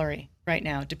salary right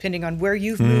now, depending on where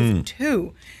you've moved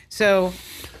to. So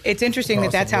it's interesting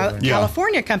that's how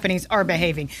California companies are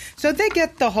behaving. So they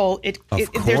get the whole,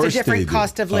 there's a different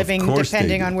cost of living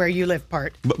depending on where you live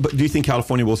part. But do you think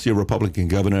California will see a Republican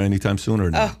governor anytime soon or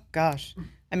not? Oh, gosh.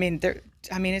 I mean,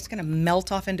 it's going to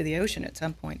melt off into the ocean at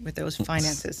some point with those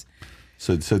finances.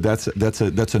 So that's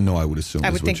a no, I would assume. I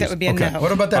would think that would be a no.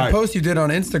 What about that post you did on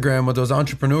Instagram with those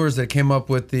entrepreneurs that came up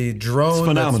with the drone? It's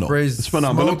phenomenal. That sprays it's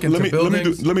phenomenal. Smoke into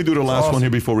buildings? Let me do the last one here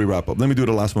before we wrap up.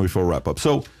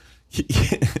 So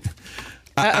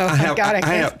I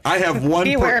have one.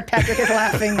 Beware, Patrick is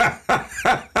laughing.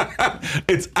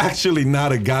 It's actually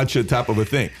not a gotcha type of a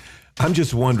thing. I'm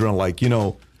just wondering,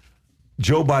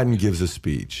 Joe Biden gives a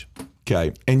speech,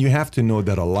 okay, and you have to know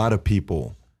that a lot of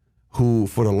people who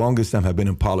for the longest time have been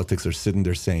in politics are sitting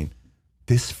there saying,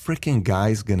 this freaking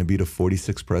guy's going to be the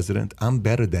 46th president. I'm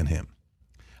better than him.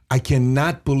 I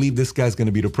cannot believe this guy's going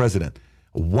to be the president.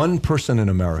 One person in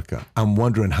America, I'm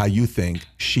wondering how you think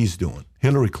she's doing.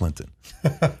 Hillary Clinton.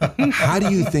 How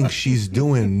do you think she's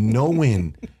doing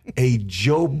knowing a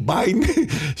Joe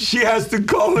Biden? She has to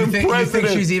call him president. You think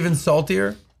she's even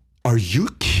saltier? Are you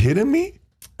kidding me?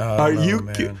 Are you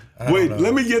kidding? Wait,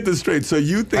 let me get this straight. So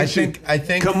you think I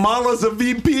think Kamala's a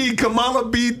VP? Kamala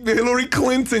beat Hillary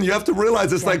Clinton. You have to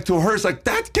realize it's like to her, it's like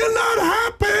that cannot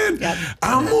happen. Yep.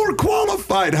 I'm more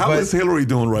qualified. How is Hillary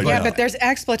doing right now? Yeah, but there's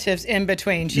expletives in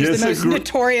between. She's the most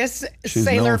notorious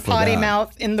sailor potty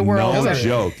mouth in the world. No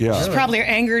joke. Yeah, she's probably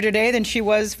angrier today than she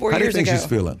was 4 years ago. How do you think she's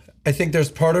feeling? I think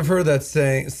there's part of her that's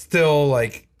saying still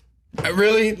like.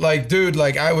 Really? Dude,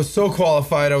 I was so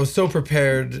qualified. I was so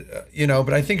prepared,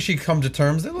 but I think she come to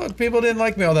terms that, look, people didn't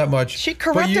like me all that much. She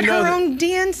corrupted her own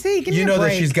DNC. You know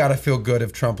that she's got to feel good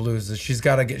if Trump loses. She's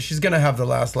going to have the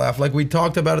last laugh. Like we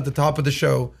talked about at the top of the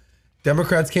show,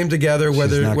 Democrats came together,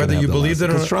 whether you believed it or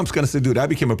not. Because Trump's going to say, dude, I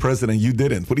became a president, you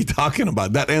didn't. What are you talking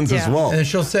about? That ends as well. And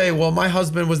she'll say, well, my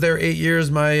husband was there 8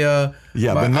 years. I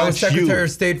was Secretary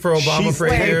of State for Obama for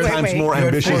 8 years. 10 times more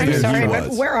ambitious than he was.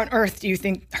 But where on earth do you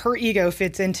think her ego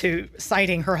fits into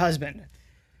citing her husband?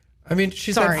 I mean,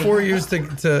 she's had 4 years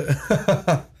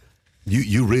to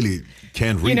You really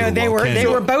can't read her they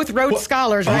were both Rhodes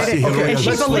Scholars, right? And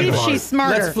she believes she's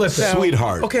smarter. Let's flip it.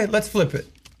 Sweetheart. Okay, let's flip it.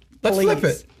 Flip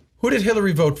it. Who did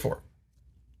Hillary vote for?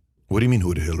 What do you mean,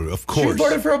 who did Hillary? Of course. She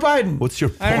voted for Biden. What's your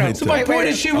point? So my point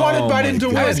is she wanted Biden to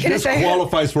win. This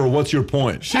qualifies for what's your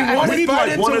point? She wanted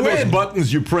Biden to win. One of those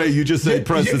buttons you pray, you just say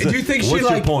president. Do you think what's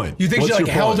your point? You think she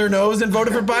held her nose and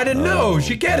voted for Biden? No,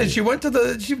 she get it. She went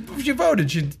to she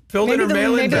voted. She filled in her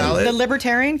mail-in ballot. The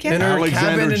Libertarian candidate.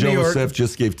 Alexander Joseph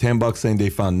just gave $10 saying they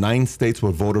found 9 states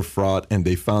with voter fraud, and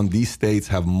they found these states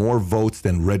have more votes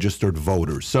than registered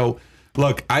voters. So.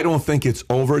 Look, I don't think it's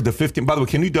over. The 15. By the way,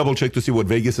 can you double check to see what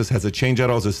Vegas is? Has it changed at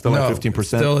all? Is it still at 15%?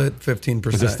 Still at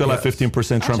 15%. Is it still at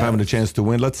 15%? Trump having a chance to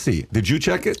win? Let's see. Did you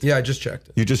check it? Yeah, I just checked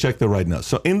it. You just checked it right now.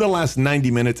 So in the last 90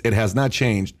 minutes, it has not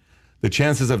changed. The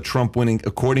chances of Trump winning,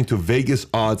 according to Vegas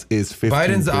odds, is 15%.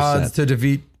 Biden's odds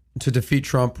to defeat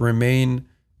Trump remain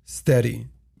steady,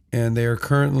 and they are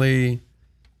currently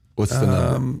What's the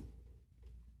number?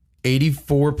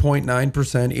 84.9%,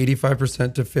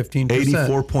 85% to 15%.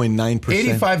 84.9%.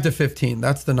 85 to 15.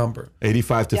 That's the number.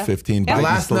 85 to 15. Biden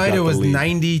Last still night got it the was lead.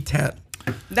 90-10.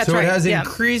 That's so right. it has yeah.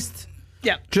 increased.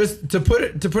 Yeah. Just to put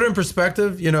it in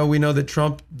perspective, we know that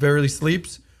Trump rarely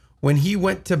sleeps. When he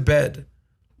went to bed,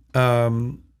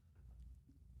 when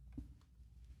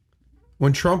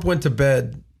Trump went to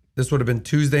bed, this would have been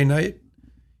Tuesday night,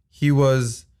 he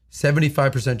was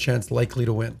 75% chance likely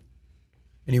to win.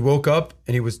 And he woke up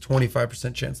and he was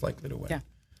 25% chance likely to win. Yeah.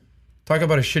 Talk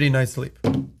about a shitty night's sleep.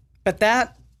 But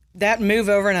that move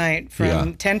overnight from Yeah.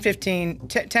 10%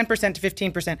 to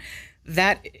 15%,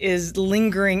 that is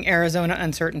lingering Arizona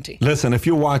uncertainty. Listen, if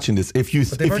you're watching this, if you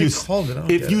called it. I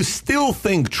don't if get you it. still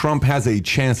think Trump has a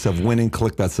chance of winning,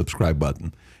 click that subscribe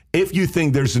button. If you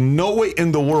think there's no way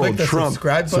in the world Click the Trump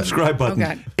subscribe button? Oh,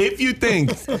 God. If you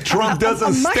think Trump doesn't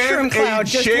A mushroom stand cloud a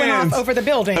just chance, went off over the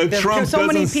building. Trump So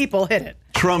many doesn't- people hit it.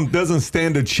 Trump doesn't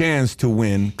stand a chance to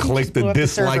win, click blew the up the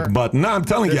dislike server. button. No, I'm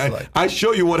telling you, Dislike. I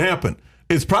show you what happened.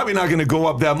 It's probably not going to go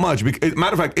up that much.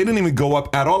 Matter of fact, it didn't even go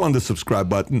up at all on the subscribe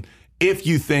button. If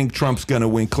you think Trump's going to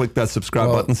win, click that subscribe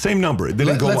button. Same number. It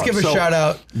didn't go up. Let's give a shout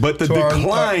out But the to our-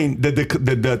 decline,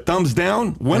 the thumbs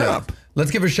down went Yeah. up. Let's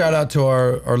give a shout out to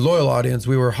our loyal audience.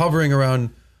 We were hovering around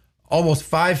almost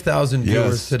 5,000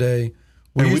 viewers Yes. today.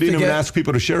 And we used to didn't even get- ask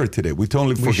people to share it today. We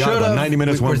totally We forgot. About should've. 90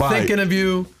 minutes went by. We're thinking of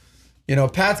you.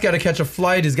 Pat's got to catch a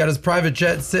flight. He's got his private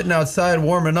jet sitting outside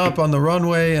warming up on the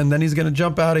runway, and then he's going to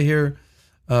jump out of here.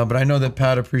 But I know that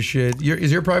Pat appreciates.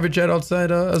 Is your private jet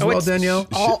outside as well, it's Danielle?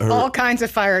 All kinds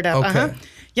of fired up. Okay.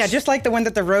 Yeah, just like the one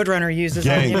that the Roadrunner uses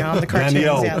Gang, on the cartoons.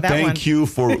 Danielle, yeah, that thank one. you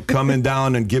for coming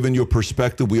down and giving your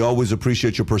perspective. We always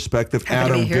appreciate your perspective. Happy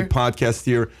to Adam, be here. good podcast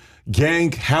here.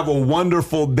 Gang, have a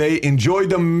wonderful day. Enjoy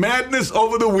the madness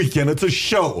over the weekend. It's a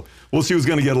show. We'll see who's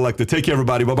going to get elected. Take care,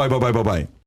 everybody. Bye-bye, bye-bye, bye-bye.